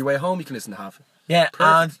 and on your way home you can listen to half it. Yeah, perfect.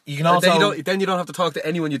 And you can also then you don't have to talk to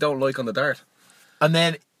anyone you don't like on the dart. And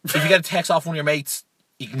then if you get a text off one of your mates,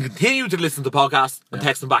 you can continue to listen to the podcast and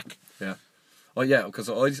text them back. Yeah. Oh yeah, because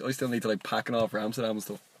I still need to packing off for Amsterdam and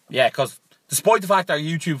stuff. Yeah, because despite the fact our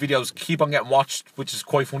YouTube videos keep on getting watched, which is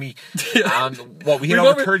quite funny, and we hit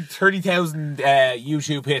over 30,000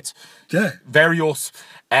 YouTube hits. Yeah. Very us.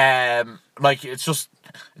 It's just,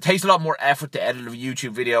 it takes a lot more effort to edit a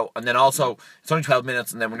YouTube video, and then also it's only 12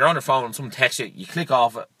 minutes, and then when you're on your phone and someone texts you click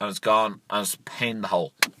off it and it's gone, and it's a pain in the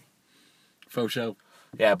hole. Faux show.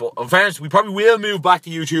 Yeah, but in fairness, we probably will move back to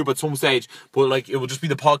YouTube at some stage, but it will just be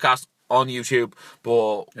the podcast on YouTube,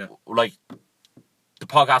 but the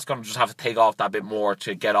podcast's gonna just have to take off that bit more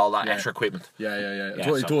to get all that extra equipment. Yeah.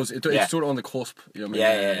 It does. It's sort of on the cusp. You know what I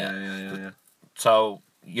mean? Yeah. So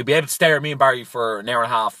you'll be able to stare at me and Barry for an hour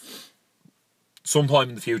and a half sometime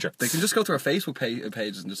in the future. They can just go to our Facebook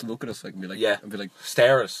pages and just look at us and be like,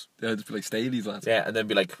 stare at us. Yeah, just be like, stay these lads. Yeah, and then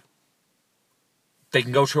be like, they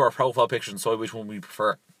can go through our profile picture and decide which one we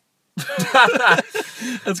prefer. And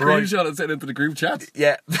screenshot and send it into the group chat.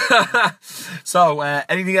 Yeah. So,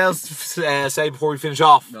 anything else to say before we finish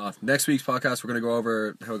off? No. Next week's podcast, we're going to go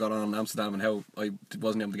over how I got on in Amsterdam and how I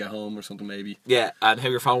wasn't able to get home or something, maybe. Yeah, and how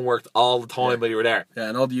your phone worked all the time while you were there. Yeah,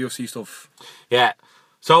 and all the UFC stuff. Yeah.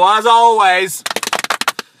 So, as always,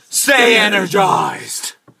 stay energized.